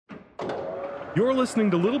You're listening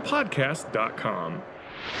to littlepodcast.com.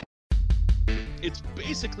 It's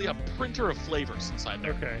basically a printer of flavors inside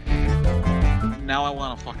there. Okay. Now I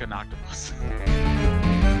want to fuck an octopus.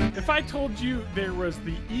 If I told you there was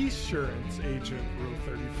the e-surance agent Rule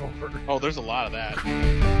 34, Oh, there's a lot of that.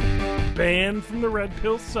 banned from the Red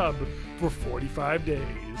Pill sub for 45 days.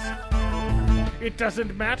 It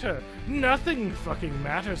doesn't matter. Nothing fucking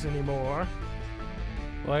matters anymore.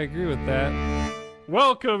 Well, I agree with that.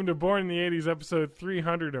 Welcome to Born in the 80s, episode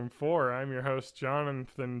 304. I'm your host,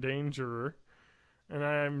 Jonathan Dangerer, and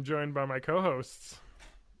I'm joined by my co-hosts.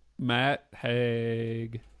 Matt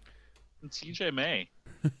Haig. And TJ May.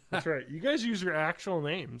 That's right. You guys use your actual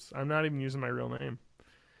names. I'm not even using my real name.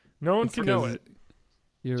 No one can know it.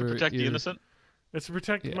 To protect the innocent? It's to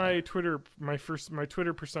protect my Twitter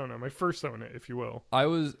persona, my fursona, if you will. I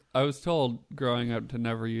was told growing up to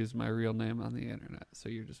never use my real name on the internet, so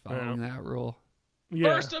you're just following that rule.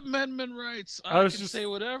 Yeah. First Amendment rights. I can say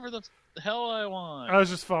whatever the hell I want. I was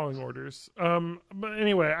just following orders. But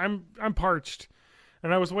anyway, I'm parched,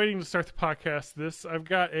 and I was waiting to start the podcast. I've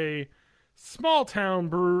got a small town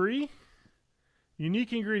brewery,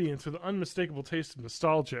 unique ingredients with unmistakable taste of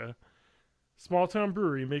nostalgia. Small town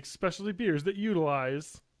brewery makes specialty beers that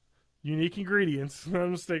utilize unique ingredients.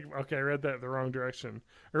 Unmistakable. Okay, I read that the wrong direction.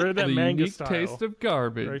 I read that the manga unique style. Taste of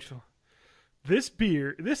garbage. Rachel. This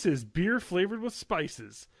is beer flavored with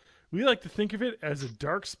spices. We like to think of it as a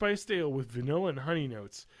dark spiced ale with vanilla and honey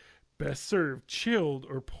notes. Best served chilled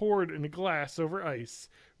or poured in a glass over ice.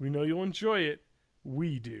 We know you'll enjoy it.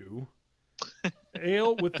 We do.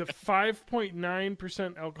 Ale with the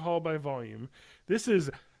 5.9% alcohol by volume. This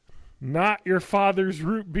is not your father's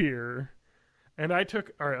root beer. And I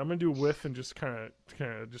took... All right, I'm going to do a whiff and just kind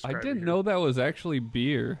of describe I it didn't here. know that was actually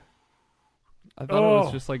beer. I thought it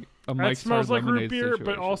was just like a It Mike's smells Hard like root Lemonade beer, situation.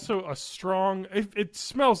 but also a strong... It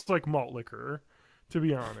smells like malt liquor, to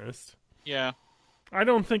be honest. Yeah. I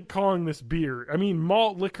don't think calling this beer... I mean,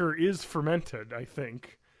 malt liquor is fermented, I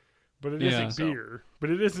think. But it isn't beer. But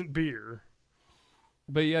it isn't beer.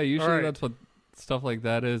 But yeah, usually right. that's what stuff like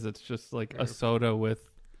that is. It's just like a soda with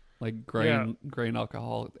like grain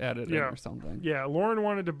alcohol added in or something. Yeah, Lauren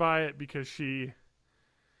wanted to buy it because she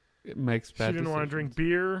makes bad didn't want to decisions. drink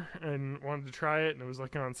beer and wanted to try it, and it was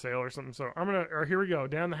like on sale or something. So I'm going to... Here we go.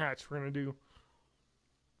 Down the hatch. We're going to do...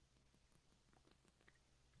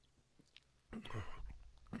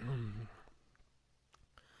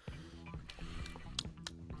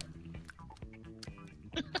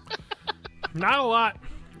 Not a lot.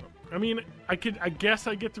 I mean, I guess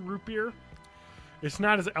I get the root beer. It's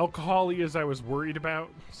not as alcohol-y as I was worried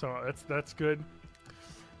about, so that's good.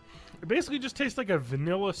 It basically just tastes like a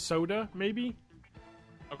vanilla soda, maybe.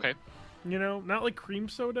 Okay. You know, not like cream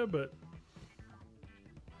soda, but...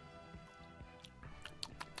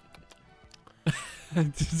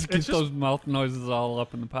 Just get those mouth noises all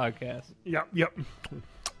up in the podcast. Yep.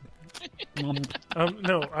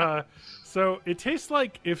 So it tastes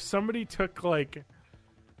like if somebody took, like,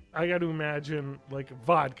 I got to imagine, like,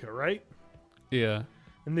 vodka, right? Yeah.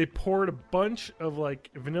 And they poured a bunch of, like,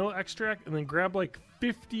 vanilla extract and then grabbed, like,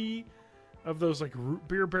 50 of those, like, root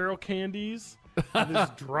beer barrel candies and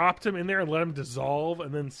just dropped them in there and let them dissolve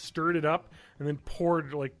and then stirred it up and then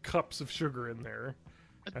poured, like, cups of sugar in there.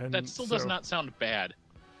 And that still does not sound bad.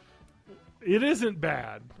 It isn't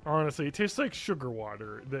bad, honestly. It tastes like sugar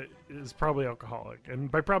water that is probably alcoholic, and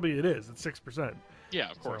by probably it is. It's 6%. Yeah,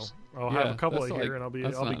 of course. So I'll have a couple of here, and I'll be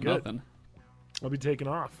good. Nothing. I'll be taken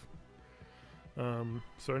off.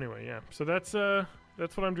 So anyway, yeah. So that's what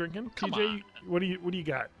I'm drinking. Come TJ, on. what do you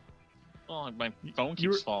got? Well, my phone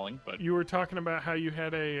keeps falling, but You were talking about how you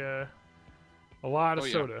had a lot of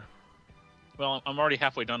soda. Well, I'm already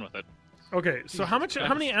halfway done with it. Okay, so how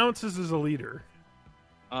many ounces is a liter?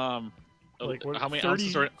 Like what, how many 30,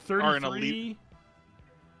 ounces are in a 33? liter?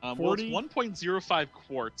 Well, 40? it's 1.05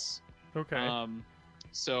 quarts. Okay.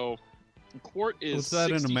 So a quart is What's that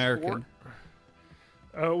 64? in American?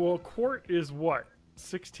 Well, a quart is what?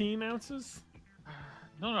 16 ounces?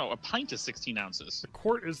 No, a pint is 16 ounces. A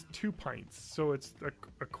quart is 2 pints, so it's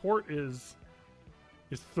a quart is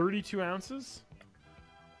 32 ounces.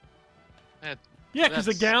 Yeah, because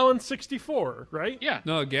a gallon's 64, right? Yeah.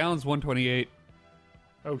 No, a gallon's 128.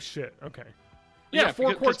 Oh shit. Okay. Yeah, 4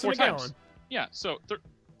 because quarts in four a times. gallon. Yeah, so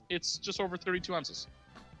it's just over 32 ounces.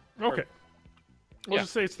 Okay. We'll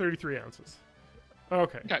just say it's 33 ounces.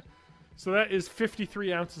 Okay. Okay. So that is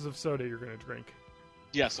 53 ounces of soda you're going to drink.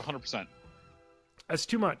 Yes, 100%. That's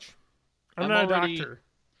too much. I'm not a doctor.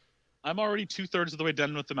 I'm already 2/3 of the way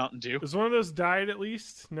done with the Mountain Dew. Is one of those diet at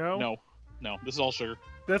least? No. No. This is all sugar.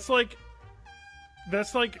 That's like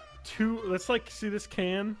see this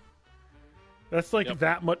can? That's like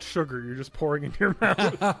that much sugar you're just pouring in your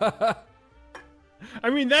mouth. I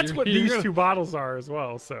mean, that's what these two bottles are as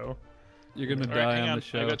well. So you're gonna die on the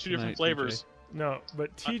show. I got 2 different flavors. TJ. No,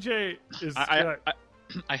 but TJ is. I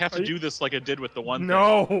have to do this like I did with the one.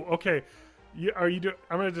 No, okay. I'm going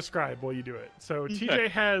to describe while you do it. So TJ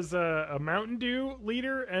has a Mountain Dew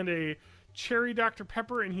liter and a cherry Dr.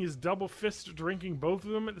 Pepper, and he's double fist drinking both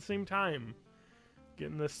of them at the same time,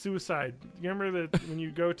 getting the suicide. You remember that when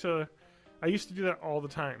you go to? I used to do that all the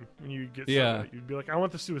time when you get soda. You'd be like, I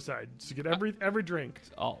want the suicide. So you get every drink.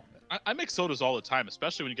 I make sodas all the time,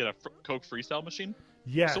 especially when you get a Coke Freestyle machine.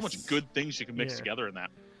 Yes. So much good things you can mix together in that.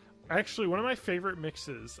 Actually, one of my favorite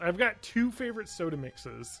mixes. I've got 2 favorite soda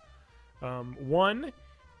mixes. One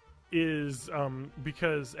is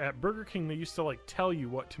because at Burger King they used to like tell you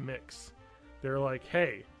what to mix. They're like,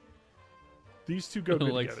 "Hey, these two go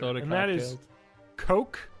good like together," soda and cocktails. that is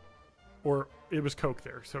Coke, or it was Coke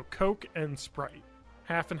there. So Coke and Sprite,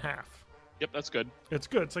 half and half. Yep, that's good. It's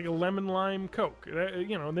good. It's like a lemon lime Coke.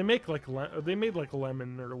 You know, they make like they made like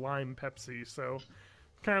lemon or lime Pepsi, so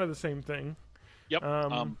kind of the same thing. Yep.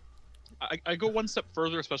 I go one step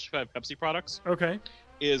further, especially if I have Pepsi products. Okay.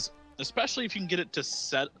 Is especially if you can get it to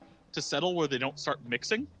settle where they don't start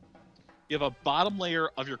mixing. You have a bottom layer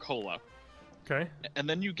of your cola. Okay. And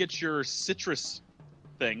then you get your citrus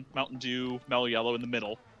thing, Mountain Dew, Mellow Yellow in the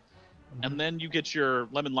middle. Mm-hmm. And then you get your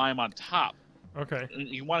lemon lime on top. Okay. And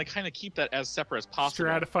you want to kind of keep that as separate as possible.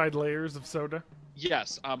 Stratified layers of soda?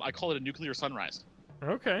 Yes. I call it a nuclear sunrise.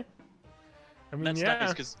 Okay. I mean, that's nice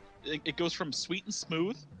because it goes from sweet and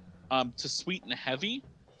smooth to sweet and heavy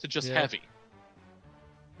to just heavy.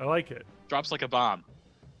 I like it. Drops like a bomb.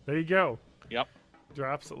 There you go. Yep.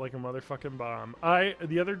 Drops it like a motherfucking bomb.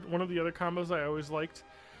 One of the other combos I always liked.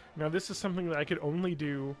 Now this is something that I could only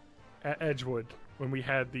do at Edgewood when we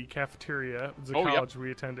had the cafeteria. It was a college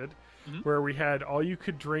we attended, where we had all you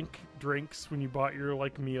could drink drinks when you bought your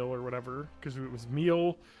like meal or whatever, because it was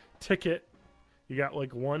meal ticket. You got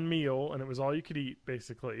like one meal and it was all you could eat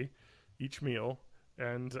basically, each meal.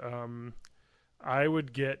 And I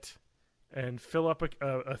would get and fill up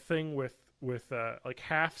a thing with like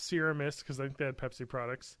half Sierra Mist, because I think they had Pepsi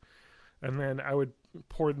products, and then I would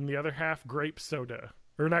pour in the other half grape soda,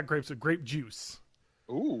 or not grape soda, grape juice.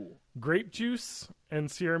 Ooh, grape juice and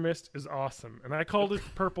Sierra Mist is awesome, and I called it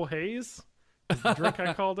Purple Haze. Was the drink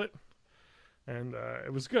I called it, and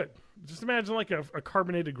it was good. Just imagine like a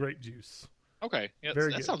carbonated grape juice. Okay, yeah,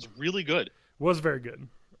 that sounds really good. Was very good.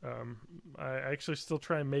 I actually still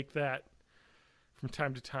try and make that from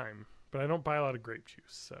time to time, but I don't buy a lot of grape juice,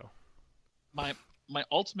 so. My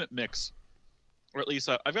ultimate mix, or at least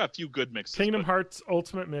I've got a few good mixes. Kingdom Hearts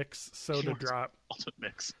Ultimate Mix soda drop. Ultimate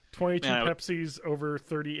mix. 22 Pepsis over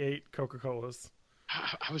 38 Coca-Colas.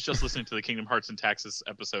 I was just listening to the Kingdom Hearts and Taxes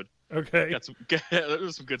episode. Okay.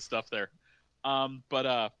 There's some good stuff there. But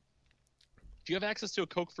if you have access to a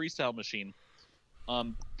Coke Freestyle machine,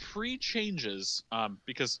 pre-changes,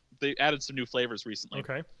 because they added some new flavors recently.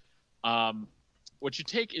 Okay. What you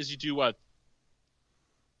take is you do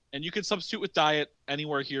and you can substitute with diet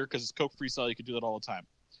anywhere here because it's Coke Freestyle. You can do that all the time.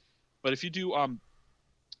 But if you do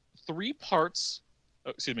 3 parts,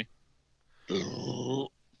 excuse me. Oh,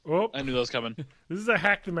 I knew that was coming. This is a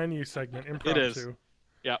hack the menu segment. Impromptu. It is.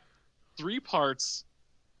 Yeah, 3 parts.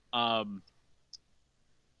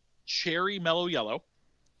 Cherry Mellow Yellow.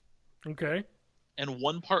 Okay. And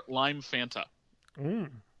 1 part lime Fanta. Mm.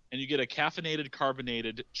 And you get a caffeinated,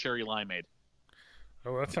 carbonated cherry limeade.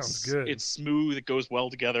 Oh, that sounds good. It's smooth. It goes well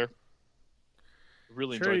together.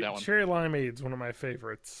 Really enjoyed that one. Cherry limeade's one of my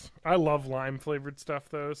favorites. I love lime flavored stuff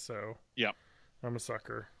though, so yeah, I'm a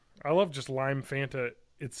sucker. I love just lime Fanta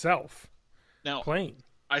itself. Now, plain.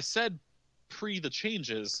 I said pre the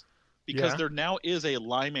changes because there now is a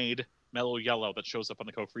limeade Mellow Yellow that shows up on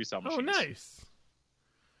the Coke Freestyle machines. Oh, nice.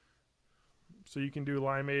 So you can do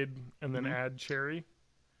limeade and then add cherry?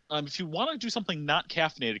 If you want to do something not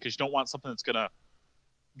caffeinated because you don't want something that's going to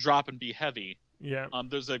drop and be heavy,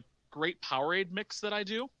 there's a great Powerade mix that I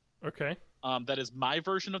do. Okay. That is my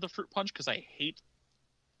version of the fruit punch because I hate...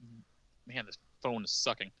 Man, this phone is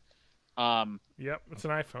sucking. Yep, it's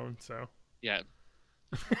an iPhone, so... Yeah.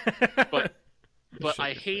 but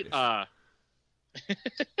I hate... I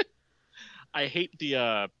hate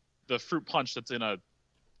the fruit punch that's in a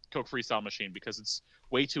Coke Freestyle machine because it's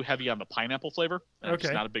way too heavy on the pineapple flavor. I'm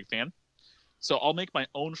just not a big fan. So I'll make my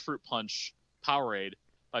own fruit punch Powerade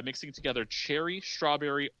by mixing together cherry,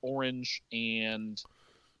 strawberry, orange, and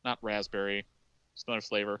not raspberry. It's another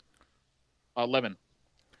flavor. Lemon.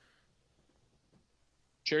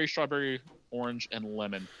 Cherry, strawberry, orange, and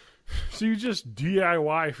lemon. So you just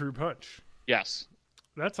DIY fruit punch? Yes.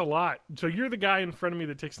 That's a lot. So you're the guy in front of me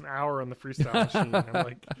that takes an hour on the freestyle machine. I'm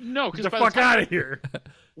like, No, get because the fuck out of here.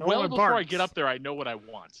 Well, before I get up there, I know what I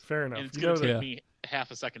want. Fair enough. And it's going to take me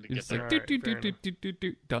half a second to get there.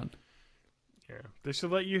 Like, done. Yeah, they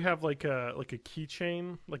should let you have like a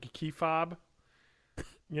keychain, like a key fob.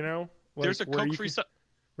 You know, like there's a Coke Freestyle.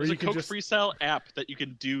 There's a Coke Freestyle app that you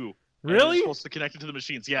can do. Really? You're supposed to connect it to the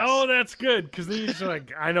machines. Yes. Oh, that's good because then you're just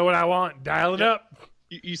like, I know what I want. Dial it up.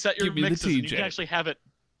 You set your mixes, and you can actually have it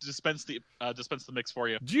dispense the mix for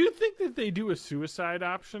you. Do you think that they do a suicide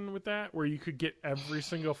option with that, where you could get every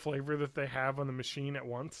single flavor that they have on the machine at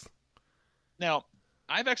once? Now,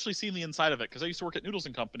 I've actually seen the inside of it because I used to work at Noodles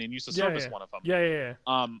and Company and used to service one of them. Yeah.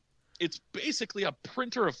 It's basically a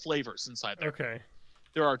printer of flavors inside there. Okay.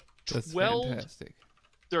 There are That's 12. fantastic.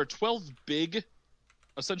 There are 12 big,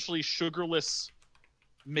 essentially sugarless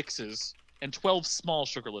mixes and 12 small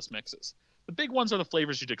sugarless mixes. The big ones are the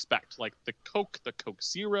flavors you'd expect, like the Coke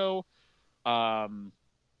Zero, the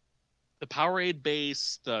Powerade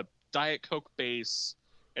base, the Diet Coke base,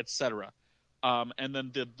 etc. And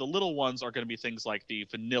then the little ones are going to be things like the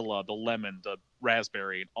vanilla, the lemon, the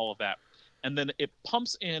raspberry, and all of that. And then it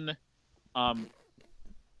pumps in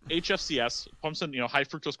HFCS, pumps in high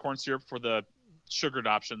fructose corn syrup for the sugared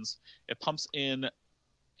options. It pumps in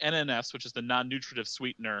NNS, which is the non-nutritive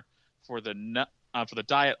sweetener for the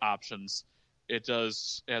diet options. It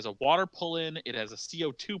has a water pull-in, it has a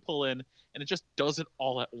CO2 pull-in, and it just does it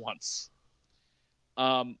all at once.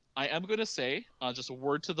 I am going to say, just a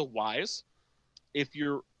word to the wise, if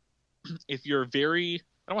you're very,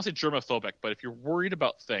 I don't want to say germophobic, but if you're worried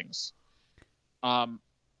about things,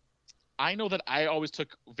 I know that I always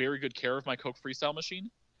took very good care of my Coke Freestyle machine.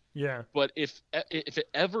 Yeah. But if it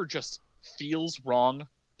ever just feels wrong,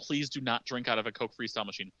 please do not drink out of a Coke Freestyle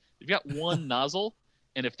machine. You've got one nozzle,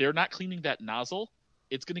 and if they're not cleaning that nozzle,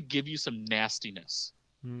 it's going to give you some nastiness.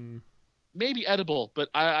 Maybe edible, but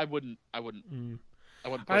I wouldn't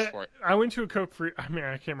push for it. I went to a Coke I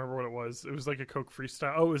can't remember what it was. It was like a Coke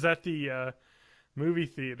Freestyle. Oh, it was at the movie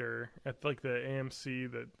theater at like the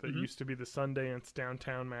AMC that used to be the Sundance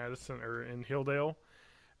downtown Madison or in Hilldale.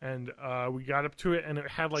 And we got up to it, and it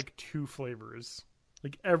had like 2 flavors.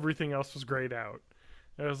 Like everything else was grayed out.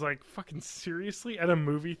 And I was like, fucking seriously? At a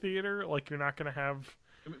movie theater? Like you're not going to have...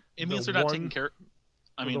 It means they're not taking care...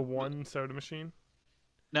 the one soda machine?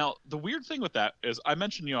 Now, the weird thing with that is I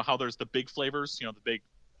mentioned, how there's the big flavors, the big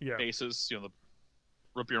bases, the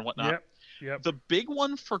root beer and whatnot. Yep. The big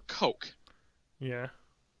one for Coke. Yeah.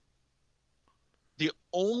 The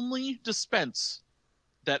only dispense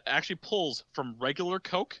that actually pulls from regular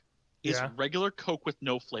Coke is regular Coke with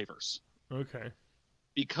no flavors. Okay.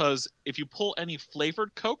 Because if you pull any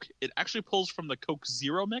flavored Coke, it actually pulls from the Coke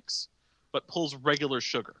Zero mix, but pulls regular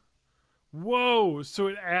sugar. Whoa! So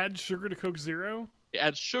it adds sugar to Coke Zero? It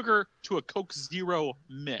adds sugar to a Coke Zero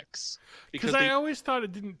mix. Because I always thought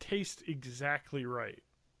it didn't taste exactly right.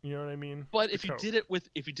 You know what I mean? But if you did it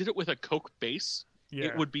with a Coke base,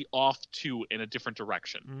 it would be off too in a different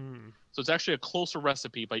direction. So it's actually a closer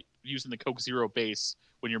recipe by using the Coke Zero base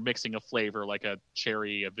when you're mixing a flavor like a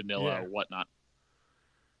cherry, a vanilla, or whatnot.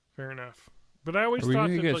 Fair enough. But I always thought that... Are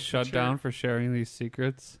we going to get shut down for sharing these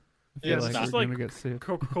secrets? It's just like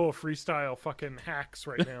Coca-Cola freestyle fucking hacks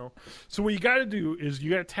right now. So what you got to do is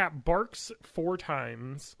you got to tap Barks 4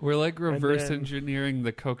 times. We're like reverse engineering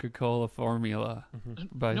the Coca-Cola formula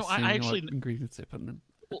by seeing what ingredients they put in.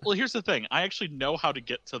 Well, here's the thing. I actually know how to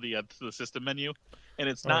get to the system menu, and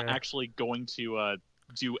it's not actually going to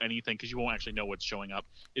do anything because you won't actually know what's showing up.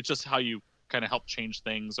 It's just how you kind of help change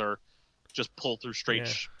things or just pull through straight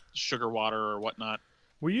sugar water or whatnot.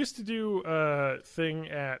 We used to do a thing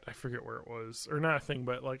at, I forget where it was, or not a thing,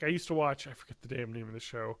 but like I used to watch, I forget the damn name of the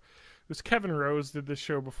show. It was Kevin Rose did this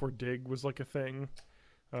show before Dig was like a thing.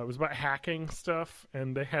 It was about hacking stuff,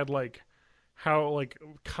 and they had like how like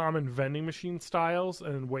common vending machine styles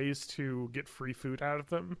and ways to get free food out of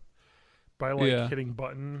them by like hitting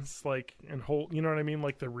buttons, like and hold, you know what I mean,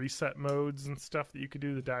 like the reset modes and stuff that you could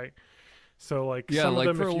do the diet. So like some of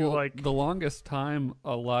them, if you like the longest time,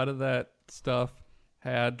 a lot of that stuff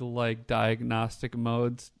had like diagnostic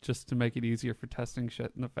modes just to make it easier for testing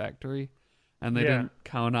shit in the factory, and they didn't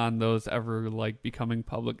count on those ever like becoming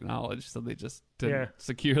public knowledge, so they just didn't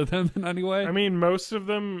secure them in any way. I mean, most of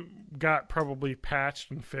them got probably patched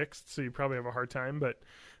and fixed, so you probably have a hard time, but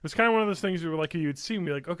it was kind of one of those things where like you'd see and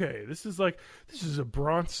be like, okay, this is a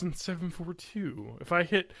Bronson 742. If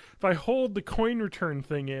I hold the coin return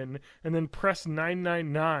thing in and then press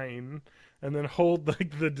 999 and then hold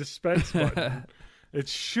like the dispense button, it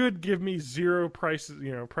should give me 0 prices,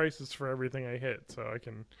 prices for everything I hit, so I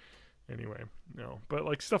can, Anyway, no, but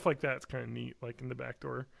like stuff like that's kind of neat, like in the back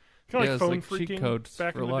door, kind of Yeah, like it's phone like freaking cheat codes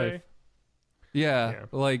back for in the life. day. Yeah,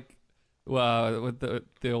 like with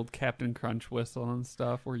the old Captain Crunch whistle and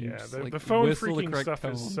stuff, where you just like the phone whistle the freaking correct stuff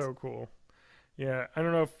tones. is so cool. Yeah, I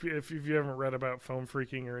don't know if you haven't read about phone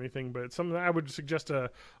freaking or anything, but it's something I would suggest a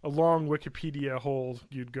long Wikipedia hole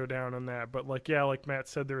you'd go down on that. But like Matt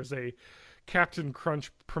said, there's a Captain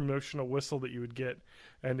Crunch promotional whistle that you would get,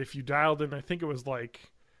 and if you dialed in, I think it was like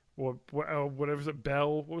whatever was it,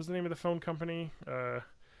 Bell? What was the name of the phone company?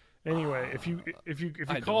 Anyway, if you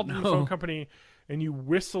called the phone company and you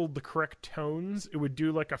whistled the correct tones, it would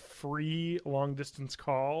do like a free long distance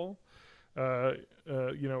call. It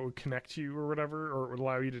would connect you or whatever, or it would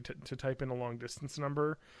allow you to type in a long distance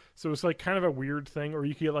number. So it's like kind of a weird thing, or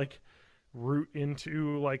you could like route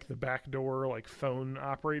into like the back door like phone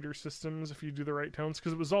operator systems if you do the right tones,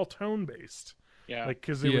 because it was all tone based. Yeah, like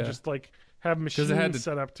because they would just like have machines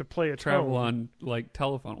set up to play a travel tone on like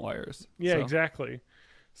telephone wires. Yeah, so. exactly.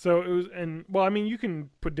 So it was, and well, I mean, you can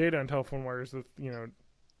put data on telephone wires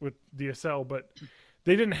with DSL, but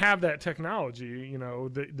they didn't have that technology.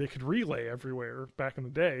 They could relay everywhere back in the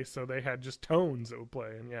day, so they had just tones that would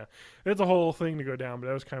play. And it's a whole thing to go down, but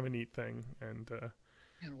that was kind of a neat thing. And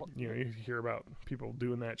you hear about people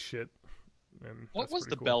doing that shit. And what was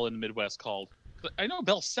the cool. Bell in the Midwest called? I know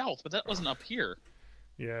Bell South, but that wasn't up here.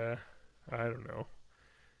 Yeah, I don't know.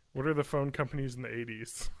 What are the phone companies in the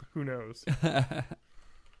 80s? Who knows?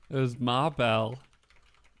 It was Ma Bell.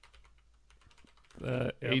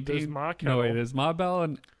 There's Ma No, wait, is Ma Bell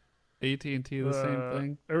and AT&T the same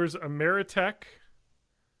thing? There was Ameritech.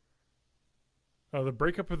 The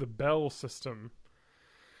breakup of the Bell system.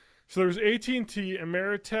 So there's AT&T,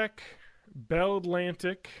 Ameritech, Bell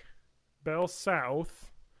Atlantic, Bell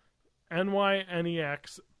South,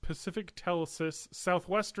 NYNEX, Pacific Telesis,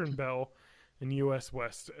 Southwestern Bell, and US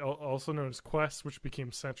West, also known as Quest, which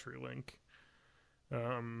became CenturyLink.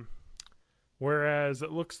 Whereas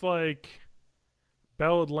it looks like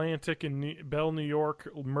Bell Atlantic and Bell New York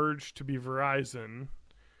merged to be Verizon,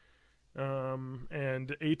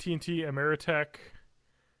 and AT&T, Ameritech,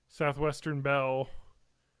 Southwestern Bell,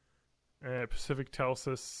 and Pacific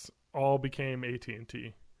Telesis all became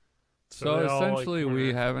AT&T. So essentially,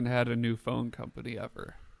 we haven't had a new phone company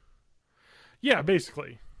ever. Yeah,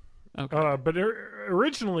 basically. Okay. But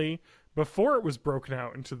originally, before it was broken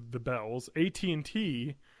out into the Bells,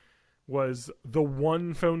 AT&T was the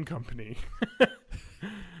one phone company.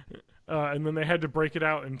 And then they had to break it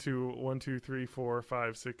out into 1, 2, 3, 4,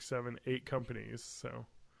 5, 6, 7, 8 companies. So,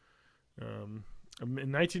 in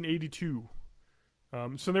 1982.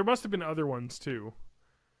 So there must have been other ones too.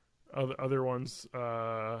 Other ones.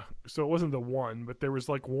 So it wasn't the one, but there was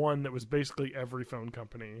like one that was basically every phone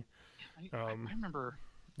company. I remember.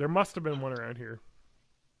 There must have been one around here.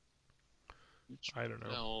 I don't know.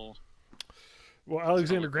 Bell. Well,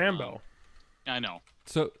 Alexander Graham Bell. I know.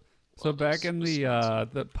 So back in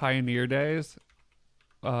the pioneer days,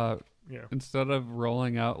 instead of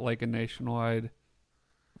rolling out like a nationwide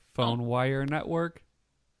phone wire network,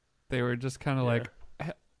 they were just kind of like,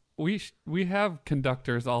 we have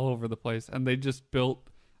conductors all over the place, and they just built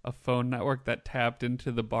a phone network that tapped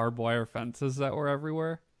into the barbed wire fences that were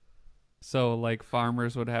everywhere. So like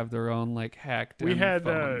farmers would have their own like hacked phone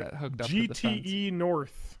that hooked up to the fence. GTE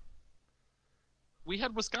North. We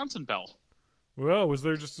had Wisconsin Bell. Well, was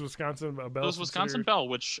there just Wisconsin Bell? It was Wisconsin Bell,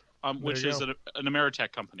 which is an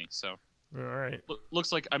Ameritech company. So, all right.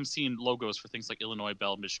 Looks like I'm seeing logos for things like Illinois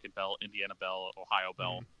Bell, Michigan Bell, Indiana Bell, Ohio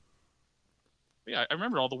Bell. Yeah, I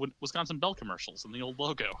remember all the Wisconsin Bell commercials and the old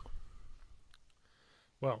logo.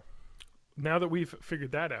 Well, now that we've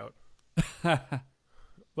figured that out,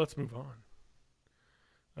 let's move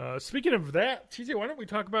on. Speaking of that, TJ, why don't we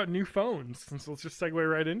talk about new phones? Since let's just segue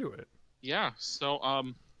right into it. Yeah. So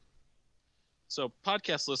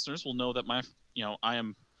podcast listeners will know that I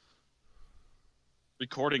am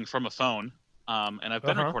recording from a phone, and I've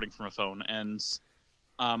been recording from a phone. And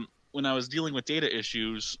when I was dealing with data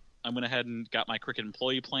issues, I went ahead and got my Cricket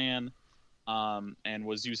employee plan, and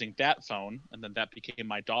was using that phone, and then that became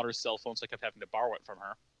my daughter's cell phone, so I kept having to borrow it from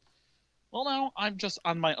her. Well, now I'm just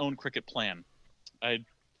on my own Cricket plan. I'm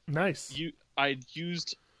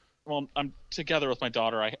together with my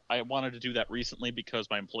daughter. I wanted to do that recently because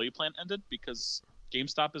my employee plan ended, because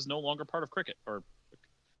GameStop is no longer part of Cricket or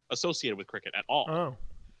associated with Cricket at all.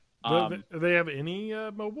 Oh. Do they have any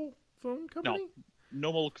mobile phone company?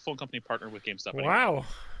 No mobile phone company partnered with GameStop anymore. Wow.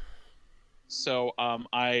 So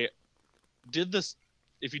I did this.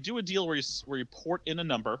 If you do a deal where you port in a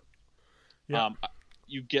number,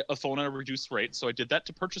 you get a phone at a reduced rate. So I did that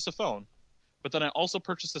to purchase a phone, but then I also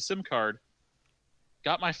purchased a SIM card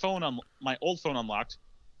got my phone on my old phone unlocked,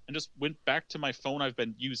 and just went back to my phone I've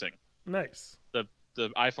been using. Nice. The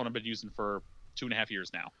iPhone I've been using for 2.5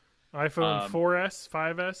 years now. iPhone 4S,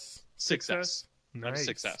 5S, 6S. Nice.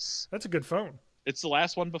 6S. That's a good phone. It's the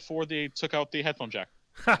last one before they took out the headphone jack.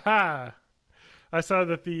 Haha. I saw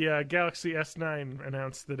that the Galaxy S9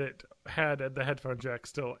 announced that it had the headphone jack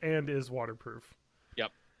still and is waterproof.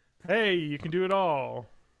 Yep. Hey, you can do it all.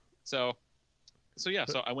 So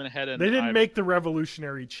I went ahead and they didn't make the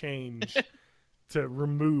revolutionary change to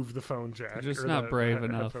remove the phone jack. They're just not brave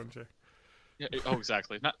enough. Yeah, oh,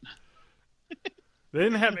 exactly. Not. They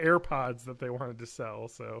didn't have AirPods that they wanted to sell,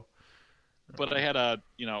 so. But I had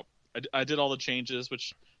I did all the changes,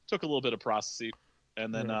 which took a little bit of processing,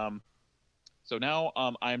 and then so now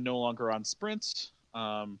I'm no longer on Sprint,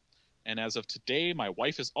 and as of today, my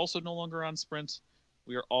wife is also no longer on Sprint.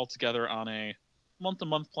 We are all together on a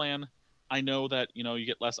month-to-month plan. I know that you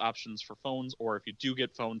get less options for phones, or if you do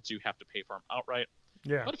get phones, you have to pay for them outright.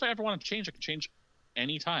 Yeah. But if I ever want to change, I can change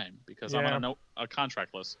anytime because I'm on a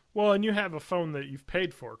contract list. Well, and you have a phone that you've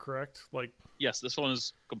paid for, correct? Like. Yes, this phone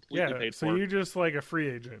is completely paid for. So you're just like a free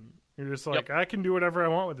agent. You're just like, I can do whatever I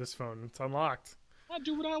want with this phone. It's unlocked. I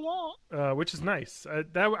do what I want. Which is nice.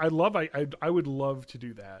 I would love to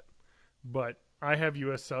do that, but I have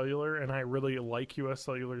U.S. Cellular, and I really like U.S.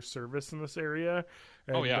 Cellular's service in this area.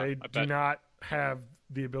 And they do not have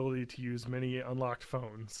the ability to use many unlocked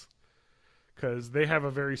phones because they have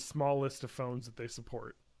a very small list of phones that they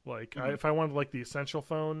support. Like, if I wanted like the essential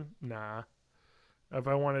phone, nah. If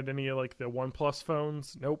I wanted any of like the OnePlus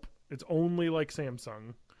phones, nope. It's only like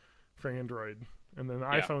Samsung for Android, and then the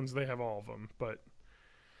iPhones they have all of them. But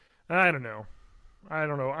I don't know.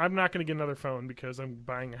 I'm not going to get another phone because I'm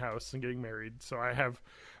buying a house and getting married. So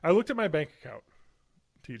I looked at my bank account,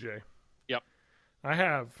 TJ. Yep. I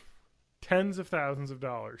have tens of thousands of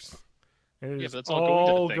dollars. And it is but that's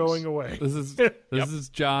all going away. This is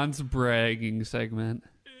John's bragging segment.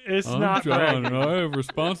 It's I'm not John, bragging. and I have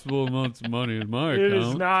responsible amounts of money in my account. It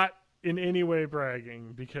is not in any way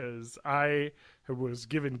bragging because I was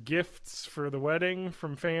given gifts for the wedding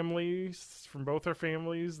from both our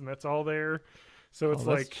families, and that's all there. So it's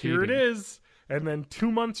like, here it is. And then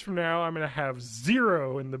 2 months from now, I'm going to have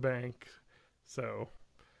zero in the bank. So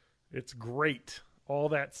it's great. All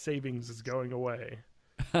that savings is going away.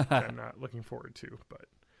 I'm not looking forward to, but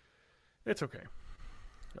it's okay.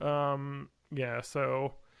 Yeah,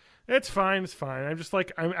 so it's fine. It's fine. I'm just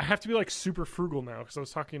like, I have to be like super frugal now because I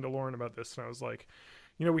was talking to Lauren about this, and I was like,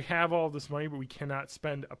 we have all this money, but we cannot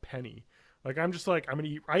spend a penny. Like, I'm just like, I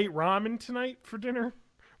ate ramen tonight for dinner,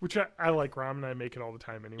 which I like ramen. I make it all the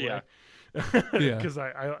time anyway. Yeah. Because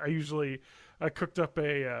I usually, I cooked up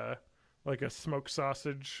like a smoked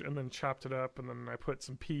sausage and then chopped it up, and then I put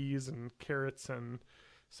some peas and carrots and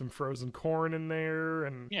some frozen corn in there,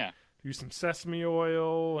 and use some sesame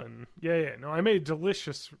oil, and no, I made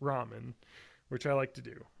delicious ramen, which I like to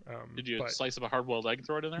do. Did you slice up a hard-boiled egg and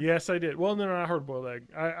throw it in there? Yes, I did. Well, no, not hard-boiled egg.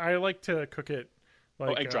 I like to cook it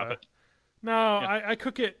like egg drop it. No, I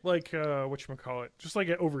cook it like whatchamacallit, just like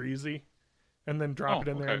over easy, and then drop it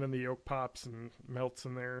in there, and then the yolk pops and melts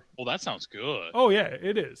in there. Well, that sounds good. Oh yeah,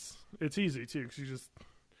 it is. It's easy too because you just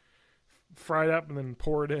fry it up and then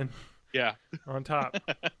pour it in. Yeah. On top.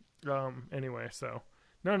 Anyway, so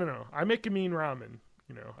no. I make a mean ramen.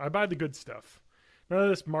 I buy the good stuff. None of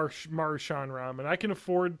this Maruchan ramen. I can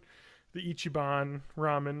afford the Ichiban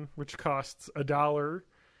ramen, which costs $1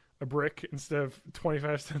 a brick instead of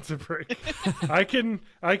 25 cents a brick. I can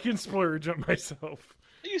splurge on myself.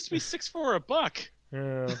 It used to be $6 for $1.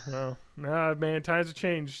 Yeah, well, nah, man, times have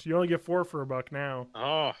changed. You only get 4 for $1 now.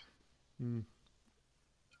 Oh.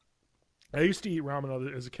 I used to eat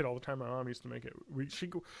ramen as a kid all the time. My mom used to make it.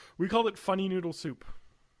 We called it funny noodle soup,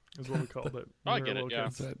 is what we called it. I get it, yeah.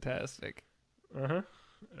 That's fantastic. And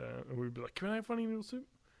we'd be like, can I have funny noodle soup?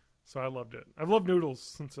 So I loved it. I've loved noodles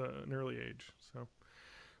since an early age. So,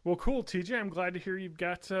 well, cool, TJ. I'm glad to hear you've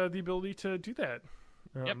got the ability to do that.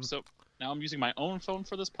 Yep, so now I'm using my own phone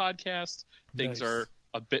for this podcast. Things are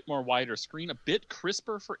a bit more wider screen, a bit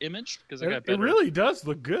crisper for image. Because it really does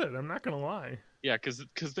look good. I'm not going to lie. Yeah,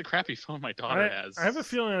 because the crappy phone my daughter has. I have a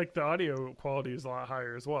feeling like the audio quality is a lot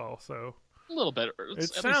higher as well. So a little bit.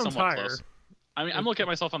 It sounds higher. Close. I mean, I'm looking at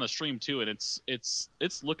myself on the stream too, and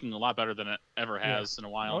it's looking a lot better than it ever has in a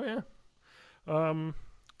while. Oh yeah.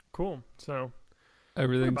 Cool. So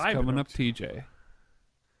everything's coming up, TJ.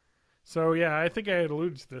 So yeah, I think I had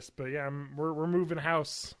alluded to this, but yeah, we're moving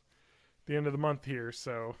house at the end of the month here.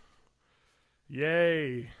 So,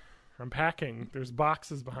 yay! I'm packing. There's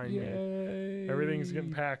boxes behind me. Everything's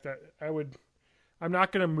getting packed. I'm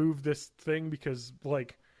not gonna move this thing because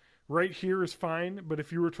like right here is fine, but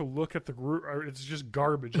if you were to look at the group, it's just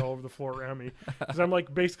garbage all over the floor around me. Because I'm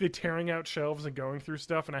like basically tearing out shelves and going through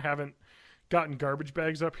stuff, and I haven't gotten garbage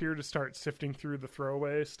bags up here to start sifting through the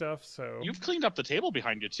throwaway stuff. So you've cleaned up the table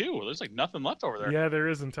behind you too. There's like nothing left over there. Yeah, there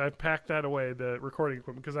isn't. I've packed that away, the recording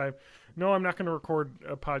equipment, because I know I'm not going to record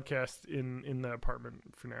a podcast in the apartment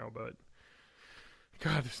for now. But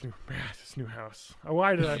God, this new house.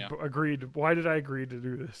 Why did I agree to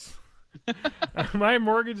do this? My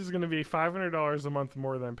mortgage is going to be $500 a month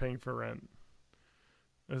more than I'm paying for rent.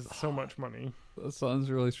 It's so much money. That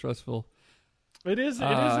sounds really stressful. It is.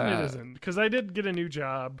 It isn't. Because I did get a new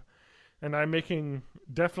job, and I'm making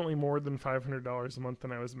definitely more than $500 a month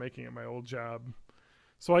than I was making at my old job.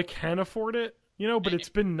 So I can afford it, but it's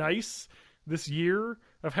been nice this year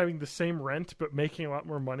of having the same rent but making a lot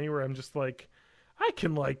more money, where I'm just like, I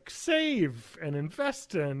can like save and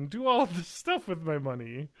invest and do all this stuff with my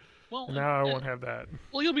money. Well, and now I won't have that.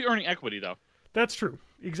 Well, you'll be earning equity though. That's true.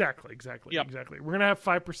 Exactly. Yep. Exactly. We're going to have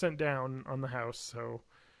 5% down on the house, so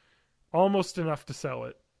almost enough to sell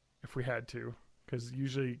it if we had to, because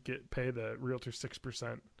usually pay the realtor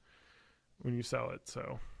 6% when you sell it.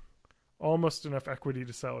 So almost enough equity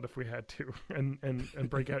to sell it if we had to, and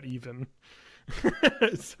break out even.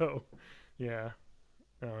 So yeah.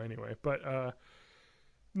 Oh, anyway, but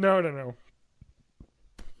no.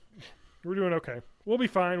 We're doing okay. We'll be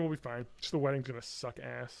fine. Just the wedding's gonna suck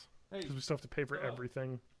ass because we still have to pay for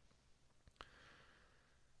everything.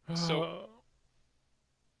 So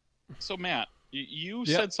Matt, you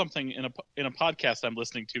said something in a podcast I'm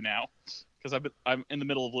listening to now, because I'm in the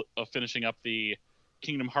middle of finishing up the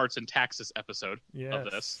Kingdom Hearts and Taxes episode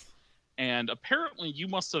of this, and apparently you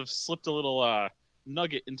must have slipped a little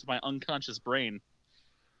nugget into my unconscious brain,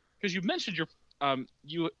 because you mentioned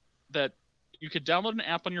that you could download an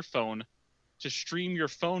app on your phone to stream your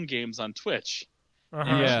phone games on Twitch,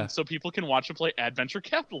 so people can watch and play Adventure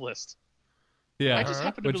Capitalist. Yeah, I just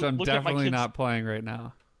happened to which I'm definitely not playing right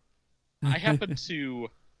now. I happened to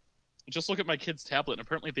just look at my kid's tablet, and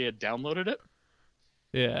apparently they had downloaded it.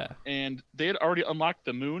 Yeah. And they had already unlocked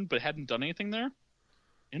the moon, but hadn't done anything there.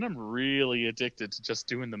 And I'm really addicted to just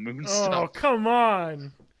doing the moon stuff. Oh, come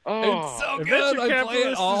on. Oh, it's so good. I play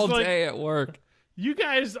it all day at work. You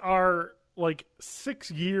guys are like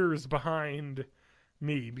 6 years behind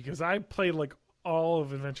me, because I played like all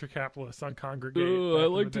of Adventure Capitalist on Congregate. Oh, I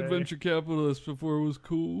liked Adventure Capitalist before it was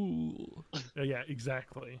cool. Yeah,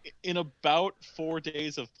 exactly. In about 4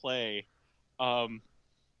 days of play, I'm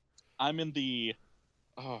in the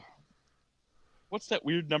what's that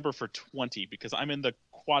weird number for 20? Because I'm in the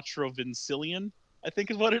Quattrovincillion, I think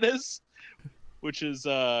is what it is, which is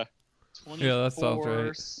 24. Yeah, that sounds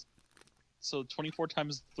right. So 24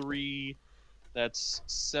 times 3, that's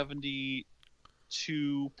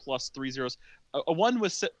 72 plus 3 zeros. A 1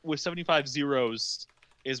 with 75 zeros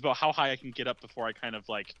is about how high I can get up before I kind of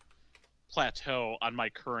like plateau on my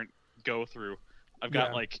current go through. I've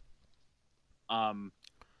got like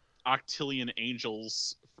octillion angel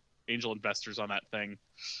investors on that thing.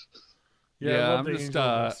 Yeah, I'm just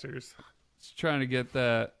trying to get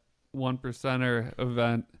that 1%er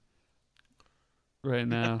event right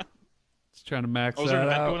now. Just trying to max that out. Is there an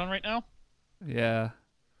event going on right now? Yeah.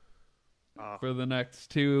 For the next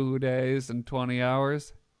 2 days and 20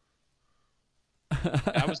 hours.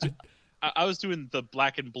 I was doing the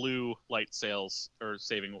black and blue light sales or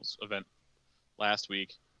savings event last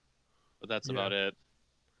week, but that's about it.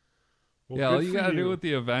 Well, all you gotta do with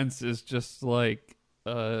the events is just like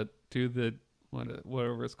do the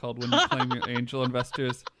whatever it's called when you claim your angel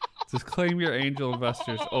investors. Just claim your angel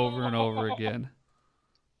investors over and over again.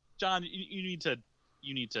 John, you need to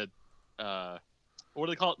what do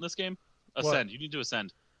they call it in this game? Ascend. What? You need to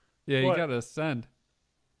ascend. Yeah, you gotta ascend.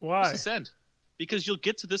 Why? Just ascend. Because you'll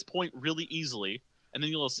get to this point really easily, and then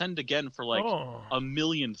you'll ascend again for like a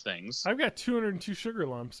million things. I've got 202 sugar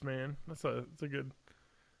lumps, man. That's a good.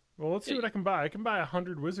 Well, let's see what I can buy. I can buy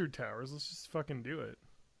 100 wizard towers. Let's just fucking do it.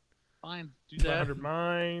 Fine, do that. 100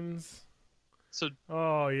 mines. So.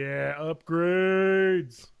 Oh yeah,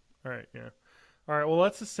 upgrades. All right, yeah. All right, well,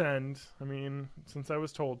 let's ascend. I mean, since I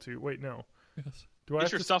was told to. Wait, no. Yes. Do I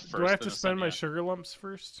have to spend my sugar lumps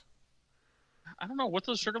first? I don't know what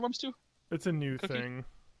those sugar lumps do. It's a new thing.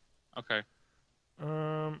 Okay.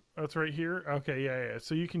 That's right here. Okay, yeah.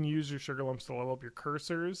 So you can use your sugar lumps to level up your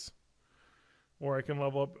cursors, or I can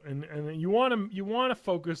level up and you want to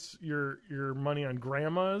focus your money on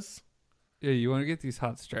grandmas. Yeah, you want to get these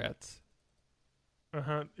hot strats.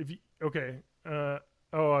 I've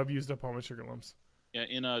used up all my sugar lumps. Yeah,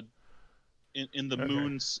 in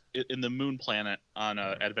the moon planet on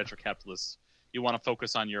Adventure Capitalist, you want to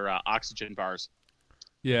focus on your oxygen bars.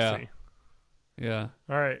 Yeah. See. Yeah.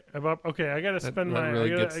 All right. Okay, I gotta spend that my.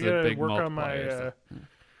 really I gets gotta, the I gotta big work on my. multipliers.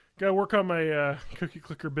 Gotta work on my cookie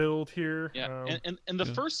clicker build here. Yeah, and the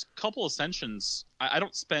first couple ascensions, I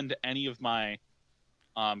don't spend any of my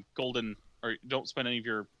golden, or don't spend any of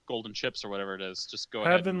your golden chips or whatever it is. Just go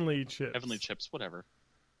Heavenly chips. Heavenly chips, whatever.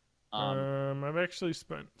 I've actually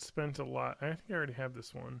spent a lot. I think I already have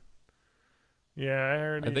this one. Yeah, I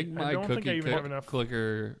already. I think my don't think I even have enough.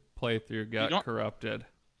 clicker playthrough got corrupted.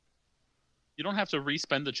 You don't have to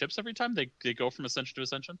respend the chips every time. They go from ascension to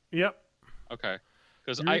ascension. Yep. Okay.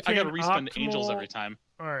 Because I got to respend angels every time.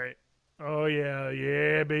 All right. Oh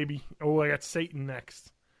yeah, baby. Oh, I got Satan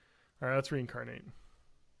next. All right, let's reincarnate.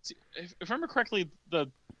 See, if I remember correctly,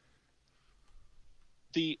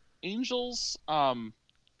 the angels,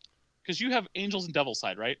 because you have angels and devil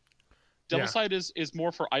side, right? Devil side is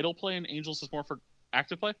more for idle play, and angels is more for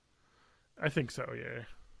active play. I think so. Yeah.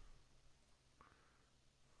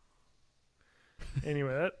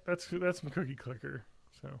 Anyway, that's my cookie clicker.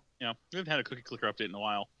 So yeah, we haven't had a cookie clicker update in a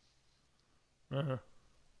while.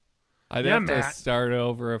 I'd have to start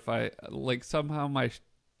over if I somehow my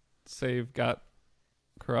save got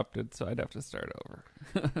corrupted, so I'd have to start over.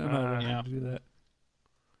 I don't know how to do that.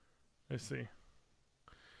 I see.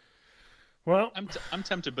 Well, I'm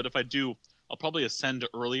tempted, but if I do, I'll probably ascend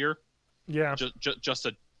earlier. Yeah. Just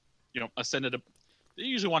to, ascend at they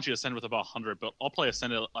usually want you to ascend with about 100, but I'll probably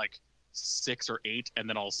ascend at like 6 or 8, and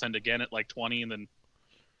then I'll ascend again at like 20, and then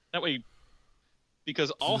that way,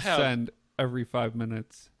 because I'll ascend every 5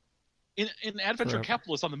 minutes. In Adventure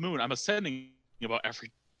Capitalist on the Moon, I'm ascending about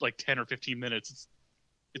every like 10 or 15 minutes.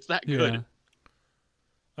 It's that good.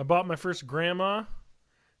 I bought my first grandma,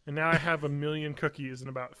 and now I have 1,000,000 cookies in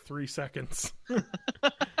about 3 seconds.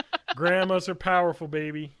 Grandmas are powerful,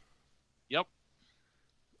 baby. Yep.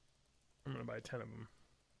 I'm gonna buy 10 of them.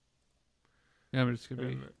 Yeah, I'm just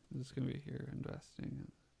gonna be here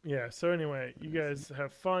investing. Yeah. So anyway, you guys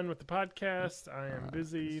have fun with the podcast. I am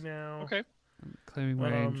busy now. Okay. I'm claiming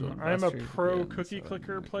my angel. I'm a pro cookie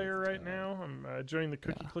clicker player right now. I'm joining the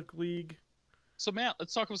Cookie Click League. So Matt,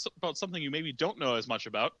 let's talk about something you maybe don't know as much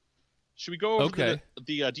about. Should we go over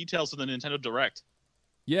the details of the Nintendo Direct?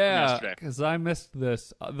 Yeah, because I missed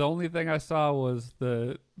this. The only thing I saw was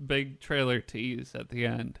the big trailer tease at the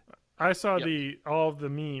end. I saw all of the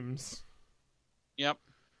memes. Yep.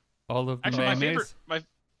 All of the actually,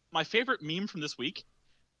 my favorite meme from this week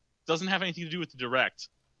doesn't have anything to do with the Direct.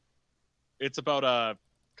 It's about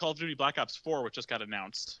Call of Duty Black Ops 4, which just got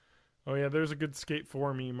announced. Oh yeah, there's a good Skate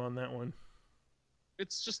 4 meme on that one.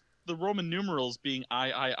 It's just the Roman numerals being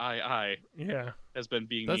I. Yeah, has been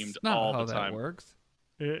being That's memed not all how the time. That works.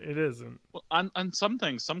 It isn't. Well, on some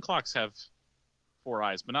things, some clocks have 4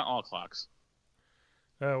 eyes, but not all clocks.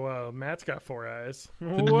 Oh well, Matt's got 4 eyes. The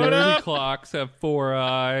nerdy clocks have 4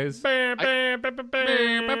 eyes. I can't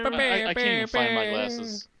even find my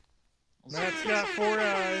glasses. Matt's got 4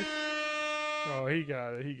 eyes. Oh, he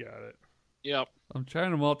got it. Yep. I'm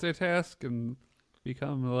trying to multitask and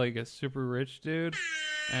become like a super rich dude,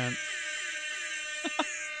 and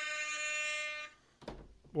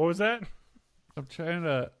what was that? I'm trying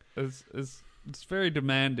to. It's very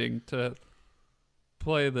demanding to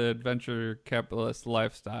play the adventure capitalist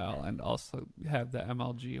lifestyle and also have the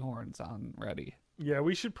MLG horns on ready. Yeah,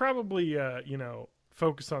 we should probably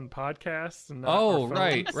focus on podcasts and not oh, our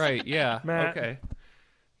phones. right, yeah. Matt, okay.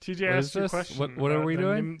 TJ asked you a question. What are we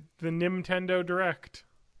doing? The Nintendo Direct.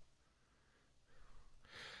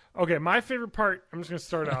 Okay, my favorite part, I'm just going to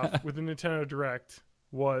start off with the Nintendo Direct,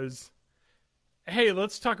 was, hey,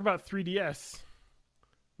 let's talk about 3DS. It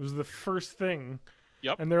was the first thing.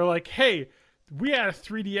 Yep. And they're like, hey, we had a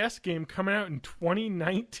 3DS game coming out in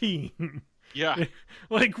 2019. Yeah.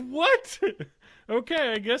 Like, what?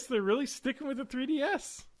 Okay, I guess they're really sticking with the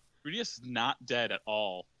 3DS. 3DS is not dead at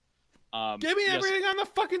all. Give me everything on the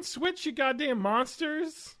fucking Switch, you goddamn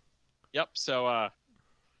monsters. Yep, so,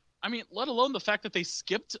 I mean, let alone the fact that they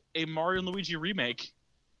skipped a Mario and Luigi remake.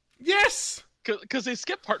 Yes! Because they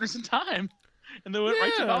skipped Partners in Time. And they went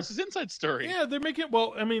right to Bowser's Inside Story. Yeah, they're making it.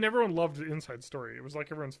 Well, I mean, everyone loved the Inside Story. It was like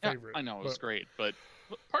everyone's favorite. I know, it was great. But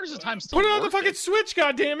Partners in Time still put it on the fucking Switch,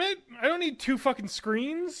 goddammit! I don't need 2 fucking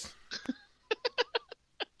screens.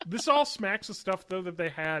 This all smacks of stuff, though, that they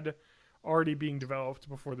had already being developed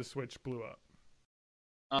before the Switch blew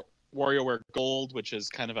up. WarioWare Gold, which is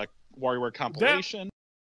kind of a WarioWare compilation.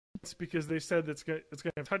 It's because they said that it's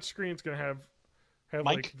gonna have touchscreen. It's gonna have Mike,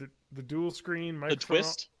 like the dual screen, the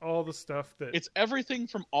twist, all the stuff that it's everything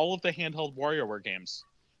from all of the handheld WarioWare games.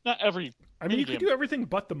 Not every. I mean, you could do everything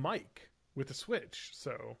but the mic with the Switch.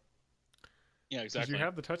 So yeah, exactly. You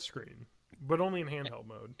have the touchscreen, but only in handheld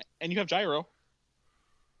mode. And you have gyro.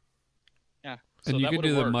 And you that can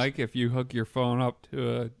do would've the worked. mic if you hook your phone up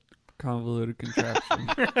to a convoluted contraption.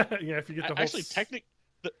 Yeah, if you get the whole Actually,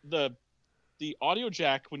 the audio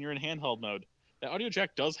jack when you're in handheld mode, the audio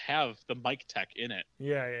jack does have the mic tech in it.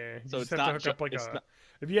 Yeah. You So just it's have to not hook up like it's a. not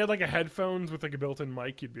If you had like a headphones with like a built-in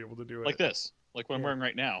mic, you'd be able to do it. like this, like what I'm Yeah. wearing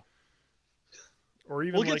right now. Or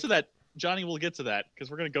even We'll get like, to that, Johnny. We'll get to that because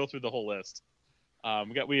we're gonna go through the whole list.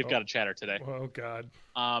 We've got a chatter today. Oh God,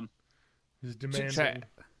 Um, he's demanding. Chat.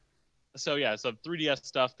 so 3DS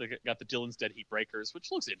stuff. They got the Dylan's Dead Heat Breakers,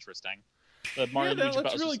 which looks interesting. The Mario Yeah, that Luigi looks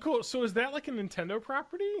Bowser's- really cool. So is that like a Nintendo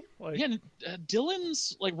property? Like, Yeah,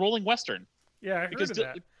 Dylan's like rolling western yeah, I heard because of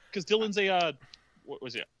that. because Dylan's a what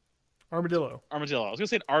was it? Armadillo. Armadillo. I was gonna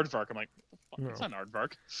say an aardvark. I'm like, No. it's not an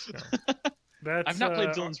aardvark. That's I've not played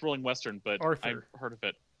Dylan's Rolling Western, but Arthur. I've heard of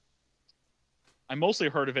it. I mostly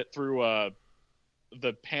heard of it through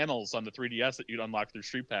the panels on the 3DS that you'd unlock through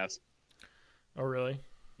Street Pass. Oh really?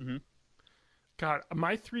 Mm-hmm. God,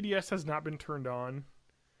 my 3DS has not been turned on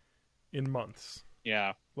in months.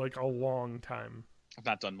 Yeah, Like a long time. I've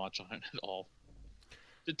not done much on it at all.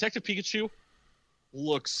 Detective Pikachu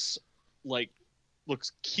looks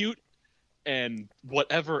cute and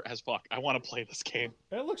whatever as fuck. I want to play this game.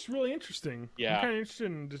 That looks really interesting. Yeah. I'm kind of interested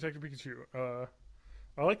in Detective Pikachu.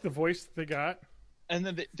 I like the voice that they got. And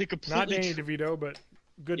then they completely Not Danny DeVito, but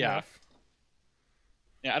good Yeah. enough.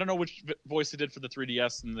 Yeah, I don't know which voice they did for the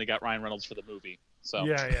 3DS, and they got Ryan Reynolds for the movie. So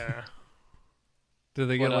Yeah. Do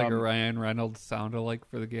they get But, like a Ryan Reynolds sound alike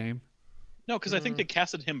for the game? no, because I think they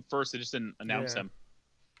casted him first. They just didn't announce Yeah.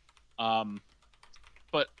 him.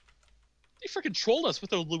 But they freaking trolled us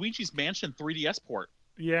with a Luigi's Mansion 3DS port.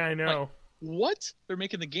 Yeah, I know. What? They're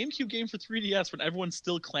making the GameCube game for 3DS when everyone's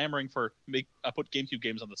still clamoring for put GameCube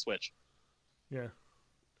games on the Switch. Yeah.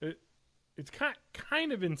 It's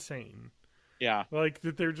kind of insane. Yeah. Like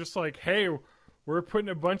that they're just like, hey, we're putting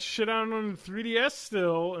a bunch of shit out on the 3DS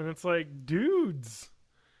still, and it's like, dudes,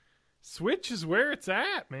 Switch is where it's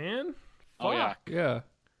at, man. Oh, yeah. Fuck. Yeah.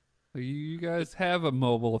 You guys have a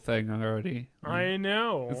mobile thing already. I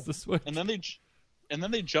know. It's the Switch. And then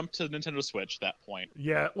they jumped to Nintendo Switch at that point.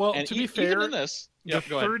 Yeah, well, And to be even fair, in this, yeah, the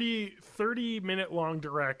go ahead. 30-minute long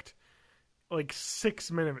direct, like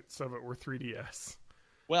 6 minutes of it were 3DS.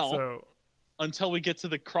 Well, So, until we get to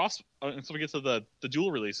the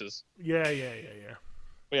dual releases. yeah.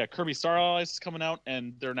 But yeah, Kirby Star Allies is coming out,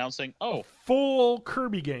 and they're announcing, Full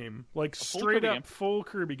Kirby game. Like, full straight Kirby up game. full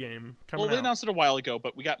Kirby game coming well, they out. announced it a while ago,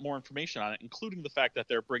 but we got more information on it, including the fact that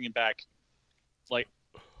they're bringing back, like,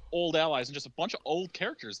 old allies and just a bunch of old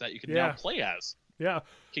characters that you can now play as. Yeah.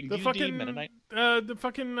 King The Dedede, fucking, Meta Knight,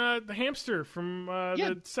 the hamster from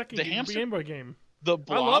Yeah, the second the hamster. Game Boy game. the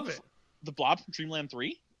Blob, I love it. the Blob from Dreamland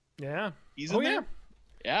 3. Yeah. He's in there.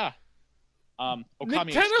 Yeah. Okami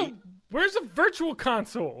Nintendo, HD. where's a virtual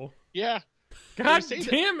console? Yeah. God you say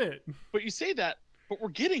that- damn it. But you say that, but we're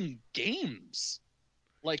getting games.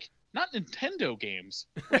 Like, not Nintendo games.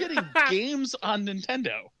 We're getting games on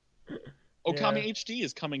Nintendo. Okami HD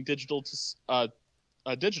is coming digital to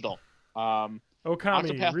digital. Okami,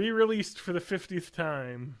 Octopath- re-released for the 50th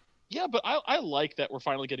time. Yeah, but I like that we're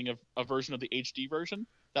finally getting a version of the HD version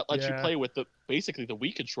that lets you Yeah. play with basically the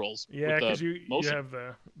Wii controls. Yeah, with because the you motion. have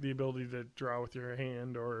the ability to draw with your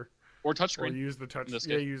hand or touchscreen. use the touch. in this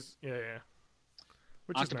Yeah, case.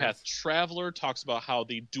 Which is Octopath nice. Traveler talks about how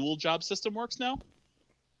the dual job system works now,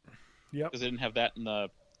 Yep. because they didn't have that in the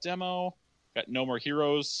demo. Got No More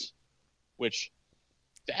Heroes, which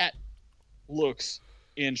that looks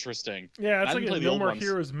interesting. Yeah, it's I like didn't a play the No old More ones.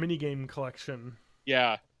 Heroes minigame collection.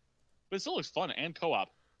 Yeah, but it still looks fun and co-op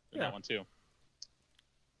in Yeah. that one too.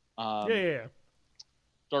 Yeah.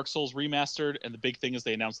 Dark Souls remastered, and the big thing is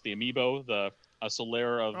they announced the amiibo, the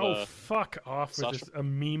Solaire of. Oh, fuck off with Sasha- this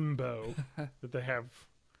amiibo that they have.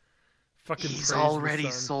 Fucking He's praised already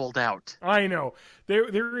this on. sold out. I know.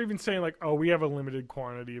 They're even saying like, oh, we have a limited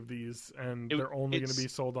quantity of these, and they're only going to it's- be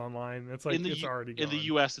sold online. It's like it's already gone. in the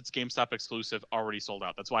U.S. It's GameStop exclusive, already sold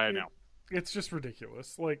out. That's why I know. It's just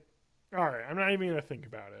ridiculous. Like, all right, I'm not even going to think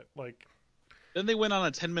about it. Like, Then they went on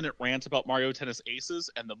a 10-minute rant about Mario Tennis Aces,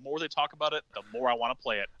 and the more they talk about it, the more I want to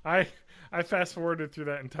play it. I fast forwarded through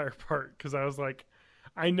that entire part because I was like,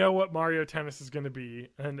 I know what Mario Tennis is going to be,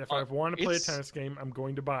 and if I want to play a it's- tennis game, I'm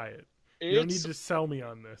going to buy it. You don't need to sell me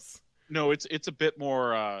on this. No, it's a bit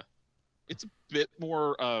more. What's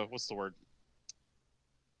the word?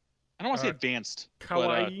 I don't want to say advanced, but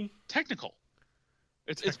Kawaii. technical.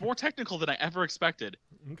 It's more technical than I ever expected.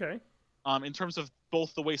 Okay. In terms of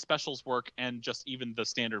both the way specials work and just even the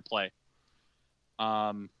standard play.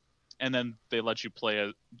 And then they let you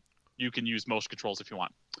play you can use motion controls if you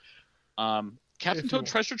want. Captain If you Toad want.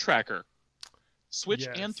 Treasure Tracker, Switch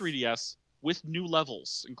Yes. and 3DS, with new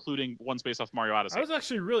levels, including ones based off Mario Odyssey. I was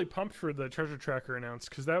actually really pumped for the treasure tracker announced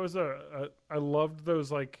because that was I loved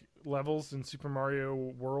those like levels in Super Mario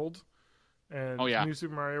World and New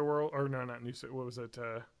Super Mario World, or no, not New. What was it?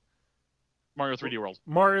 Mario 3D World.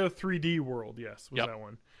 Mario 3D World, yes, was that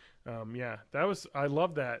one. Yeah, that was. I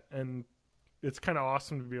love that, and it's kind of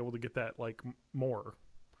awesome to be able to get that like more.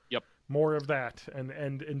 Yep. More of that,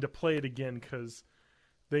 and to play it again because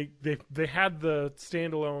they had the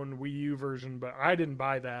standalone Wii U version, but I didn't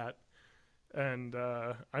buy that, and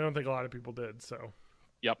I don't think a lot of people did. So.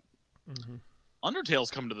 Yep. Mm-hmm. Undertale's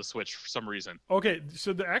come to the Switch for some reason. Okay,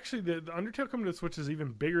 so the Undertale coming to the Switch is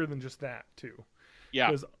even bigger than just that too. Yeah.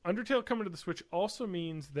 Because Undertale coming to the Switch also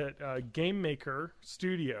means that Game Maker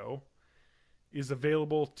Studio is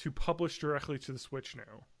available to publish directly to the Switch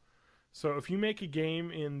now. So if you make a game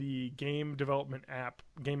in the game development app,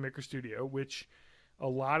 Game Maker Studio, which a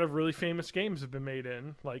lot of really famous games have been made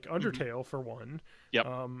in, like Undertale for one, yep.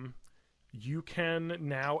 You can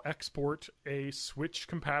now export a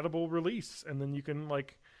Switch-compatible release, and then you can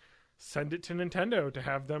like send it to Nintendo to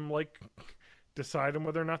have them like decide on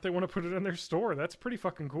whether or not they want to put it in their store. That's pretty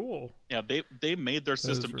fucking cool. Yeah, they made their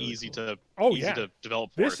system really easy cool. to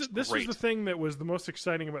develop for. This was the thing that was the most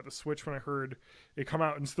exciting about the Switch when I heard it come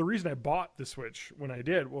out, and it's the reason I bought the Switch when I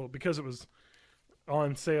did. Well, because it was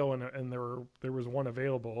on sale and there was one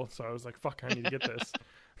available, so I was like, fuck, I need to get this.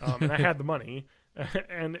 And I had the money,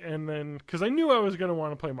 and then because I knew I was going to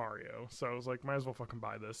want to play Mario, so I was like, might as well fucking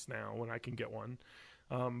buy this now when I can get one.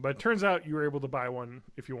 But it turns out you were able to buy one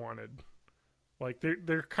if you wanted. Like they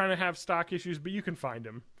kind of have stock issues, but you can find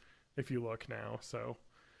them if you look now. So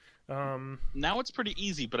now it's pretty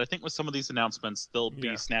easy, but I think with some of these announcements, they'll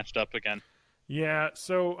be snatched up again. Yeah.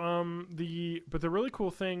 So the really cool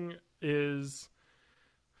thing is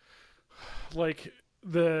like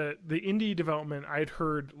the indie development. I'd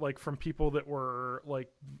heard like from people that were like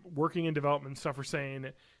working in development and stuff were saying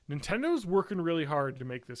Nintendo's working really hard to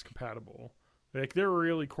make this compatible. Like they're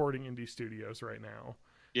really courting indie studios right now.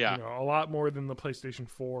 Yeah, a lot more than the PlayStation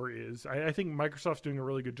 4 is. I think Microsoft's doing a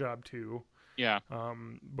really good job too. Yeah.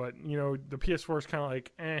 But the PS4 is kind of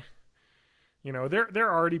like,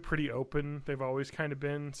 they're already pretty open. They've always kind of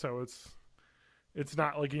been, so it's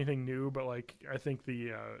not like anything new. But like I think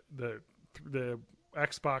the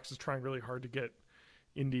Xbox is trying really hard to get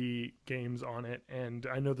indie games on it, and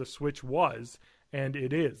I know the Switch was, and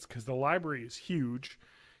it is because the library is huge.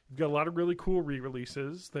 You've got a lot of really cool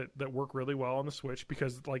re-releases that work really well on the Switch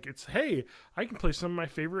because, like, it's, hey, I can play some of my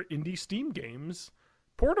favorite indie Steam games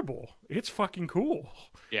portable. It's fucking cool.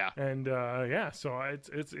 Yeah. And, so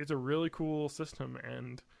it's a really cool system,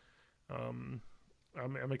 and I'm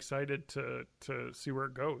excited to see where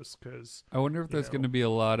it goes because... I wonder if there's going to be a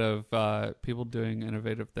lot of people doing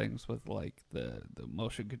innovative things with, like, the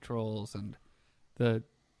motion controls, and the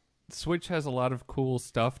Switch has a lot of cool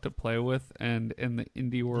stuff to play with, and in the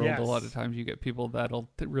indie world, a lot of times you get people that'll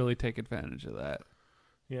really take advantage of that.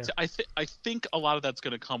 Yeah, so I think a lot of that's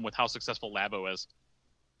going to come with how successful Labo is,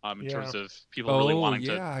 in terms of people really wanting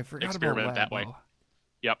to experiment that way.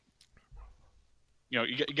 Yep.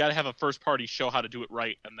 You got to have a first party show how to do it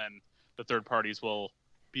right, and then the third parties will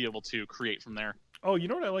be able to create from there. Oh, you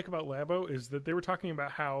know what I like about Labo is that they were talking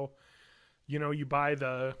about how, you buy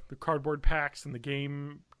the cardboard packs and the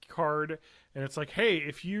game card, and it's like, hey,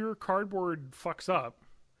 if your cardboard fucks up,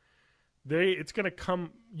 it's gonna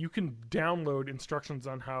come. You can download instructions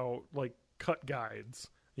on how, like, cut guides.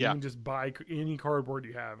 You can just buy any cardboard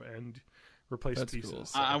you have and replace pieces. Cool.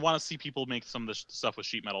 So. I want to see people make some of this stuff with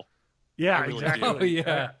sheet metal. Yeah, really exactly. Oh,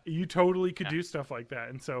 yeah. You totally could do stuff like that,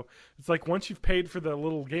 and so it's like once you've paid for the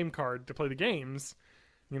little game card to play the games,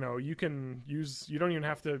 you can use. You don't even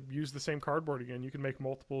have to use the same cardboard again. You can make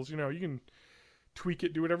multiples. You can tweak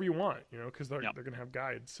it, do whatever you want, because they're going to have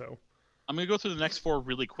guides. So I'm going to go through the next four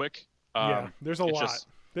really quick. There's a lot.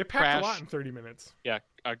 They packed a lot in 30 minutes. Yeah,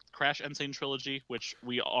 Crash Insane Trilogy, which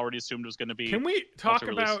we already assumed was going to be. Can we talk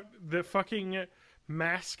about the fucking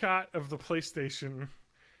mascot of the PlayStation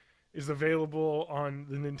is available on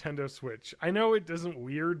the Nintendo Switch? I know it doesn't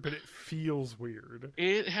weird, but it feels weird.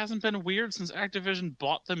 It hasn't been weird since Activision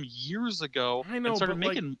bought them years ago. I know, and started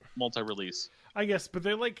making multi-release. I guess, but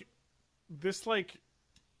they're like this, like,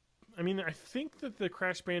 I mean, I think that the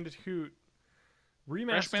Crash Bandicoot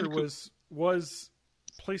remaster was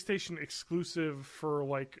PlayStation exclusive for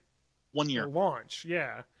like 1 year launch.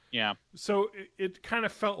 Yeah. So it kind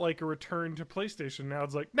of felt like a return to PlayStation. Now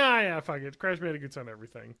it's like, fuck it. Crash Bandicoot's on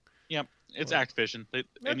everything. Yep, it's Activision.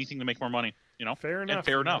 Anything to make more money, Fair enough. And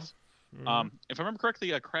fair enough. Mm-hmm. If I remember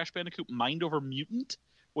correctly, Crash Bandicoot Mind Over Mutant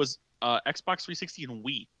was Xbox 360 and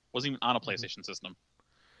Wii. Wasn't even on a PlayStation system.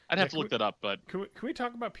 I'd have to look that up, but can we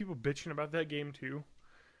talk about people bitching about that game too?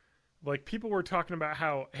 Like, people were talking about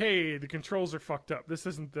how, hey, the controls are fucked up. This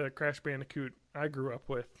isn't the Crash Bandicoot I grew up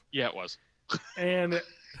with. Yeah, it was. And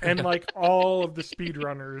like, all of the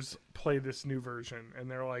speedrunners play this new version, and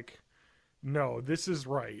they're like, no, this is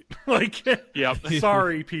right. Like, yep.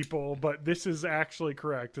 Sorry, people, but this is actually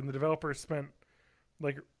correct. And the developers spent,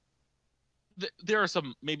 like... There are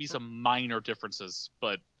maybe some minor differences,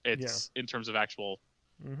 but it's in terms of actual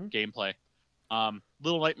gameplay.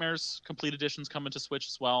 Little Nightmares Complete Edition's coming to Switch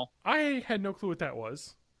as well. I had no clue what that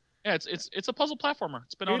was. Yeah, it's a puzzle platformer.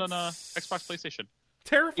 It's been out on Xbox, PlayStation.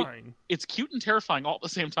 Terrifying. It's cute and terrifying all at the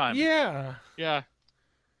same time. Yeah. Yeah.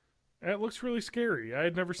 It looks really scary. I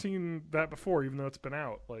had never seen that before, even though it's been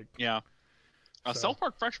out. Like, yeah. South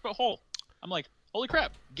Park Fresh But Whole. I'm like, holy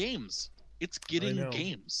crap, games. It's getting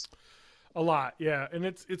games. A lot, yeah. And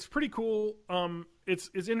it's pretty cool. It's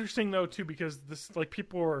interesting though too, because this, like,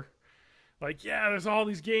 people are like, yeah, there's all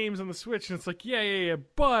these games on the Switch, and it's like, yeah,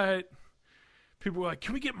 but people are like,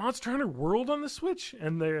 can we get Monster Hunter World on the Switch?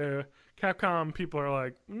 And the Capcom people are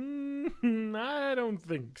like, I don't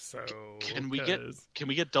think so. Can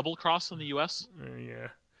we get Double Cross in the US? Yeah.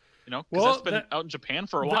 You know, because that's been out in Japan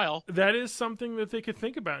for a while. That is something that they could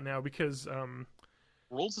think about now, because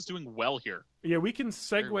Worlds is doing well here. Yeah, we can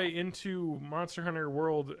segue into Monster Hunter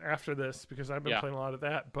World after this, because I've been playing a lot of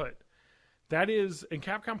that. But that is, and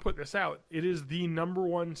Capcom put this out, it is the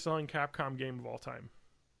 #1 selling Capcom game of all time,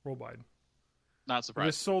 worldwide. Not surprised.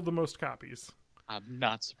 It sold the most copies. I'm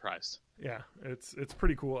not surprised. Yeah, it's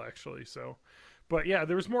pretty cool actually. So, but yeah,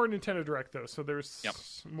 there was more Nintendo Direct though. So there's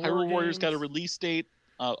more Hyrule games. Warriors got a release date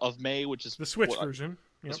of May, which is the Switch version.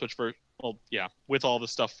 The Switch version. Well, yeah, with all the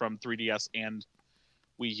stuff from 3DS and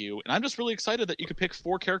Wii U, and I'm just really excited that you could pick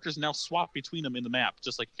 4 characters and now swap between them in the map,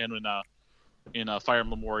 just like you can in Fire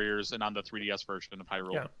Emblem Warriors and on the 3DS version of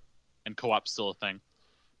Hyrule. Yeah. And co-op's still a thing.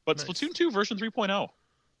 But Nice. Splatoon 2 version 3.0.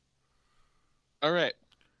 All right.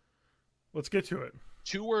 Let's get to it.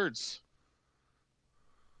 2 words.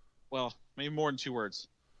 Well, maybe more than 2 words.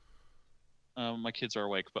 My kids are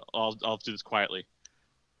awake, but I'll do this quietly.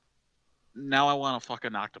 Now I want to fuck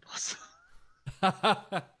an octopus.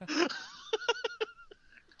 That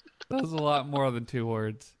was a lot more than 2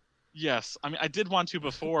 words. Yes. I mean, I did want to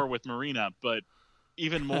before with Marina, but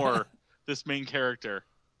even more this main character.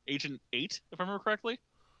 Agent 8, if I remember correctly.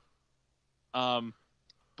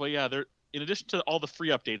 But yeah, in addition to all the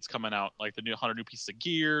free updates coming out, like the 100 new pieces of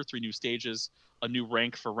gear, 3 new stages, a new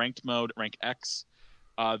rank for ranked mode, rank X,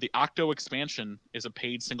 the Octo expansion is a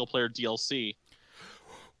paid single-player DLC.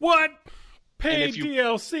 What? Paid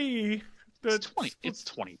DLC? It's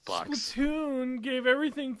 $20. Splatoon gave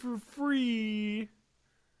everything for free.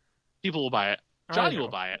 People will buy it. Johnny will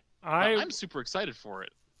buy it. I'm super excited for it.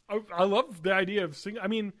 I love the idea of I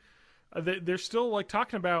mean, they're still like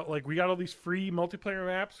talking about, like, we got all these free multiplayer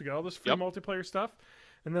maps, we got all this free multiplayer stuff,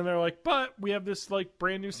 and then they're like, but we have this like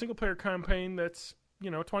brand new single player campaign that's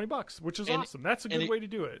 $20, which is awesome. That's a good way to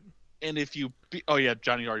do it. And if you,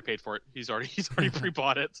 Johnny already paid for it. He's already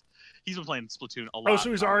pre-bought it. He's been playing Splatoon a lot. Oh, so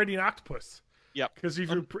he's already an octopus. Yep. Because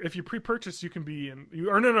if you pre-purchase, you can be you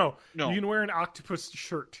can wear an octopus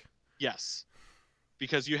shirt. Yes,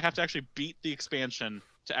 because you have to actually beat the expansion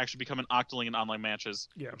to actually become an Octoling in online matches,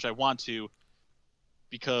 which I want to,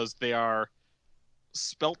 because they are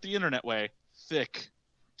spelt the internet way, thick,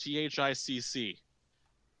 THICC,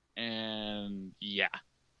 and yeah.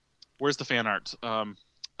 Where's the fan art? Can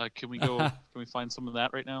we go? Can we find some of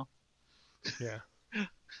that right now? Yeah.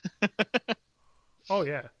 Oh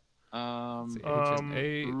yeah.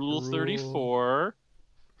 Rule 34.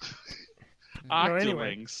 Octolings.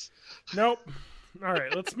 Anyway. Nope. All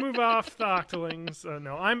right, let's move off the Octolings.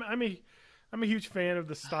 No, I'm a huge fan of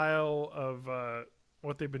the style of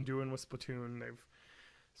what they've been doing with Splatoon.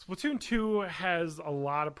 Splatoon 2 has a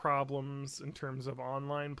lot of problems in terms of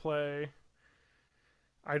online play.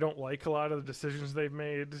 I don't like a lot of the decisions they've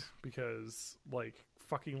made because, like,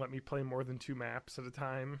 fucking let me play more than 2 maps at a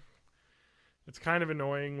time. It's kind of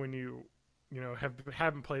annoying when you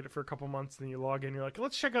haven't played it for a couple months and then you log in, you're like,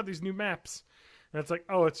 let's check out these new maps. And it's like,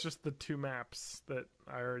 oh, it's just the 2 maps that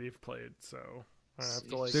I already have played, so I have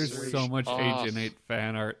to like. There's so much Agent 8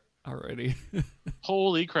 fan art already.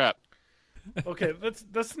 Holy crap! Okay,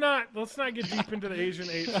 let's not get deep into the Agent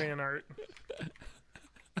 8 fan art.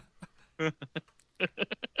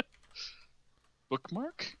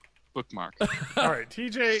 Bookmark. All right,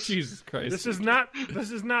 TJ. Jesus Christ! This is not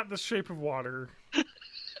the Shape of Water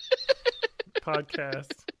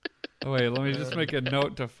podcast. Oh, wait, let me just make a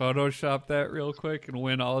note to Photoshop that real quick and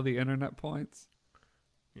win all the internet points.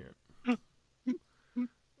 Yeah.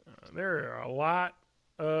 There are a lot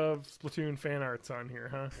of Splatoon fan arts on here,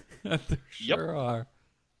 huh? There sure are.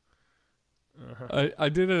 I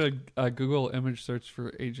did a Google image search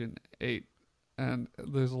for Agent 8, and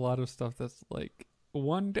there's a lot of stuff that's like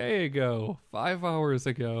 1 day ago, 5 hours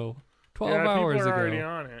ago, 12 hours people are ago. already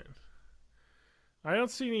on it. I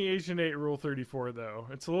don't see any Agent 8 Rule 34, though.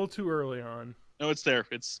 It's a little too early on. No, it's there.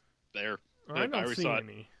 It's there. I don't see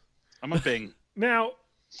any. I'm a Bing. Now,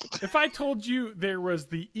 if I told you there was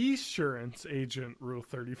the e-surance Agent Rule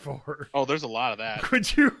 34... Oh, there's a lot of that.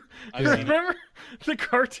 Could you I've seen remember the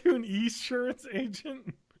cartoon e-surance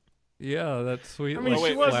agent? Yeah, that sweet I mean,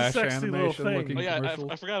 like she was a Flash sexy little animation thing. looking Oh yeah,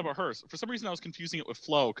 commercial. I forgot about hers. For some reason, I was confusing it with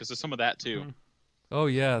Flo because there's some of that too. Oh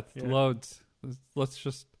yeah, Yeah. loads. Let's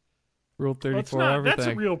just Rule Well, 34 everything. that's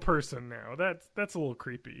a real person now. That's a little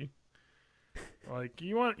creepy. Like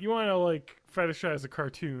you want to like fetishize a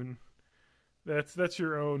cartoon. That's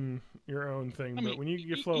your own thing. I but mean, when you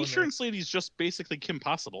get Flo in there, Insurance Lady's just basically Kim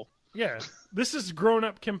Possible. yeah, this is grown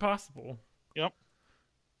up Kim Possible. Yep.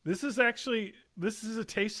 This is a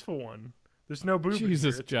tasteful one. There's no boob.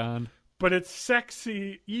 Jesus, here. John. But it's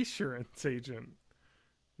sexy e-surance agent.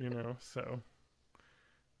 So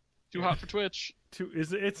Too hot for Twitch.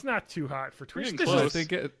 it's not too hot for Twitch. Getting This close.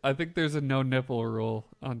 is- I think there's a no nipple rule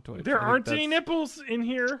on Twitch. there I think aren't any that's- nipples in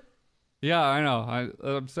here. Yeah, I know.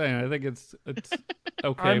 I'm saying I think it's okay.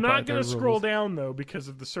 I'm by not their going to scroll rules. down though because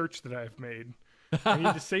of the search that I've made. I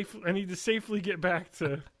need to safely get back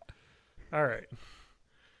to. All right,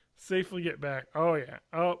 safely get back. Oh yeah.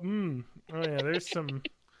 Oh yeah. There's some.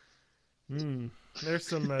 There's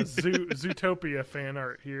some Zootopia fan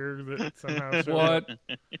art here that somehow. What?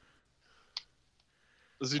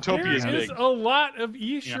 Zootopia is There is big. a lot of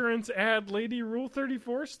e-surance ad Lady Rule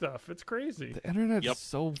 34 stuff. It's crazy. The internet's Yep.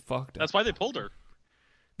 so fucked up. That's why they pulled her.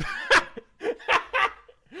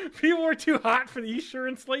 People were too hot for the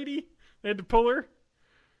e-surance lady. They had to pull her.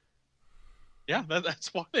 Yeah,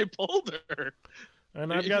 that's why they pulled her.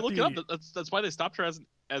 And If I've you got look the it up, that's why they stopped her as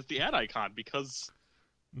the ad icon because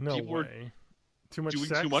no people were way. Too much doing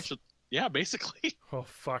sex? too much. Yeah, basically. Oh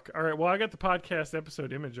fuck! All right. Well, I got the podcast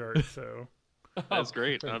episode image art, so That's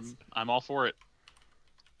great. thanks. I'm all for it.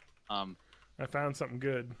 I found something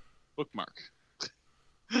good. Bookmark.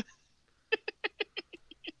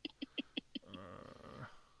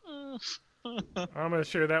 I'm gonna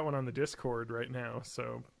share that one on the Discord right now,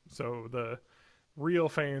 so the real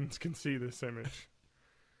fans can see this image.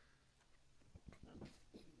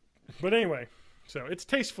 But anyway, so it's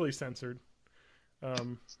tastefully censored. That's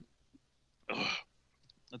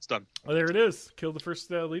done. Oh, there it is. Kill the first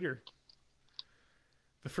leader.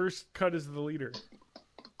 The first cut is the leader.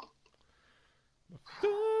 The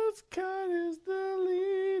first cut is the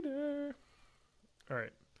leader. All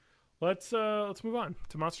right, let's move on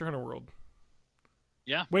to Monster Hunter World.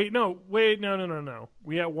 Yeah. Wait, no. We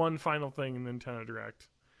got one final thing in Nintendo Direct.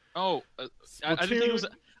 Oh, I didn't think it was.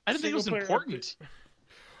 I didn't think it was single-player important.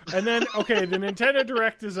 And then, okay, the Nintendo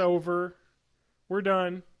Direct is over. We're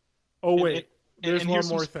done. Oh wait, there's and one here's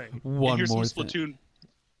more some- thing. And One here's more some thing. Splatoon,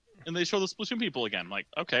 and they show the Splatoon people again. Like,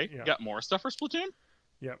 okay, Yeah. got more stuff for Splatoon?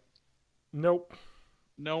 Yep. Nope.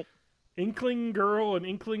 Nope. Inkling Girl and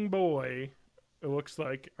Inkling Boy, it looks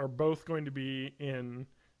like, are both going to be in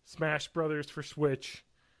Smash Brothers for Switch,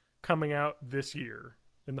 coming out this year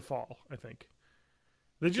in the fall. I think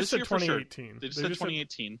they just This said year for sure. 2018. They just said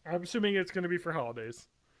 2018. I'm assuming it's going to be for holidays.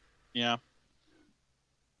 Yeah.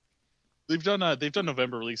 They've done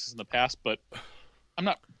November releases in the past, but I'm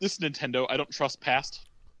not. This is Nintendo. I don't trust past.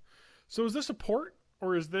 So is this a port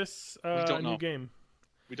or is this a don't new know. game?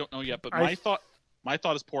 We don't know yet, but I- my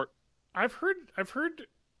thought is port. I've heard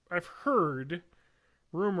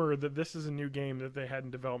rumor that this is a new game that they had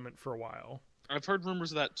in development for a while. I've heard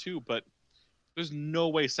rumors of that too, but there's no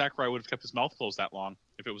way Sakurai would have kept his mouth closed that long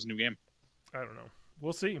if it was a new game. I don't know.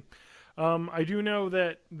 We'll see. I do know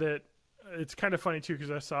that it's kind of funny too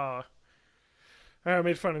because I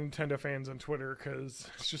made fun of Nintendo fans on Twitter because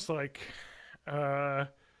it's just like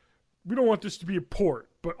we don't want this to be a port,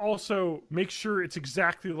 but also make sure it's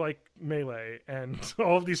exactly like Melee and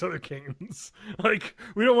all of these other games. Like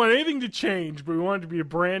we don't want anything to change, but we want it to be a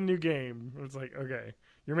brand new game. It's like, okay,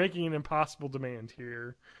 you're making an impossible demand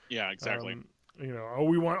here. Yeah, exactly.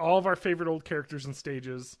 We want all of our favorite old characters and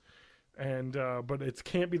stages, and but it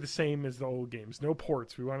can't be the same as the old games. No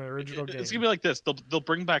ports. We want an original game. It's gonna be like this. They'll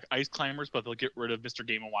bring back Ice Climbers, but they'll get rid of Mr.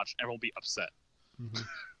 Game & Watch. Everyone will be upset. Mhm.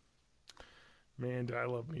 Man, do I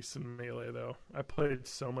love me some Melee though. I played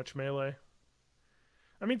so much Melee.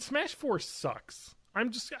 I mean, Smash 4 sucks.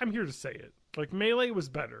 I'm here to say it. Like Melee was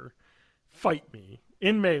better. Fight me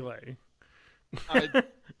in Melee.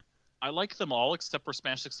 I like them all except for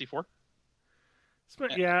Smash 64.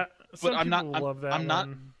 Yeah, some but I'm people not. love that I'm not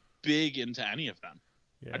one. big into any of them.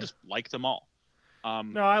 Yeah. I just like them all.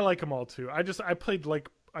 No, I like them all too. I played like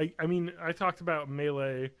I mean I talked about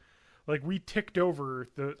Melee, like we ticked over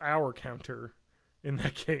the hour counter in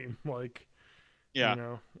that game, like Yeah. you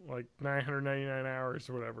know, like 999 hours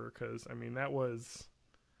or whatever. Because I mean that was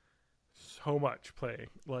so much play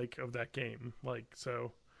like of that game, like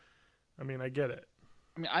so. I mean I get it.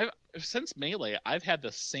 I mean, since Melee, I've had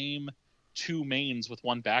the same 2 mains with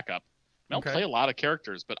 1 backup. I don't play a lot of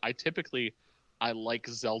characters, but I like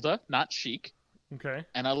Zelda, not Sheik. Okay.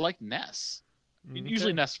 And I like Ness.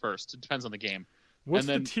 Usually Ness first. It depends on the game. What's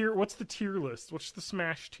the tier list? What's the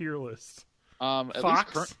Smash tier list? At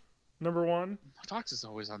Fox, least number 1. Fox is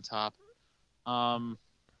always on top.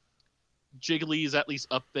 Jiggly's at least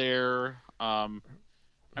up there. I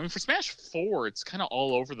mean, for Smash 4, it's kind of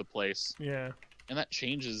all over the place. Yeah. And that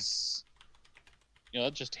changes.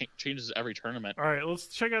 That just changes every tournament. All right, let's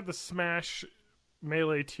check out the Smash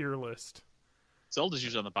Melee tier list. Zelda's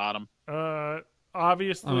usually on the bottom.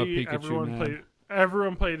 Obviously,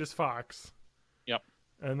 everyone played as Fox. Yep.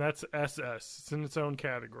 And that's SS. It's in its own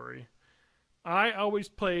category. I always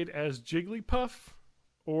played as Jigglypuff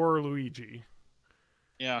or Luigi.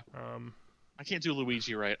 Yeah. I can't do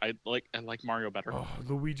Luigi right. I like Mario better. Oh,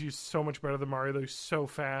 Luigi's so much better than Mario, though. He's so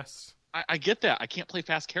fast. I get that. I can't play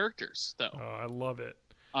fast characters, though. Oh, I love it.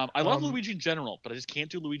 I love Luigi in general, but I just can't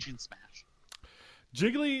do Luigi in Smash.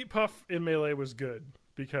 Jigglypuff in Melee was good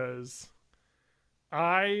because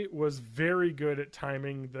I was very good at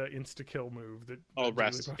timing the insta-kill move that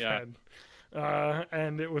Jigglypuff had.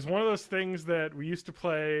 And it was one of those things that we used to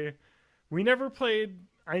play. We never played...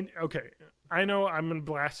 I know I'm going to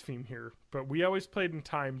blaspheme here, but we always played in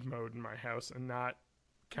timed mode in my house and not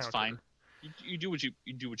counter. It's fine. You do what you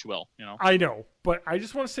will, you know. I know, but I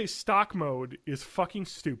just want to say stock mode is fucking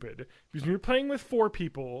stupid because when you're playing with 4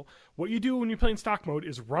 people, what you do when you're playing stock mode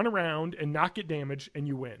is run around and not get damaged, and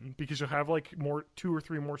you win because you'll have like 2 or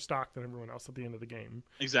 3 more stock than everyone else at the end of the game.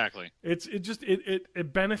 Exactly.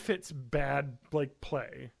 It benefits bad like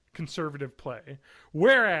play, conservative play,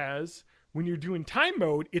 whereas when you're doing time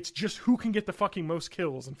mode, it's just who can get the fucking most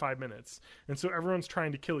kills in 5 minutes, and so everyone's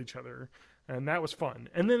trying to kill each other. And that was fun.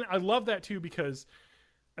 And then I love that too because,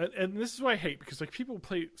 and this is what I hate, because like people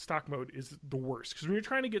play stock mode is the worst. Because when you're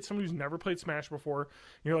trying to get somebody who's never played Smash before,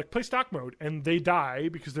 you're like, play stock mode, and they die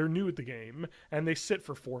because they're new at the game, and they sit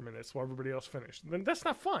for 4 minutes while everybody else finished. Then that's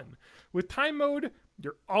not fun. With time mode,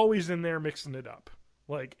 you're always in there mixing it up.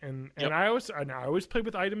 Like, and I always play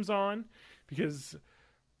with items on, because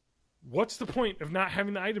what's the point of not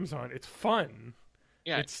having the items on? It's fun.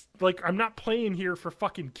 Yeah, it's like I'm not playing here for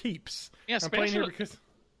fucking keeps. Yeah, I'm playing here because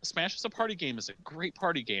Smash is a party game. It's a great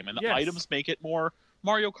party game, and the items make it more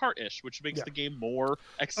Mario Kart-ish, which makes the game more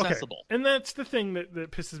accessible. Okay. And that's the thing that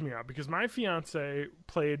pisses me off, because my fiance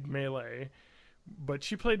played Melee, but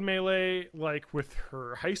she played Melee like with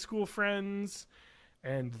her high school friends,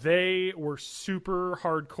 and they were super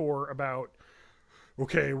hardcore about,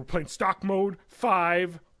 okay, we're playing stock mode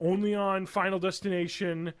 5, only on Final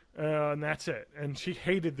Destination, and that's it. And she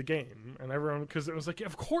hated the game, and everyone, because it was like,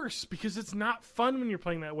 of course, because it's not fun when you're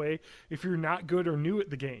playing that way if you're not good or new at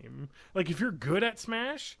the game. Like, if you're good at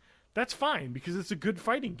Smash, that's fine, because it's a good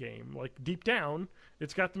fighting game. Like, deep down,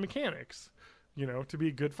 it's got the mechanics, to be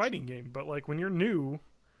a good fighting game. But, like, when you're new,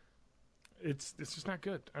 it's just not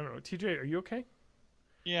good. I don't know. TJ, are you okay?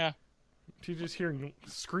 Yeah. TJ's hearing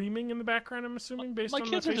screaming in the background, I'm assuming, based on the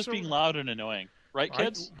kids are just being loud and annoying. Right,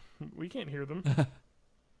 kids? We can't hear them.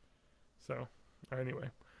 So, anyway.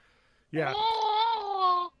 Yeah.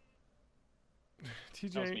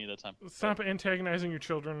 TJ, that was me that time. Stop antagonizing your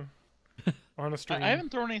children on a stream. I haven't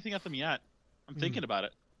thrown anything at them yet. I'm thinking about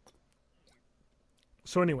it.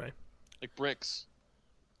 So anyway. Like bricks.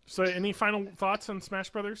 So any final thoughts on Smash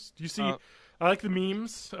Brothers? Do you see... I like the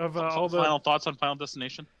memes of all the... Final thoughts on Final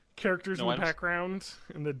Destination? Characters in the background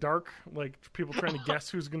in the dark, like people trying to guess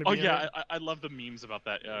who's going to be in it. I love the memes about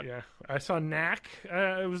that. Yeah, I saw Knack.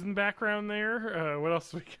 It was in the background there. What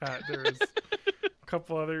else we got? There was a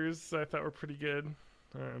couple others I thought were pretty good.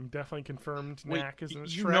 Definitely confirmed. Knack is in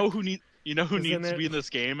Shrek. You know who needs to be in this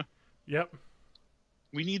game? Yep.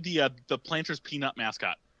 We need the Planters Peanut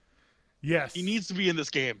mascot. Yes, he needs to be in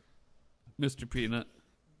this game. Mr. Peanut.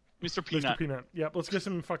 Mr. Peanut. Yep. Let's get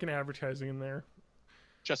some fucking advertising in there.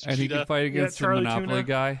 And he can fight against the Monopoly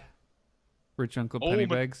guy. Rich Uncle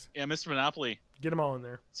Pennybags. Yeah, Mr. Monopoly. Get them all in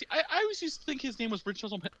there. See, I always used to think his name was Rich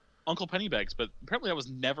Uncle Pennybags, but apparently that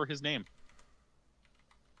was never his name.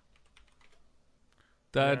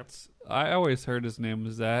 I always heard his name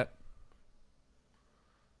was that.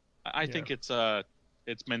 I think it's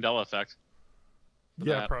Mandela effect.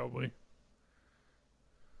 Yeah, probably.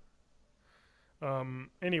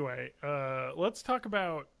 Anyway, let's talk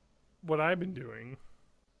about what I've been doing.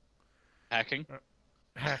 Hacking?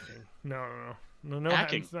 Hacking. No.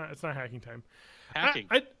 Hacking. It's not hacking time. Hacking.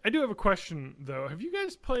 I do have a question though. Have you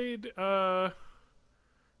guys played? Have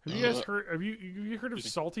you guys heard? Have you heard of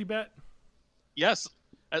Salty Bet? Yes,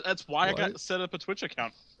 that's why What? I got set up a Twitch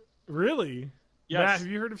account. Really? Yes. Matt, have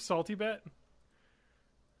you heard of Salty Bet?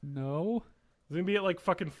 No. It's gonna be at like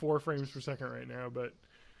fucking 4 frames per second right now, but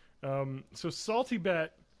so Salty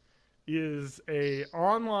Bet is a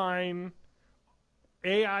online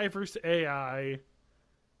AI versus AI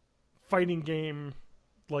fighting game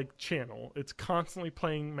like channel. It's constantly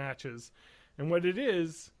playing matches, and what it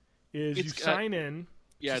is you sign in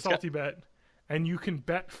to Salty Bet, and you can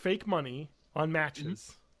bet fake money on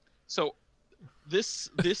matches. So this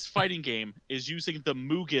fighting game is using the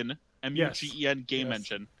Mugen MUGEN game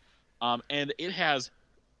engine, and it has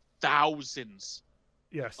thousands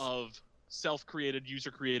of self-created,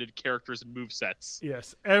 user-created characters and movesets.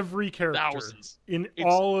 Yes, every character Thousands.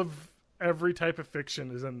 All of every type of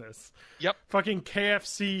fiction is in this. Yep. Fucking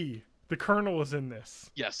KFC, the Colonel is in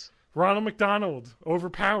this. Yes. Ronald McDonald,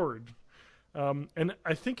 overpowered. And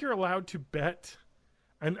I think you're allowed to bet,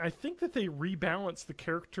 and I think that they rebalance the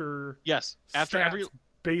character after stats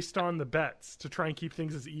based on the bets to try and keep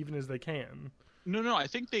things as even as they can. No, I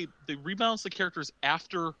think they rebalance the characters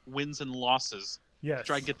after wins and losses. Yes. To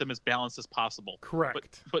try and get them as balanced as possible.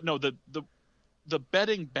 Correct. But no, the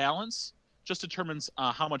betting balance just determines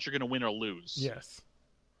how much you're going to win or lose. Yes.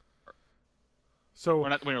 So, or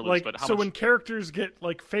not win or lose, like, but how so much... when characters get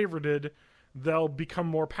like favorited, they'll become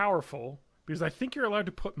more powerful because I think you're allowed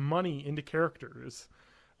to put money into characters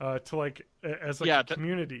to like as like a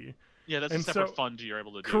community. Yeah, that's a separate fund you're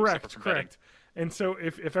able to do. Correct. And so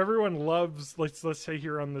if everyone loves, let's say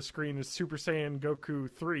here on the screen is Super Saiyan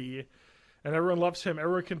Goku 3, and everyone loves him,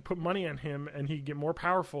 everyone can put money on him, and he'd get more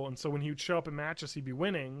powerful. And so when he would show up in matches, he'd be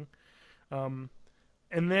winning. And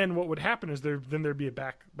then what would happen is there'd be a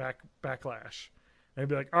backlash. And it'd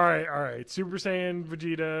be like, all right, Super Saiyan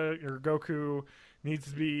Vegeta or Goku needs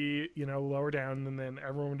to be, lower down, and then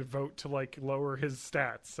everyone would vote to like lower his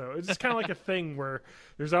stats. So it's just kind of like a thing where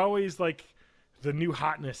there's always like the new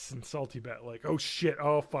hotness in Salty Bet, like, oh shit,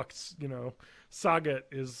 oh fuck, Sagat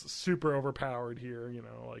is super overpowered here,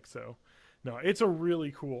 like so. No, it's a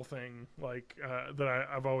really cool thing, like that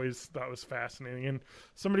I've always thought was fascinating, and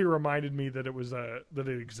somebody reminded me that it was that it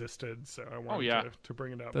existed, so I wanted to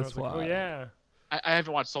bring it up. That's and I was like, oh yeah. I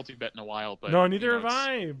haven't watched Salty Bet in a while, but no, neither have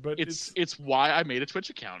I. But it's why I made a Twitch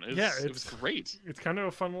account. It was great. It's kind of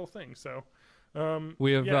a fun little thing. So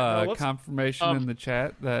we have confirmation in the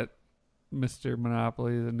chat that Mr.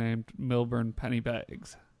 Monopoly is named Milburn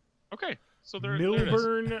Pennybags. Okay, so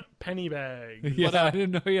Milburn Pennybags. Yeah, I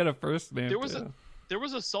didn't know he had a first name. There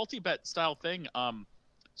was a Salty Bet style thing.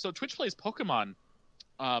 So Twitch plays Pokemon,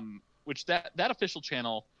 which that official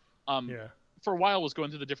channel. For a while was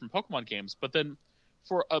going through the different Pokemon games, but then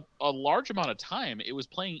for a large amount of time, it was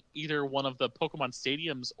playing either one of the Pokemon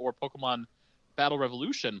Stadiums or Pokemon Battle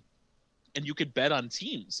Revolution, and you could bet on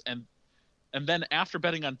teams. And then after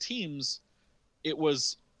betting on teams, it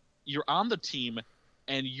was you're on the team,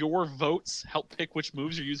 and your votes help pick which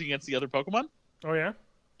moves you're using against the other Pokemon. Oh, yeah?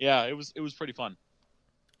 Yeah, it was pretty fun.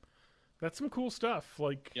 That's some cool stuff.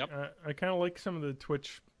 Like, I kind of like some of the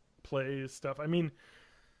Twitch plays stuff. I mean,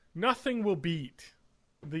 nothing will beat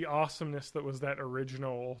the awesomeness that was that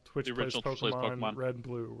original Twitch plays Pokemon Red and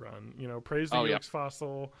Blue run. Praise the Yolks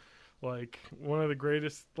Fossil, like one of the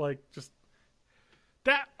greatest. Like just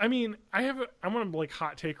that. I mean, I'm on a like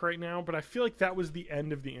hot take right now, but I feel like that was the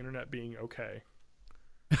end of the internet being okay.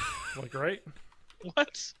 Like, right?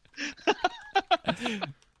 What?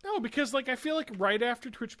 No, because like I feel like right after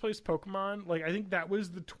Twitch plays Pokemon, like I think that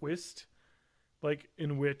was the twist, like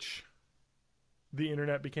in which the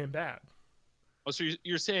internet became bad. Oh, so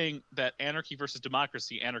you're saying that anarchy versus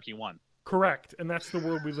democracy, anarchy won. Correct, and that's the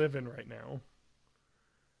world we live in right now.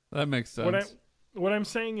 That makes sense. What I'm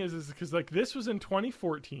saying is because like this was in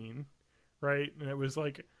 2014, right? And it was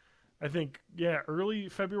like, I think early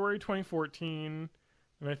February 2014,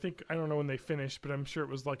 and I think I don't know when they finished, but I'm sure it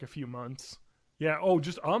was like a few months. Yeah,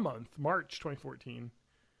 just a month, March 2014.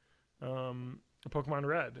 Pokemon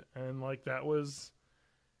Red, and like that was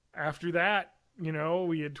after that.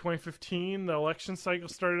 We had 2015, the election cycle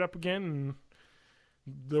started up again,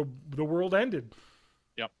 and the world ended.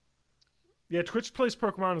 Yep. Yeah, Twitch plays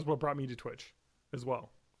Pokemon is what brought me to Twitch as well.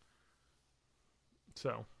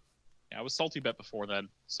 So. Yeah, I was Salty Bet before then,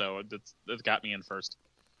 so that got me in first.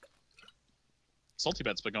 Salty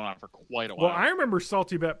Bet's been going on for quite a Well, while. I remember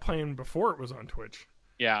Salty Bet playing before it was on Twitch.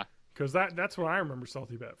 Yeah. Because that's what I remember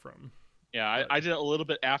Salty Bet from. Yeah, I did it a little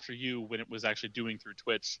bit after you when it was actually doing through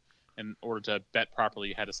Twitch. In order to bet properly,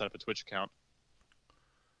 you had to set up a Twitch account.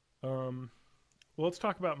 Well, let's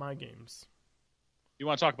talk about my games. You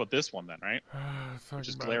want to talk about this one then, right? Which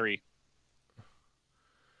is Glary.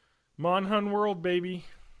 Monhun World, baby.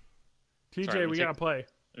 TJ, Sorry, we gotta play.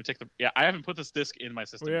 Let me take the. Yeah, I haven't put this disc in my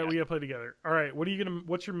system yet. We gotta play together. All right,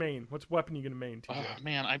 what's your main? What's weapon you gonna main, TJ? Oh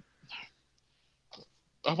man,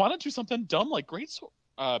 I want to do something dumb like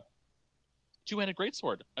greatsword, two-handed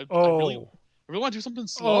greatsword. I really want to do something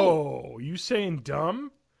slow. Oh, you saying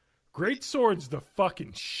dumb? Greatsword's the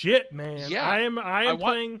fucking shit, man. Yeah, I am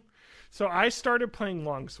playing. So I started playing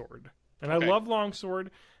longsword, and I love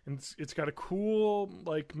longsword, and it's got a cool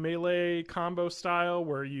like melee combo style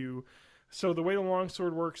where you. So the way the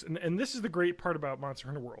longsword works, and this is the great part about Monster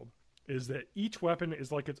Hunter World, is that each weapon is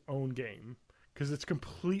like its own game because it's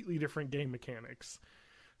completely different game mechanics.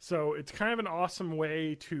 So it's kind of an awesome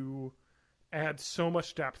way to add so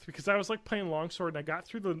much depth because I was like playing longsword and I got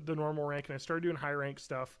through the normal rank and I started doing high rank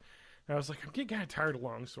stuff and I was like, I'm getting kind of tired of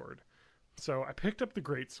longsword. So I picked up the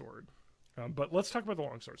greatsword. But let's talk about the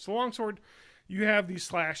longsword. So longsword, you have these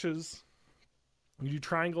slashes. You do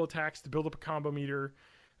triangle attacks to build up a combo meter.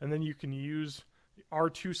 And then you can use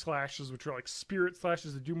R2 slashes, which are like spirit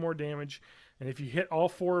slashes that do more damage. And if you hit all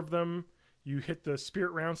 4 of them, you hit the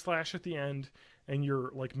spirit round slash at the end, and your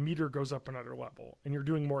like meter goes up another level, and you're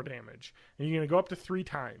doing more damage. And you're going to go up to 3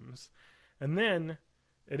 times. And then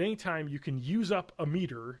at any time, you can use up a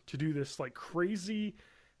meter to do this like crazy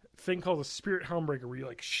thing called a spirit helmbreaker, where you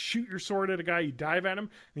like shoot your sword at a guy, you dive at him,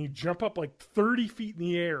 and you jump up like 30 feet in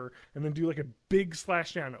the air, and then do like a big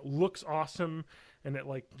slash down. It looks awesome. And it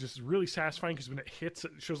like just really satisfying because when it hits,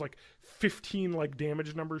 it shows like 15 like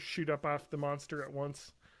damage numbers shoot up off the monster at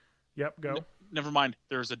once. Yep, go. Never mind.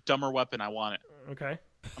 There's a dumber weapon. I want it. Okay.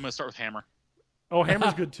 I'm gonna start with hammer. Oh,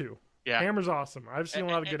 hammer's good too. Yeah, hammer's awesome. I've seen a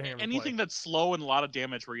lot of good hammer. Anything that's slow and a lot of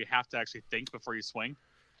damage where you have to actually think before you swing.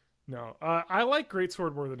 No, I like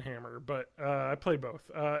greatsword more than hammer, but I play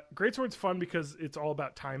both. Greatsword's fun because it's all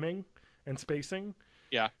about timing and spacing.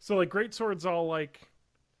 Yeah. So like greatsword's all like.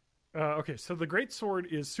 Okay, so the greatsword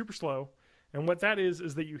is super slow, and what that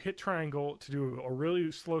is that you hit triangle to do a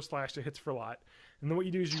really slow slash that hits for a lot, and then what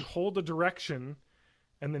you do is you hold the direction,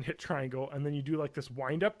 and then hit triangle, and then you do like this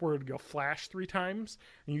wind up where it'll go flash 3 times,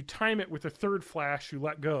 and you time it with a third flash, you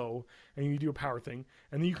let go, and you do a power thing,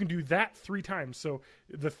 and then you can do that 3 times. So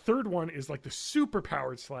the third one is like the super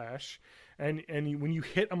powered slash. And when you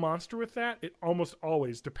hit a monster with that, it almost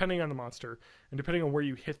always, depending on the monster and depending on where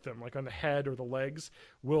you hit them, like on the head or the legs,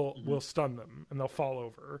 will stun them and they'll fall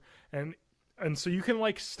over. And so you can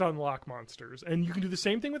like stun lock monsters, and you can do the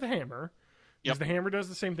same thing with the hammer. Because the hammer does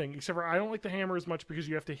the same thing, except for I don't like the hammer as much because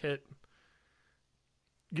you have to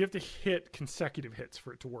hit consecutive hits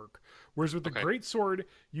for it to work. Whereas with the greatsword,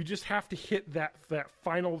 you just have to hit that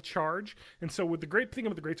final charge. And so with the great thing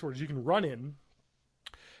about the greatsword is you can run in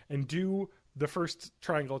and do the first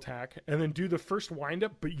triangle attack, and then do the first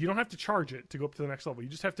windup, but you don't have to charge it to go up to the next level. You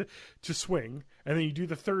just have to swing, and then you do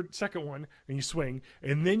the second one, and you swing,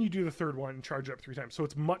 and then you do the third one and charge it up 3 times. So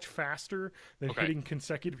it's much faster than hitting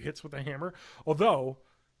consecutive hits with a hammer. Although,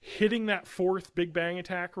 hitting that 4th Big Bang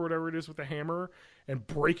attack or whatever it is with a hammer and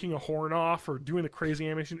breaking a horn off or doing the crazy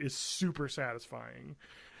animation is super satisfying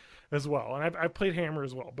as well. And I've played hammer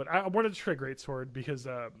as well, but I wanted to try greatsword because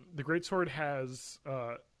the greatsword has...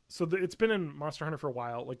 it's been in Monster Hunter for a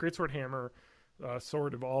while. Like greatsword, hammer,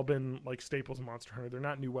 sword have all been like staples in Monster Hunter. They're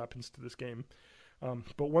not new weapons to this game.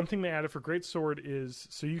 But one thing they added for greatsword is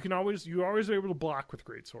so you're always able to block with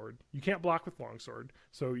greatsword. You can't block with longsword,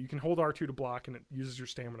 so you can hold R2 to block, and it uses your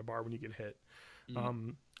stamina bar when you get hit.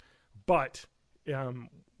 But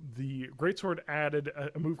the greatsword added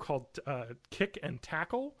a move called kick and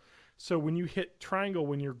tackle. So when you hit triangle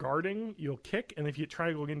when you're guarding, you'll kick, and if you hit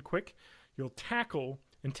triangle again quick, you'll tackle.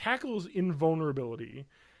 And tackle is invulnerability.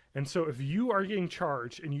 And so if you are getting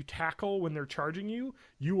charged and you tackle when they're charging you,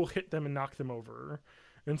 you will hit them and knock them over.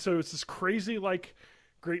 And so it's this crazy like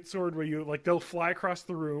greatsword where you like they'll fly across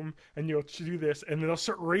the room and you'll do this and then they'll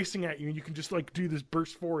start racing at you and you can just like do this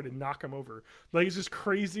burst forward and knock them over. Like it's just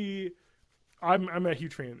crazy. I'm a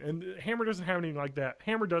huge fan. And hammer doesn't have anything like that.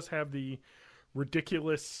 Hammer does have the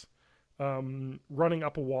ridiculous running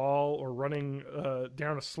up a wall or running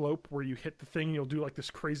down a slope where you hit the thing and you'll do like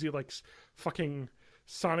this crazy like fucking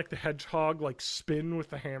Sonic the Hedgehog like spin with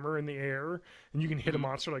the hammer in the air, and you can hit a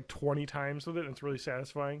monster like 20 times with it, and it's really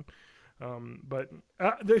satisfying. But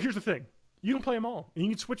here's the thing: you can play them all, and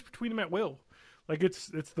you can switch between them at will. Like it's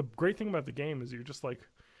the great thing about the game is you're just like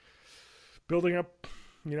building up.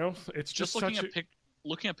 You know, it's just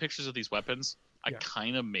looking at pictures of these weapons. I Yeah.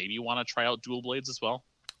 kind of maybe want to try out dual blades as well.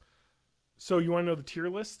 So you want to know the tier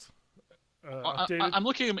list? Updated? I'm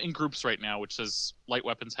looking in groups right now, which says light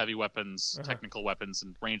weapons, heavy weapons, Uh-huh. technical weapons,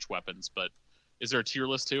 and ranged weapons. But is there a tier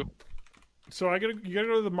list too? So you gotta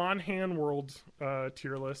go to the Monhan World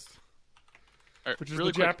tier list, All right, which is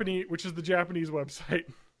really the quick, Japanese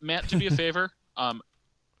website. Matt, do me a favor.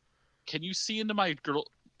 Can you see into my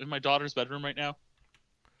daughter's bedroom right now?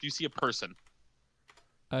 Do you see a person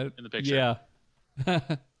in the picture?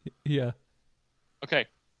 Yeah. Yeah. Okay.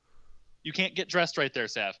 You can't get dressed right there,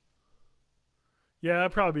 Sav. Yeah,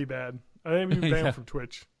 that'd probably be bad. I think you'd be banned Yeah. from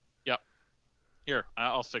Twitch. Yep. Here,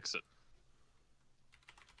 I'll fix it.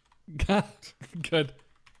 Good.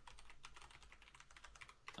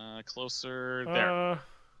 Closer. There.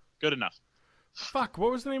 Good enough. Fuck,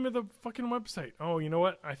 what was the name of the fucking website? Oh, you know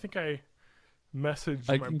what? I think I messaged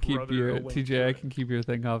I my can keep brother your a link to TJ. I it. can keep your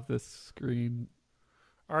thing off this screen.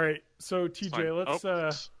 All right, so It's TJ, fine. let's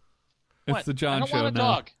It's What? the John I don't show want a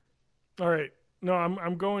now. dog. all right. No,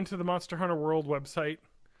 I'm going to the Monster Hunter World website.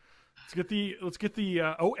 Let's get the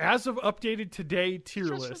as of updated today tier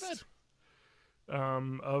Just for list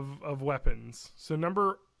of weapons. So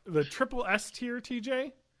the triple S tier,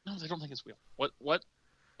 TJ, No, they don't think it's real. What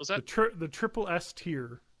was that? the triple S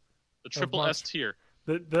tier, The triple S tier.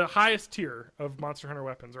 the highest tier of Monster Hunter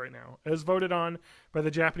weapons right now, as voted on by the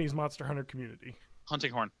Japanese Monster Hunter community.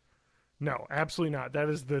 Hunting horn. No, absolutely not. That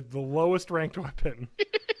is the lowest ranked weapon.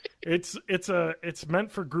 it's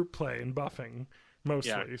meant for group play and buffing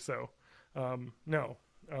mostly. Yeah. So, no.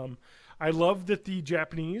 I love that the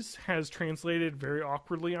Japanese has translated very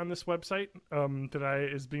awkwardly on this website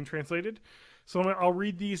is being translated. So I'll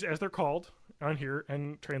read these as they're called on here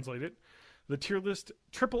and translate it. The tier list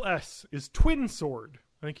triple S is twin sword.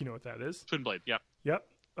 I think you know what that is. Twin blade. Yeah. Yep.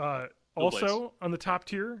 blades. Also on the top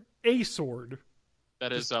tier, a sword.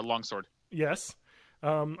 That is longsword. Yes.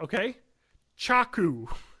 Okay. Chaku.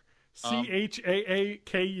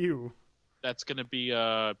 Chaaku. That's going to be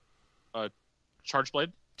a charge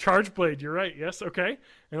blade. Charge blade. You're right. Yes. Okay.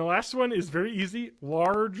 And the last one is very easy.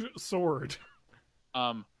 Large sword.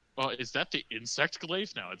 Well, is that the insect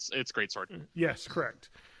glaive? No, it's great sword. Yes. Correct.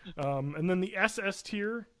 And then the SS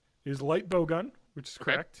tier is light bowgun, which is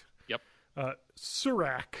Okay. correct. Yep.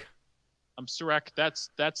 Surak. Surak.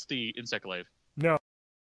 That's the insect glaive. No.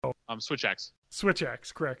 Switch axe. Switch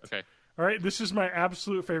axe. Correct. Okay. All right. This is my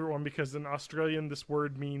absolute favorite one because in Australian, this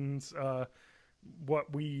word means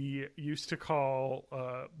what we used to call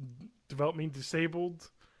development disabled,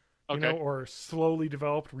 Okay. or slowly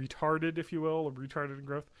developed, retarded, if you will, or retarded in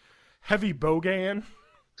growth. Heavy bogan,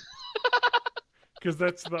 because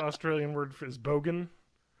that's the Australian word for is bogan.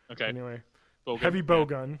 Okay. Anyway, Bogan. heavy Yeah.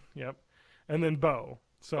 bowgun. Yep, and then bow.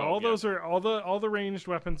 So Bow, all yeah. those are all the ranged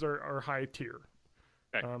weapons are high tier.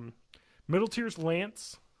 Okay. Middle tier's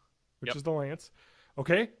lance, which Yep. is the lance.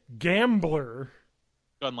 Okay, gambler.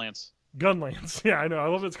 Gun lance. Gun lance. Yeah, I know. I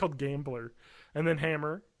love it. It's called gambler. And then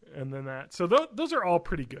hammer. And then that. So those are all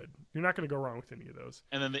pretty good. You're not going to go wrong with any of those.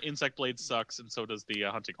 And then the insect blade sucks, and so does the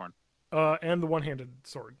hunting horn. And the one-handed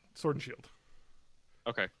sword. Sword and shield.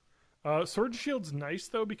 Okay. Sword and shield's nice,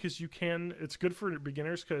 though, because it's good for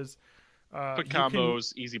beginners because... Quick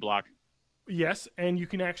combos, easy block. Yes, and you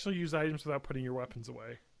can actually use items without putting your weapons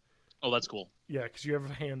away. Oh, that's cool. Yeah, because you have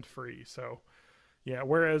a hand free. So, yeah.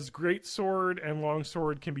 Whereas great sword and long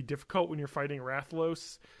sword can be difficult when you're fighting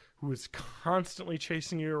Rathlos, who is constantly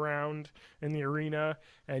chasing you around in the arena,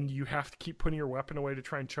 and you have to keep putting your weapon away to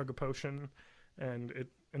try and chug a potion, and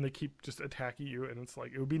they keep just attacking you. And it's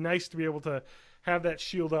like it would be nice to be able to have that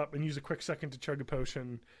shield up and use a quick second to chug a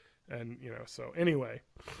potion, and So anyway,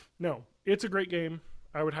 no, it's a great game.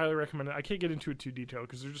 I would highly recommend it. I can't get into it too detailed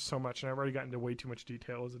because there's just so much, and I've already gotten into way too much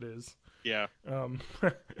detail as it is. Yeah.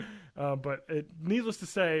 But needless to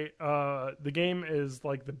say, the game is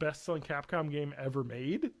like the best-selling Capcom game ever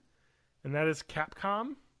made, and that is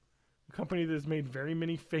Capcom, a company that has made very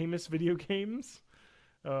many famous video games.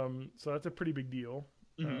 So that's a pretty big deal.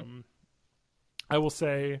 Mm-hmm. I will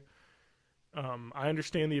say, I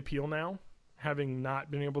understand the appeal now, having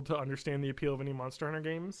not been able to understand the appeal of any Monster Hunter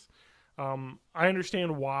games. I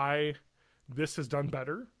understand why this has done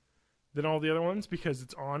better than all the other ones because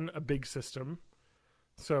it's on a big system,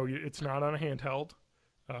 so it's not on a handheld.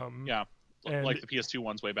 Yeah. and- Like the PS2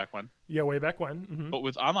 ones way back when. Yeah, way back when. Mm-hmm. But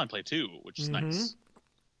with online play too, which is nice.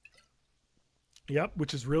 Yep,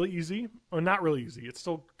 which is really easy. Or not really easy. It's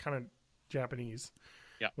still kind of Japanese.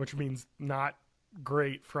 Yeah. Which means not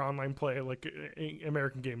great for online play like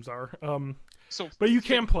American games are. So But you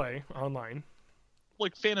can play online.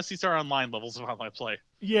 like Phantasy Star Online levels of online play.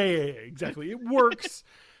 Yeah, exactly. It works,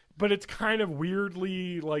 but it's kind of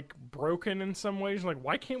weirdly like broken in some ways. Like,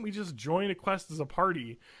 why can't we just join a quest as a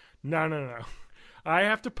party? No. I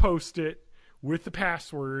have to post it with the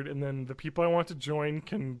password, and then the people I want to join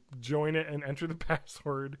can join it and enter the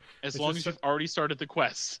password. As long as you've already started the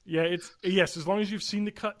quest. Yeah, as long as you've seen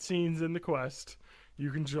the cutscenes in the quest,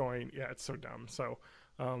 you can join. Yeah, it's so dumb. So,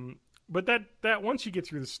 but that once you get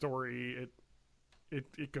through the story,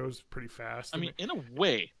 it goes pretty fast. I mean, in a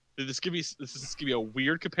way, this could be a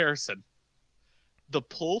weird comparison. The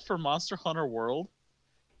pull for Monster Hunter World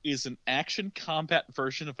is an action combat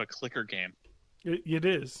version of a clicker game. It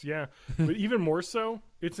is, yeah. But even more so,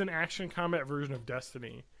 it's an action combat version of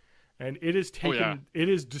Destiny. And it has it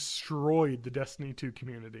has destroyed the Destiny 2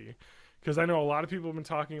 community. Because I know a lot of people have been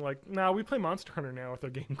talking like, we play Monster Hunter now with our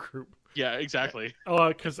game group. Yeah, exactly.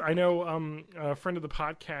 Because I know a friend of the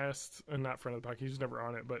podcast, not friend of the podcast, he's never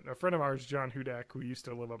on it, but a friend of ours, John Hudak, who used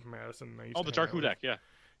to live up in Madison. The Dark Hudak, yeah.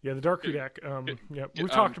 Yeah, the Dark Hudak. We've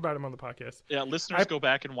talked about him on the podcast. Yeah, listeners, go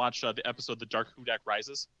back and watch the episode "The Dark Hudak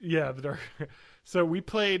Rises." Yeah, the Dark. So we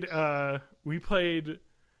played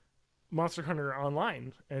Monster Hunter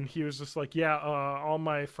online, and he was just like, all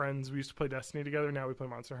my friends, we used to play Destiny together. Now we play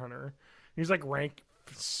Monster Hunter. He's like rank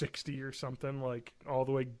 60 or something, like all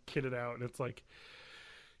the way kitted out, and it's like,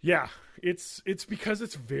 yeah, it's because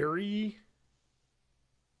it's very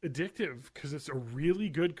addictive because it's a really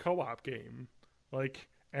good co-op game, like.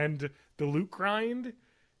 And the loot grind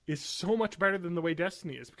is so much better than the way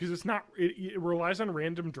Destiny is because it relies on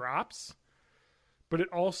random drops, but it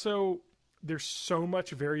also, there's so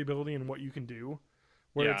much variability in what you can do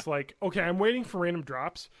where it's like, okay, I'm waiting for random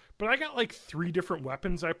drops, but I got like 3 different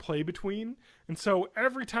weapons I play between. And so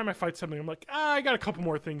every time I fight something, I'm like, I got a couple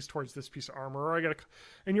more things towards this piece of armor, or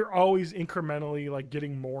and you're always incrementally like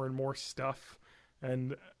getting more and more stuff.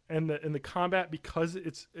 And the combat, because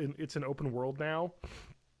it's an open world now,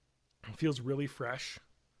 feels really fresh.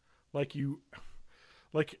 It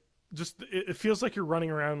feels like you're running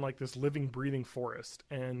around like this living, breathing forest,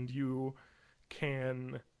 and you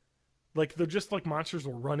can, like, they're just like monsters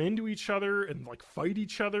will run into each other and like fight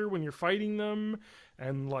each other when you're fighting them,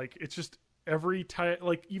 and like it's just every time,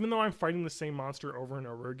 like, even though I'm fighting the same monster over and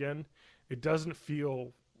over again, it doesn't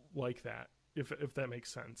feel like that, if that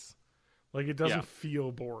makes sense. Like, it doesn't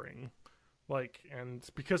feel boring. Like, and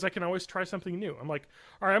because I can always try something new. I'm like,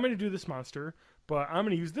 all right, I'm going to do this monster, but I'm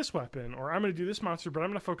going to use this weapon, or I'm going to do this monster, but I'm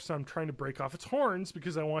going to focus on trying to break off its horns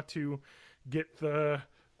because I want to get the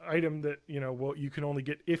item that, you can only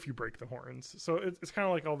get if you break the horns. So it's kind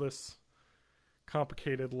of like all this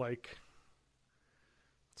complicated, like,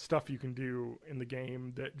 stuff you can do in the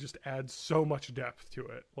game that just adds so much depth to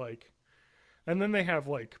it. Like, and then they have,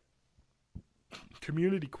 like,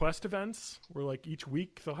 community quest events where, like, each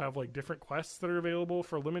week they'll have like different quests that are available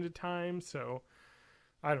for a limited time. So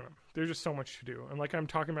I don't know, there's just so much to do, and like I'm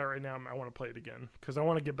talking about right now, I want to play it again because I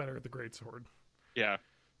want to get better at the greatsword.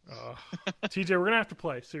 TJ, we're gonna have to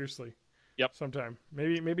play, seriously. Sometime,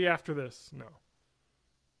 maybe after this. No,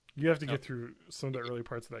 you have to get through some of the early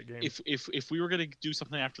parts of that game. If we were gonna do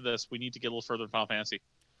something after this, we need to get a little further in Final Fantasy.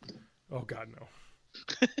 Oh god, no.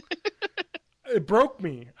 It broke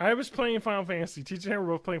me. I was playing Final Fantasy. TJ and I were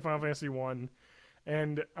both playing Final Fantasy 1.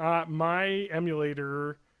 And my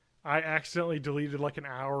emulator, I accidentally deleted like an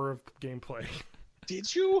hour of gameplay.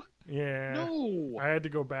 Did you? Yeah. No. I had to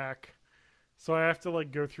go back. So I have to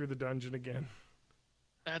like go through the dungeon again.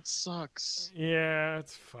 That sucks. Yeah,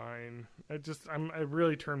 it's fine. It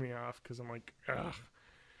really turned me off because I'm like, ugh.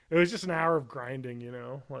 It was just an hour of grinding,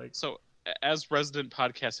 like. So, as resident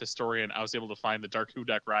podcast historian, I was able to find the Dark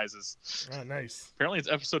Hudak Rises. Oh, nice. Apparently it's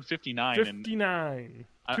episode 59. 59.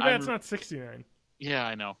 Too bad it's not 69. Yeah,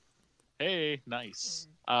 I know. Hey, nice.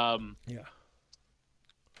 Yeah.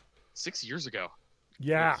 6 years ago.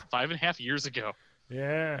 Yeah. 5.5 years ago.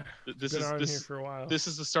 Yeah. This is here for a while. This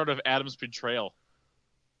is the start of Adam's betrayal.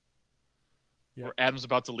 Yep. Where Adam's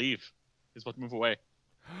about to leave. He's about to move away.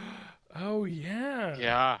 Oh, yeah.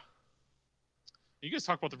 Yeah. You guys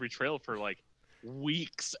talk about the betrayal for like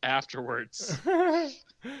weeks afterwards. The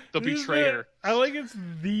betrayer. I like it's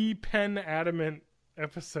the Penn Adamant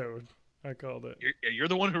episode. I called it. You're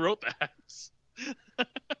the one who wrote that.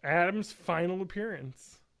 Adam's final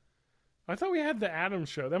appearance. I thought we had the Adam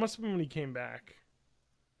show. That must have been when he came back.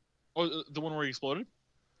 Oh, the one where he exploded?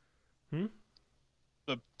 The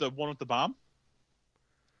one with the bomb?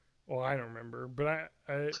 Well, I don't remember, but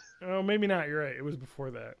oh, maybe not. You're right. It was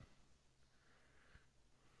before that.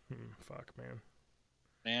 Fuck,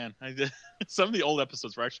 man. Some of the old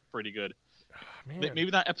episodes were actually pretty good. Man.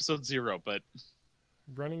 Maybe not episode 0, but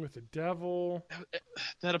Running with the Devil.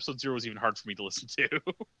 That episode 0 was even hard for me to listen to.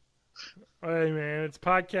 Hey, man, it's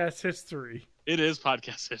podcast history. It is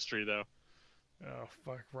podcast history, though. Oh,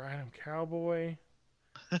 fuck. Random Cowboy.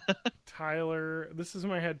 Tyler. This is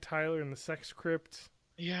when I had Tyler in the Sex Crypt.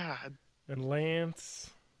 Yeah. And Lance.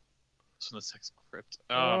 This from the Sex Crypt.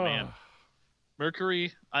 Oh, man.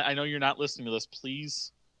 Mercury, I know you're not listening to this.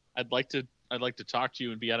 Please, I'd like to talk to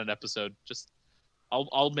you and be on an episode. Just,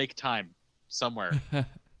 I'll make time somewhere.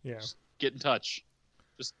 Yeah. Just get in touch.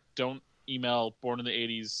 Just don't email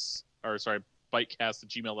bitecast at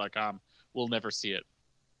gmail.com. We'll never see it.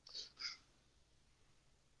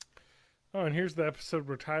 Oh, and here's the episode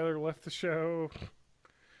where Tyler left the show.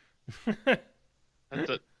 The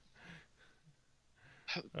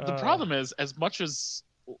problem is, as much as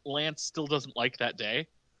Lance still doesn't like that day,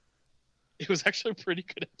 it was actually a pretty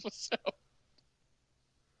good episode.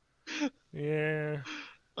 Yeah.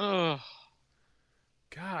 Oh.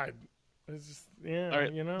 God. It's just, yeah, all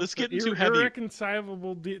right, you know. let's get into heavy.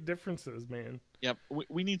 Irreconcilable differences, man. Yep,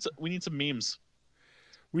 we need some memes.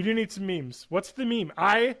 We do need some memes. What's the meme?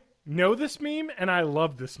 I know this meme, and I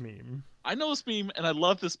love this meme. I know this meme, and I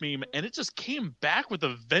love this meme, and it just came back with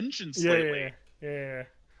a vengeance lately. Yeah.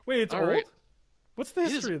 Wait, it's all old? right. What's the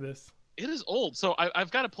history of this? It is old. So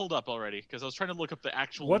I've got it pulled up already, because I was trying to look up the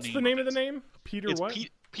actual What's name the name of the name? Peter what?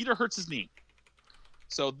 Peter Hurts His Knee.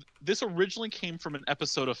 So this originally came from an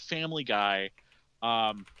episode of Family Guy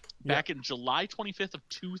back in July 25th of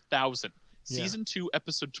 2000. Season 2,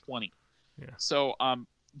 episode 20. Yeah. So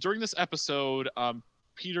during this episode,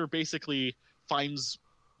 Peter basically finds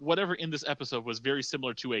whatever in this episode was very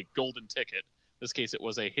similar to a golden ticket. In this case, it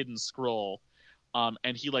was a hidden scroll.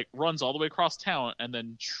 And he runs all the way across town and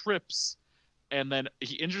then trips, and then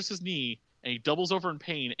he injures his knee and he doubles over in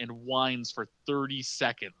pain and whines for 30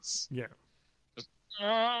 seconds. Yeah. Just,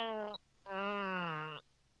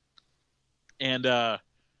 and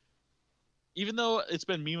even though it's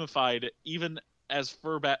been memeified, even as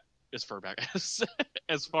far back as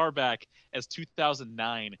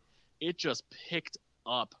 2009, it just picked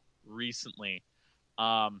up recently.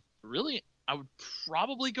 Really, I would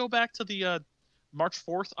probably go back to the March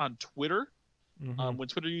 4th on Twitter, when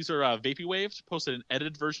Twitter user Vaporwave posted an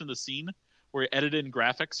edited version of the scene where he edited in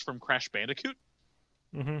graphics from Crash Bandicoot.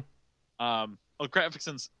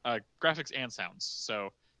 Graphics and sounds.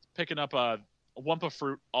 So picking up a Wumpa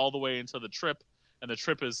fruit all the way into the trip, and the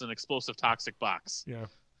trip is an explosive toxic box. Yeah.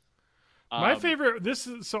 My favorite.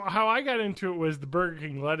 So how I got into it was the Burger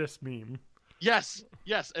King lettuce meme. Yes,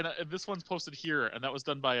 and this one's posted here, and that was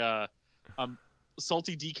done by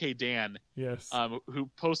Salty DK Dan. Yes. Who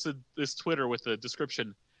posted this Twitter with the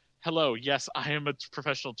description: "Hello, yes, I am a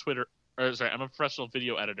professional I'm a professional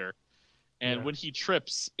video editor." And when he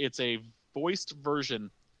trips, it's a voiced version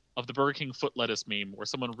of the Burger King foot lettuce meme where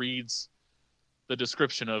someone reads the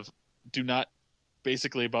description of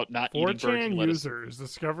basically about not eating Burger King lettuce. 4chan users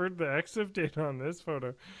discovered the EXIF data on this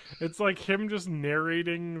photo. It's like him just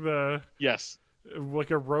narrating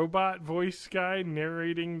like a robot voice guy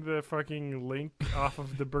narrating the fucking link off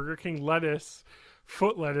of the Burger King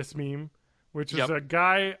foot lettuce meme, which is a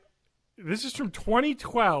guy. This is from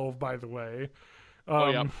 2012, by the way.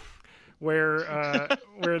 Where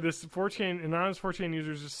this 4chan anonymous 4chan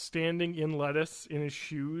user is just standing in lettuce in his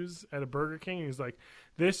shoes at a Burger King, and he's like,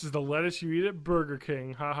 "This is the lettuce you eat at Burger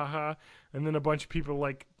King, ha ha ha!" And then a bunch of people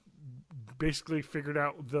basically figured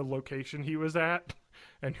out the location he was at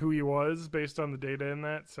and who he was based on the data in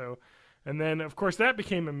that. So, and then of course that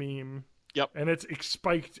became a meme. Yep. And it's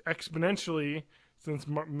spiked exponentially since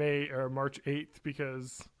March 8th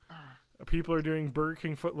because people are doing Burger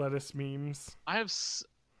King foot lettuce memes. I have.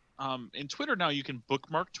 In Twitter now, you can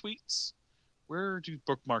bookmark tweets. Where do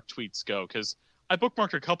bookmark tweets go? Because I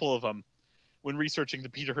bookmarked a couple of them when researching the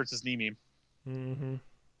Peter Hurts His Knee meme.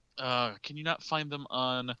 Can you not find them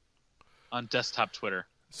on desktop Twitter?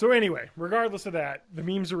 So anyway, regardless of that, the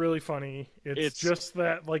memes are really funny. It's just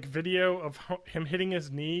that video of him hitting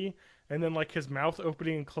his knee and then his mouth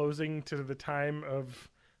opening and closing to the time of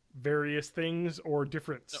various things or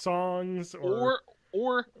different songs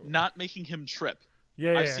or not making him trip.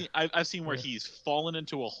 Yeah, I've seen where he's fallen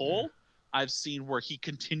into a hole. I've seen where he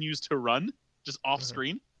continues to run just off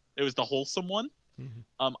screen. It was the wholesome one.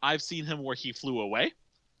 I've seen him where he flew away.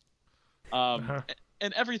 And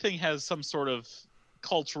everything has some sort of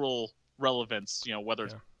cultural relevance, whether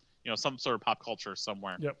it's some sort of pop culture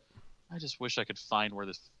somewhere. Yep. I just wish I could find where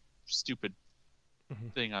this stupid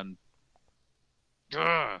thing on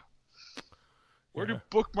where do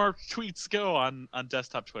bookmark tweets go on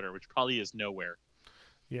desktop Twitter, which probably is nowhere.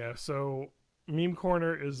 Yeah, so Meme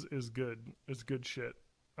Corner is good. It's good shit.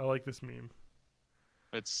 I like this meme.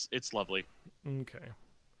 It's lovely. Okay.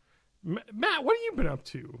 Matt, what have you been up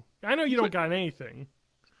to? I know you don't got anything.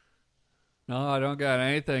 No, I don't got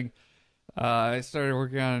anything. I started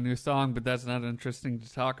working on a new song, but that's not interesting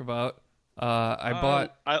to talk about. I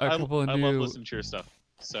bought a couple of new... I love listening to your stuff.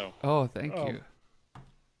 So. Oh, thank you.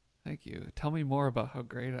 Thank you. Tell me more about how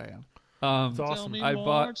great I am. It's awesome.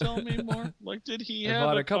 Tell me more. Like, did he have I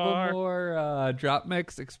bought a couple car? more drop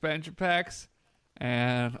mix expansion packs,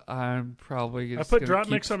 and I'm probably I put drop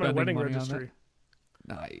mix on my wedding registry.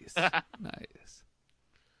 Nice. Nice.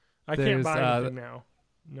 I can't buy anything now.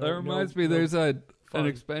 That reminds me, there's an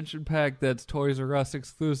expansion pack that's Toys R Us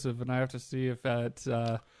exclusive, and I have to see if that's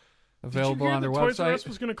available on their website. Toys R Us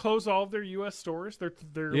was going to close all of their U.S. stores.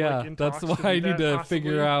 They're like in that's talks why I do need that to possibly.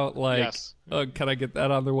 figure out Yes. Can I get that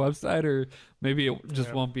on their website, or maybe it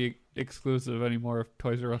just won't be exclusive anymore if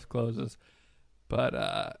Toys R Us closes.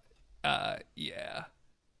 But yeah.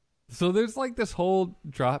 So there's like this whole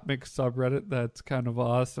drop mix subreddit that's kind of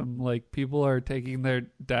awesome. Like people are taking their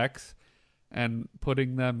decks and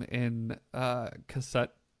putting them in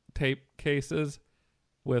cassette tape cases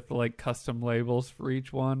with like custom labels for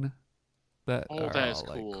each one that are that is all,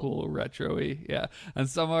 cool. like cool retro-y. Yeah. And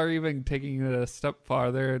some are even taking it a step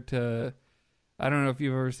farther to, I don't know if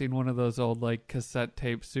you've ever seen one of those old like cassette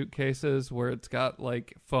tape suitcases where it's got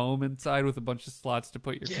like foam inside with a bunch of slots to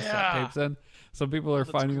put your cassette tapes in. Some people are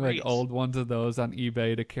finding great. like old ones of those on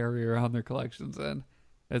eBay to carry around their collections in.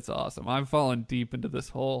 It's awesome. I'm falling deep into this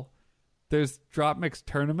hole. There's drop mix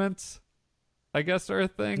tournaments, I guess, are a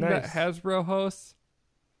thing that Hasbro hosts.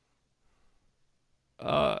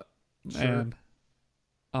 Man,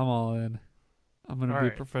 I'm all in. I'm gonna be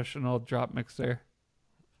a professional drop mixer.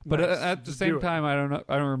 But at the same time, I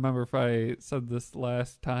don't remember if I said this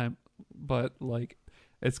last time, but like,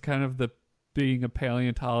 it's kind of the being a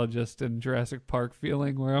paleontologist in Jurassic Park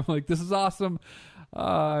feeling where I'm like, this is awesome.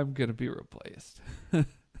 I'm gonna be replaced.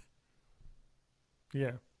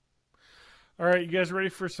 Yeah. All right, you guys ready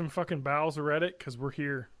for some fucking bowels of Reddit? Because we're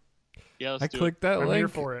here. Yeah, I clicked that I'm link. here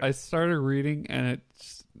for it. I started reading, and it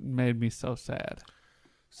just made me so sad.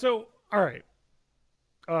 So, all right.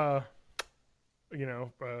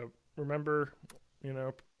 Remember,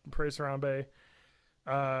 Praise Harambe.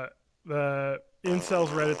 The incels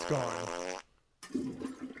Reddit's gone.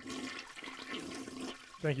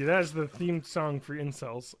 Thank you. That is the theme song for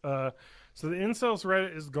incels. So the incels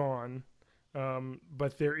Reddit is gone,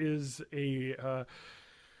 but there is a.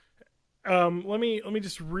 Let me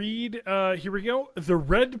just read. Here we go. The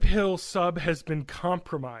red pill sub has been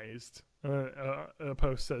compromised. A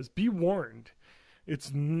post says, "Be warned,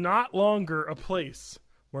 it's not longer a place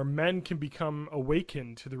where men can become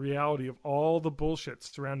awakened to the reality of all the bullshit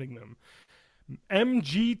surrounding them.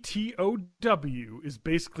 MGTOW is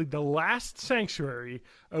basically the last sanctuary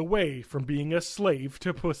away from being a slave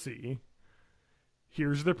to pussy.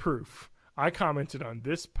 Here's the proof. I commented on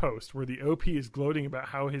this post where the OP is gloating about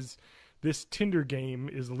how this Tinder game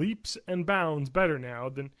is leaps and bounds better now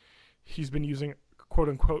than he's been using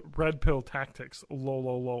quote-unquote red pill tactics. Lol,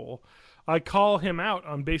 lol, lol. I call him out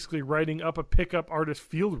on basically writing up a pickup artist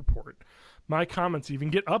field report. My comments even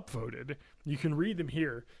get upvoted. You can read them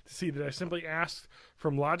here to see that I simply asked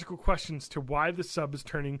from logical questions to why the sub is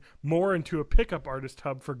turning more into a pickup artist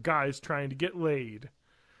hub for guys trying to get laid.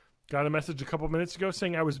 Got a message a couple minutes ago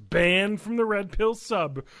saying I was banned from the red pill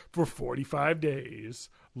sub for 45 days.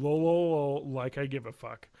 Lol, lol, lol, like I give a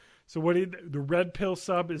fuck. So the red pill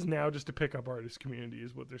sub is now just a pickup artist community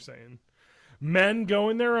is what they're saying. Men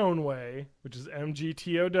going their own way, which is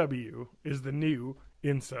MGTOW, is the new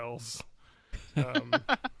incels.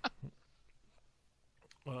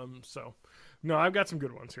 So, no, I've got some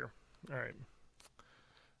good ones here. All right.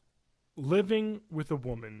 Living with a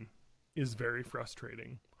woman is very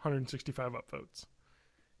frustrating. 165 upvotes.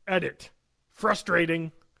 Edit.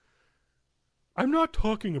 Frustrating. I'm not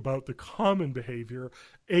talking about the common behavior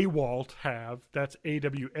AWALT have. That's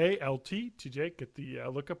AWALT. TJ, get the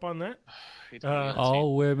lookup on that.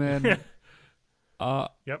 All women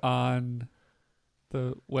Yep. on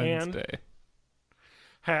the Wednesday.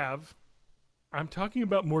 I'm talking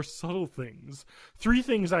about more subtle things. 3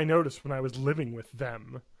 things I noticed when I was living with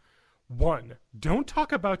them. 1, don't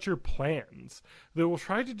talk about your plans. They will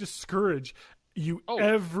try to discourage you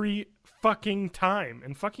every fucking time.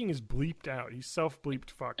 And fucking is bleeped out. He's self-bleeped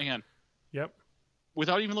fuck. Hang on. Yep.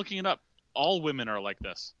 Without even looking it up, all women are like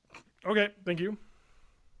this. Okay, thank you.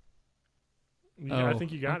 Yeah, I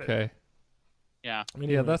think you got it. Okay. Yeah.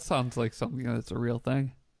 Yeah, that sounds like something that's a real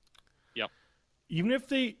thing. Yep. Even if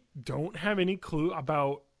they don't have any clue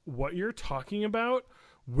about what you're talking about,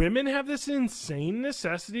 Women have this insane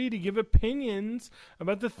necessity to give opinions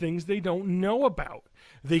about the things they don't know about.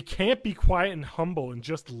 They can't be quiet and humble and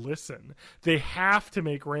just listen. They have to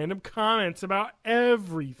make random comments about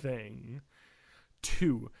everything.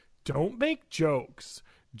 2, don't make jokes.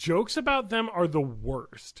 Jokes about them are the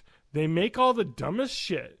worst. They make all the dumbest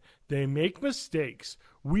shit. They make mistakes.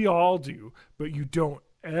 We all do, but you don't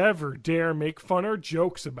ever dare make fun or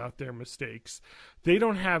jokes about their mistakes. They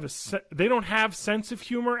don't have sense of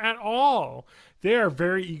humor at all. They are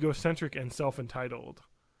very egocentric and self-entitled.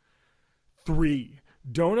 3,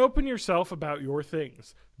 don't open yourself about your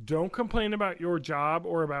things. Don't complain about your job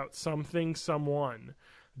or about something, someone.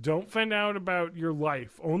 Don't find out about your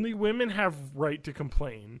life. Only women have right to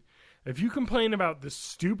complain. If you complain about the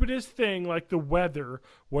stupidest thing like the weather,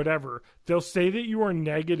 whatever, they'll say that you are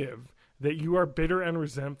negative, that you are bitter and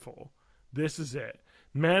resentful. This is it.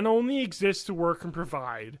 Men only exist to work and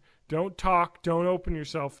provide. Don't talk. Don't open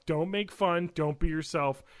yourself. Don't make fun. Don't be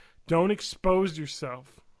yourself. Don't expose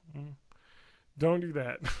yourself. Don't do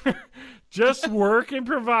that. Just work and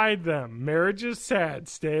provide them. Marriage is sad.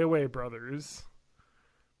 Stay away, brothers.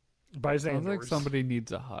 By Xandors. Sounds like somebody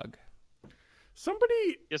needs a hug.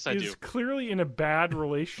 Somebody Yes, I is do. clearly in a bad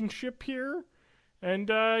relationship here. And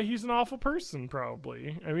he's an awful person,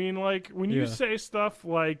 probably. I mean, like, when you say stuff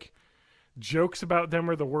like jokes about them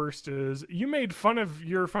are the worst, is you made fun of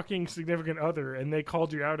your fucking significant other and they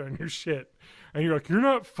called you out on your shit. And you're like, you're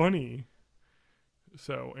not funny.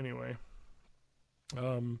 So, anyway.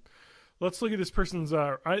 Let's look at this person's...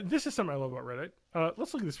 this is something I love about Reddit.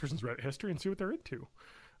 Let's look at this person's Reddit history and see what they're into.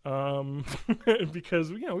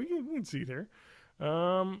 Because, we can see there.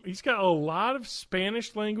 He's got a lot of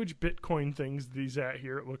Spanish language Bitcoin things that he's at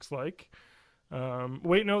here, it looks like.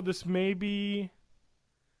 Wait, no, this may be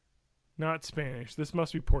not Spanish. This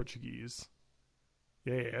must be Portuguese.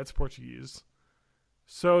 Yeah, it's Portuguese.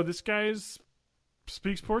 So this guy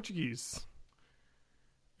speaks Portuguese.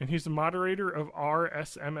 And he's the moderator of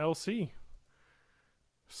RSMLC.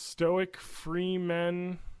 Stoic free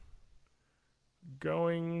men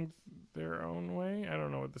going their own way. I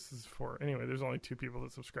don't know what this is for. Anyway, there's only 2 people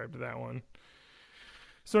that subscribe to that one.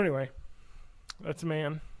 So anyway, that's a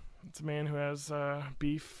man. It's a man who has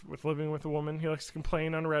beef with living with a woman. He likes to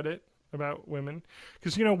complain on Reddit about women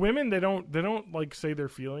because women they don't like say their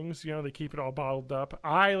feelings. They keep it all bottled up.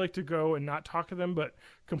 I like to go and not talk to them, but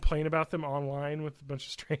complain about them online with a bunch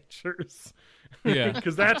of strangers. Yeah,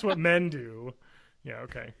 because that's what men do. Yeah.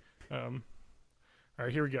 Okay. All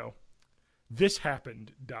right. Here we go. This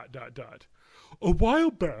happened, ... A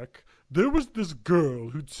while back, there was this girl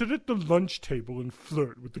who'd sit at the lunch table and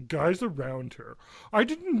flirt with the guys around her. I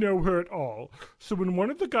didn't know her at all, so when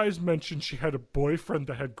one of the guys mentioned she had a boyfriend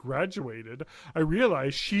that had graduated, I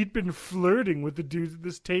realized she'd been flirting with the dudes at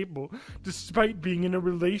this table despite being in a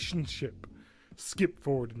relationship. Skip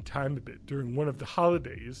forward in time a bit during one of the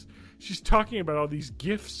holidays. She's talking about all these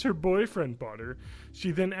gifts her boyfriend bought her.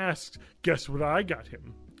 She then asks, "Guess what I got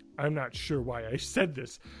him?" I'm not sure why I said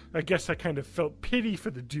this. I guess I kind of felt pity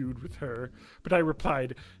for the dude with her. But I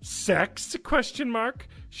replied, "Sex?" ?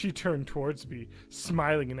 She turned towards me,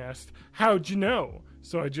 smiling, and asked, "How'd you know?"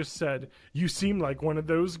 So I just said, "You seem like one of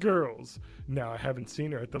those girls." Now I haven't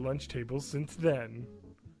seen her at the lunch table since then.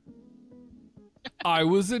 I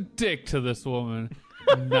was a dick to this woman.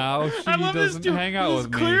 Now she I love this doesn't dude. hang out This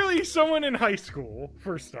with is me. clearly someone in high school,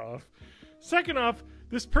 first off. Second off,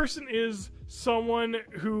 this person is someone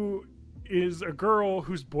who is a girl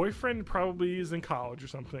whose boyfriend probably is in college or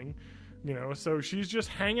something. So she's just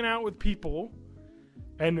hanging out with people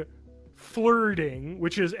and flirting,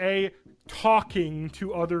 which is talking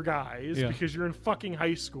to other guys because you're in fucking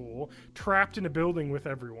high school, trapped in a building with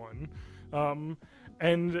everyone.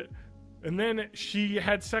 And then she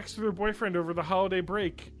had sex with her boyfriend over the holiday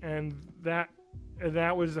break, and that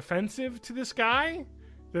was offensive to this guy.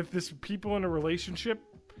 That this people in a relationship,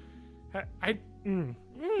 but you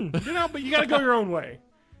gotta go your own way.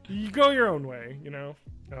 You go your own way, Do you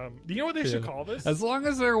know what they should call this? As long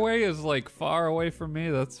as their way is like far away from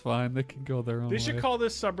me, that's fine. They can go their own way. They should call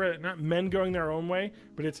this subreddit not men going their own way,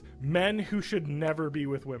 but it's men who should never be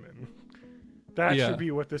with women. That should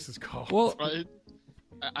be what this is called. Well,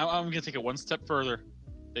 I'm going to take it one step further.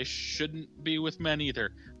 They shouldn't be with men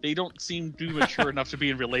either. They don't seem to be mature enough to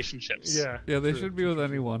be in relationships. Yeah, they should be with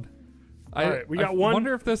anyone. All right, we got I one.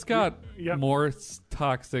 wonder if this got more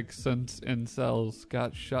toxic since incels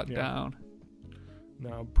got shut down.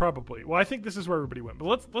 No, probably. Well, I think this is where everybody went.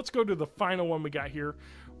 But let's go to the final one we got here.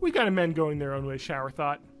 We got a men going their own way shower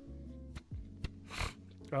thought.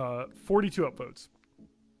 42 upvotes.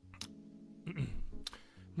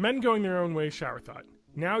 Men going their own way shower thought.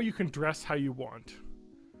 Now you can dress how you want.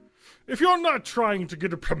 If you're not trying to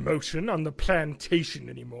get a promotion on the plantation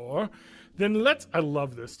anymore, then let's... I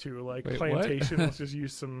love this, too. Like, Wait, plantation, let's just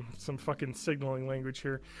use some fucking signaling language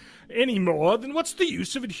here. Anymore, then what's the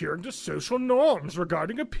use of adhering to social norms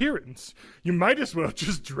regarding appearance? You might as well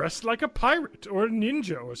just dress like a pirate or a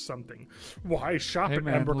ninja or something. Why shop at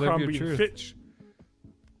Abercrombie and Fitch?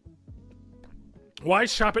 Why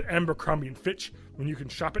shop at Abercrombie and Fitch when you can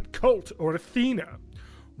shop at Colt or Athena?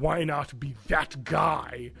 Why not be that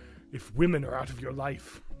guy if women are out of your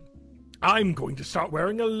life? I'm going to start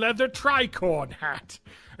wearing a leather tricorn hat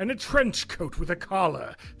and a trench coat with a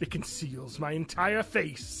collar that conceals my entire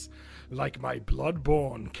face, like my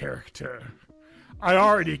Bloodborne character. I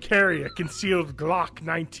already carry a concealed Glock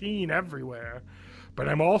 19 everywhere, but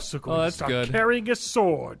I'm also going to start carrying a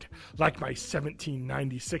sword, like my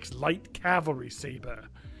 1796 light cavalry saber.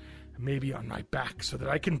 Maybe on my back so that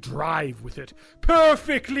I can drive with it.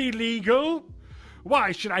 Perfectly legal!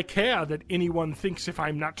 Why should I care that anyone thinks if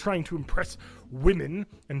I'm not trying to impress women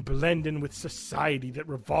and blend in with society that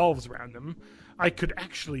revolves around them? I could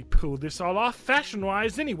actually pull this all off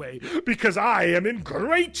fashion-wise anyway, because I am in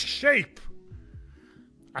great shape!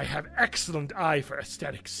 I have excellent eye for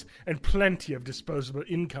aesthetics and plenty of disposable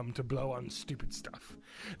income to blow on stupid stuff.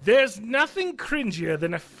 There's nothing cringier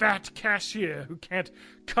than a fat cashier who can't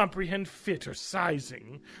comprehend fit or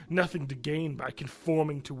sizing, nothing to gain by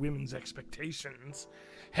conforming to women's expectations.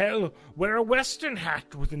 Hell, wear a Western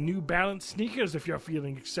hat with a New Balance sneakers if you're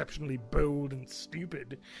feeling exceptionally bold and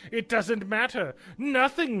stupid. It doesn't matter.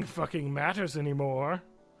 Nothing fucking matters anymore.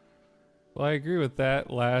 Well, I agree with that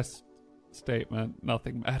last statement.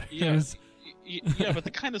 Nothing matters. Yeah, but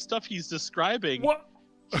the kind of stuff he's describing... What?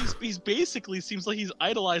 He's basically seems like he's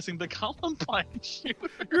idolizing the Columbine shooter.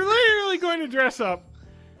 You're literally going to dress up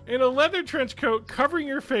in a leather trench coat covering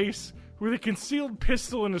your face with a concealed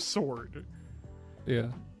pistol and a sword. Yeah.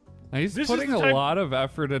 He's putting a lot of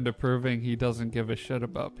effort into proving he doesn't give a shit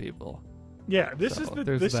about people. Yeah, this is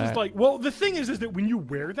like, well, the thing is that when you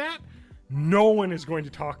wear that, no one is going to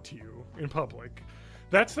talk to you in public.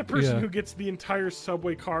 That's the person who gets the entire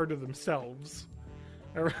subway car to themselves.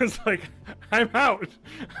 Everyone's like, I'm out.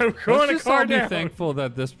 I'm going to car down. Let's just be thankful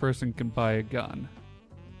that this person can buy a gun.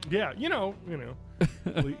 Yeah,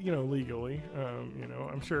 legally.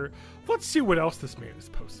 I'm sure. Let's see what else this man has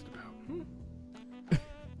posted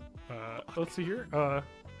about. Let's see here. A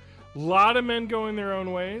lot of men going their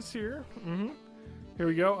own ways here. Mm-hmm. Here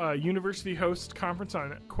we go. University host conference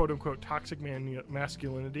on quote-unquote toxic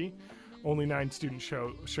masculinity. Only 9 students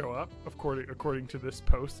show up, according to this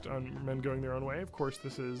post on men going their own way. Of course,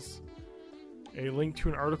 this is a link to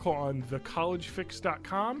an article on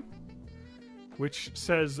thecollegefix.com, which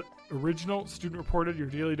says, original student reported, your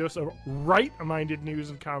daily dose of right-minded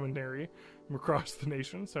news and commentary from across the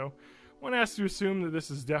nation. So one has to assume that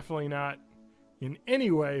this is definitely not in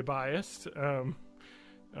any way biased.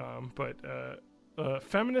 But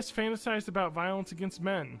feminists fantasized about violence against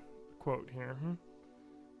men. Quote here.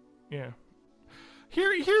 Yeah.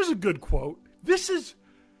 Here's a good quote. This is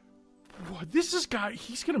guy,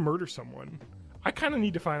 he's going to murder someone. I kind of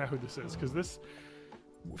need to find out who this is, because this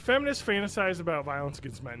feminists fantasize about violence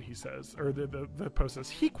against men, he says, or the post says.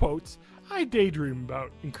 He quotes, I daydream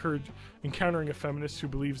about encountering a feminist who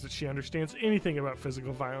believes that she understands anything about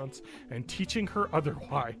physical violence and teaching her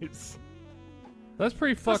otherwise. That's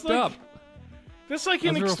pretty fucked up. That's like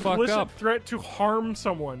an explicit threat to harm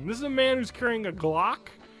someone. This is a man who's carrying a Glock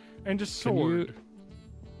and a sword.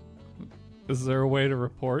 Is there a way to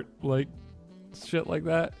report like shit like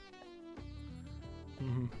that?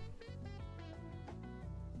 Mm-hmm.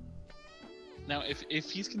 Now, if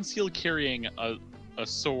he's concealed carrying a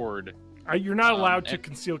sword, you're not allowed to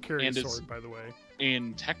conceal carry a sword. By the way,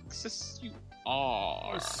 in Texas, you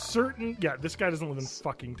are certain. Yeah, this guy doesn't live in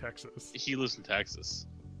fucking Texas. He lives in Texas.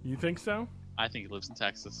 You think so? I think he lives in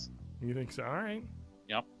Texas. You think so? All right.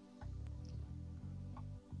 Yep.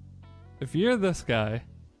 If you're this guy,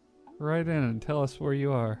 write in and tell us where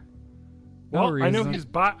you are. No reason.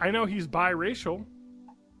 I know he's biracial.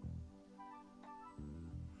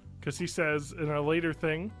 Because he says in a later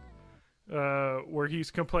thing, where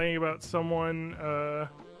he's complaining about someone, I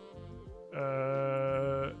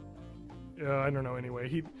don't know.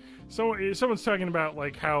 Anyway, someone's talking about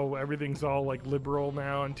like how everything's all like liberal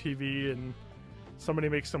now on TV, and somebody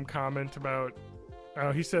makes some comment about.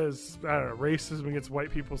 He says, I don't know, racism against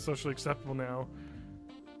white people is socially acceptable now,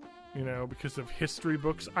 because of history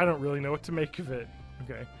books. I don't really know what to make of it.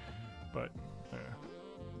 Okay. But,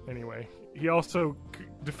 anyway. He also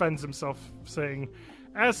defends himself saying,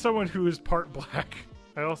 as someone who is part black,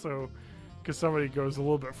 I also because somebody goes a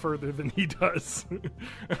little bit further than he does.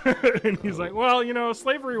 And he's like, well,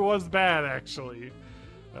 slavery was bad, actually.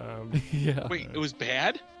 Yeah. Wait, it was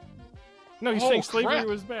bad? No, he's saying slavery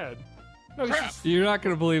was bad. No, You're not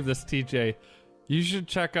going to believe this, TJ. You should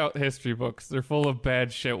check out history books. They're full of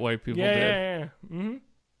bad shit white people did. Yeah.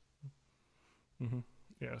 Mm-hmm.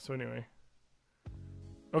 Yeah, so anyway.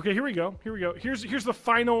 Okay, here we go. Here's the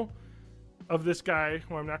final of this guy.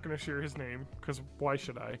 Well, I'm not going to share his name, because why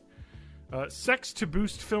should I? Sex to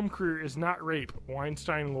boost film career is not rape.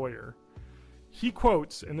 Weinstein lawyer. He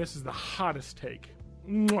quotes, and this is the hottest take.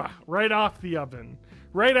 Mwah, right off the oven.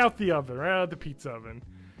 Right out the pizza oven.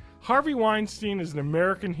 Harvey Weinstein is an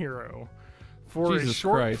American hero. For Jesus a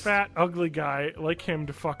short, Christ. fat, ugly guy like him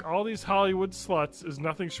to fuck all these Hollywood sluts is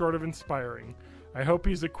nothing short of inspiring. I hope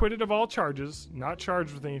he's acquitted of all charges, not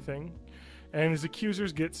charged with anything, and his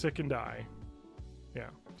accusers get sick and die.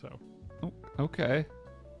 Yeah, so. Oh, okay.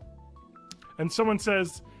 And someone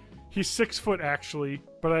says, he's 6 foot actually,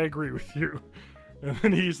 but I agree with you. And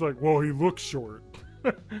then he's like, well, he looks short.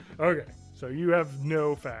 Okay, so you have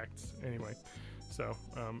no facts. Anyway. So,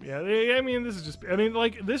 yeah, I mean,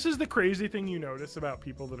 this is the crazy thing you notice about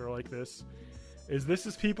people that are like this,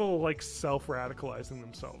 is people, like, self-radicalizing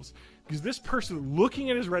themselves. Because this person, looking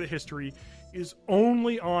at his Reddit history, is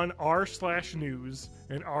only on r/news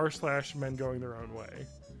and r/men going their own way.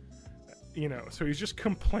 So he's just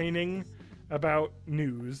complaining about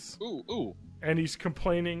news. Ooh. And he's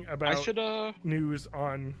complaining about news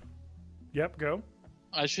on... Yep, go.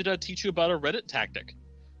 I should teach you about a Reddit tactic.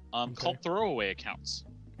 Called throwaway accounts.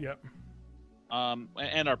 Yep.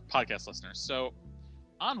 And our podcast listeners. So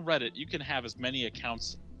on Reddit, you can have as many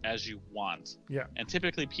accounts as you want. Yeah. And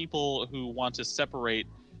typically people who want to separate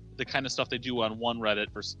the kind of stuff they do on one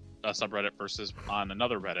Reddit versus subreddit versus on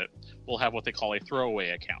another Reddit will have what they call a throwaway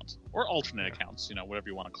account or alternate accounts, whatever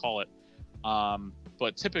you want to call it.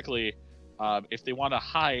 But typically, if they want to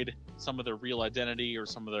hide some of their real identity or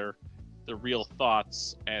some of their real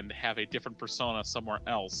thoughts and have a different persona somewhere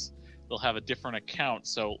else, they'll have a different account.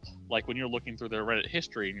 So like when you're looking through their Reddit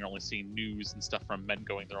history and you're only seeing news and stuff from men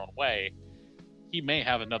going their own way, he may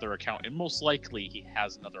have another account, and most likely he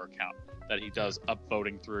has another account that he does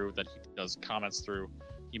upvoting through, that he does comments through.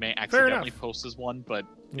 He may accidentally post as one, but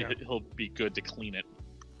he'll be good to clean it.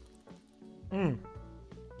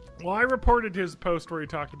 Well, I reported his post where he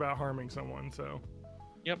talked about harming someone, so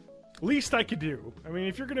Yep. Least I could do. I mean,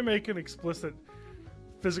 if you're going to make an explicit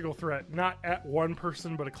physical threat, not at one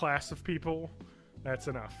person, but a class of people, that's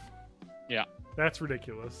enough. Yeah. That's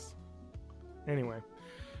ridiculous. Anyway,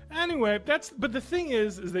 but the thing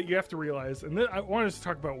is that you have to realize, and I wanted to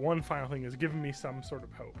talk about one final thing, is giving me some sort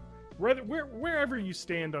of hope. Wherever you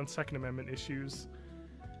stand on Second Amendment issues,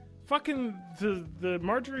 fucking the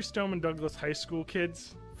Marjorie Stoneman Douglas high school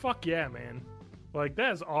kids, fuck yeah, man. Like,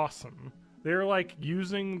 that is awesome. They're, like,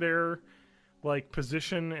 using their, like,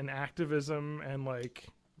 position and activism and, like,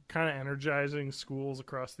 kind of energizing schools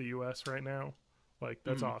across the U.S. right now. Like,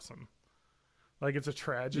 that's awesome. Like, it's a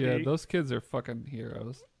tragedy. Yeah, those kids are fucking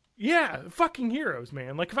heroes. Yeah, fucking heroes,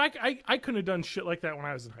 man. Like, if I couldn't have done shit like that when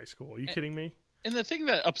I was in high school. Are you kidding me? And the thing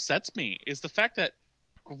that upsets me is the fact that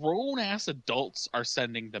grown-ass adults are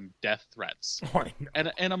sending them death threats. Oh, I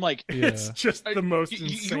know. And I'm like... It's just the most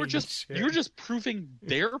insane You're just proving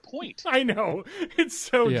their point. I know. It's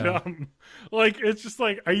so dumb. Like, it's just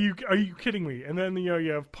like, are you kidding me? And then,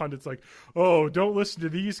 you have pundits like, oh, don't listen to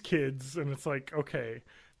these kids. And it's like, okay.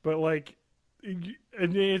 But, like...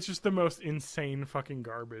 And it's just the most insane fucking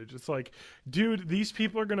garbage. It's like, dude, these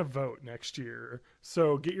people are going to vote next year.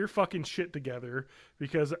 So get your fucking shit together,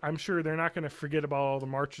 because I'm sure they're not going to forget about all the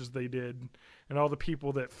marches they did and all the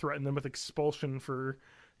people that threatened them with expulsion for,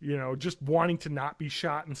 just wanting to not be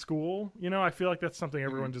shot in school. I feel like that's something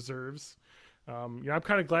everyone deserves. I'm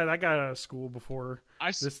kind of glad I got out of school before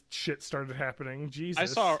this shit started happening. Jesus. I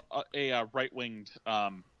saw a right-winged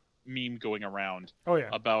meme going around. Oh, yeah.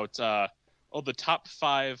 About... the top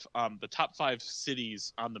five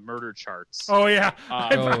cities on the murder charts. Oh yeah,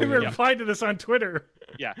 I replied to this on Twitter.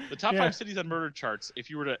 Yeah, the top 5 cities on murder charts. If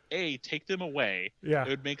you were to take them away, it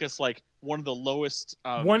would make us like one of the lowest.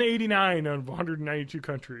 189 out of 192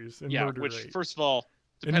 countries in murder which rate. First of all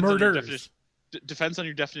depends on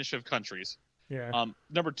your definition of countries. Yeah.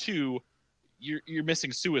 Number 2, you're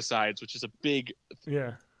missing suicides, which is a big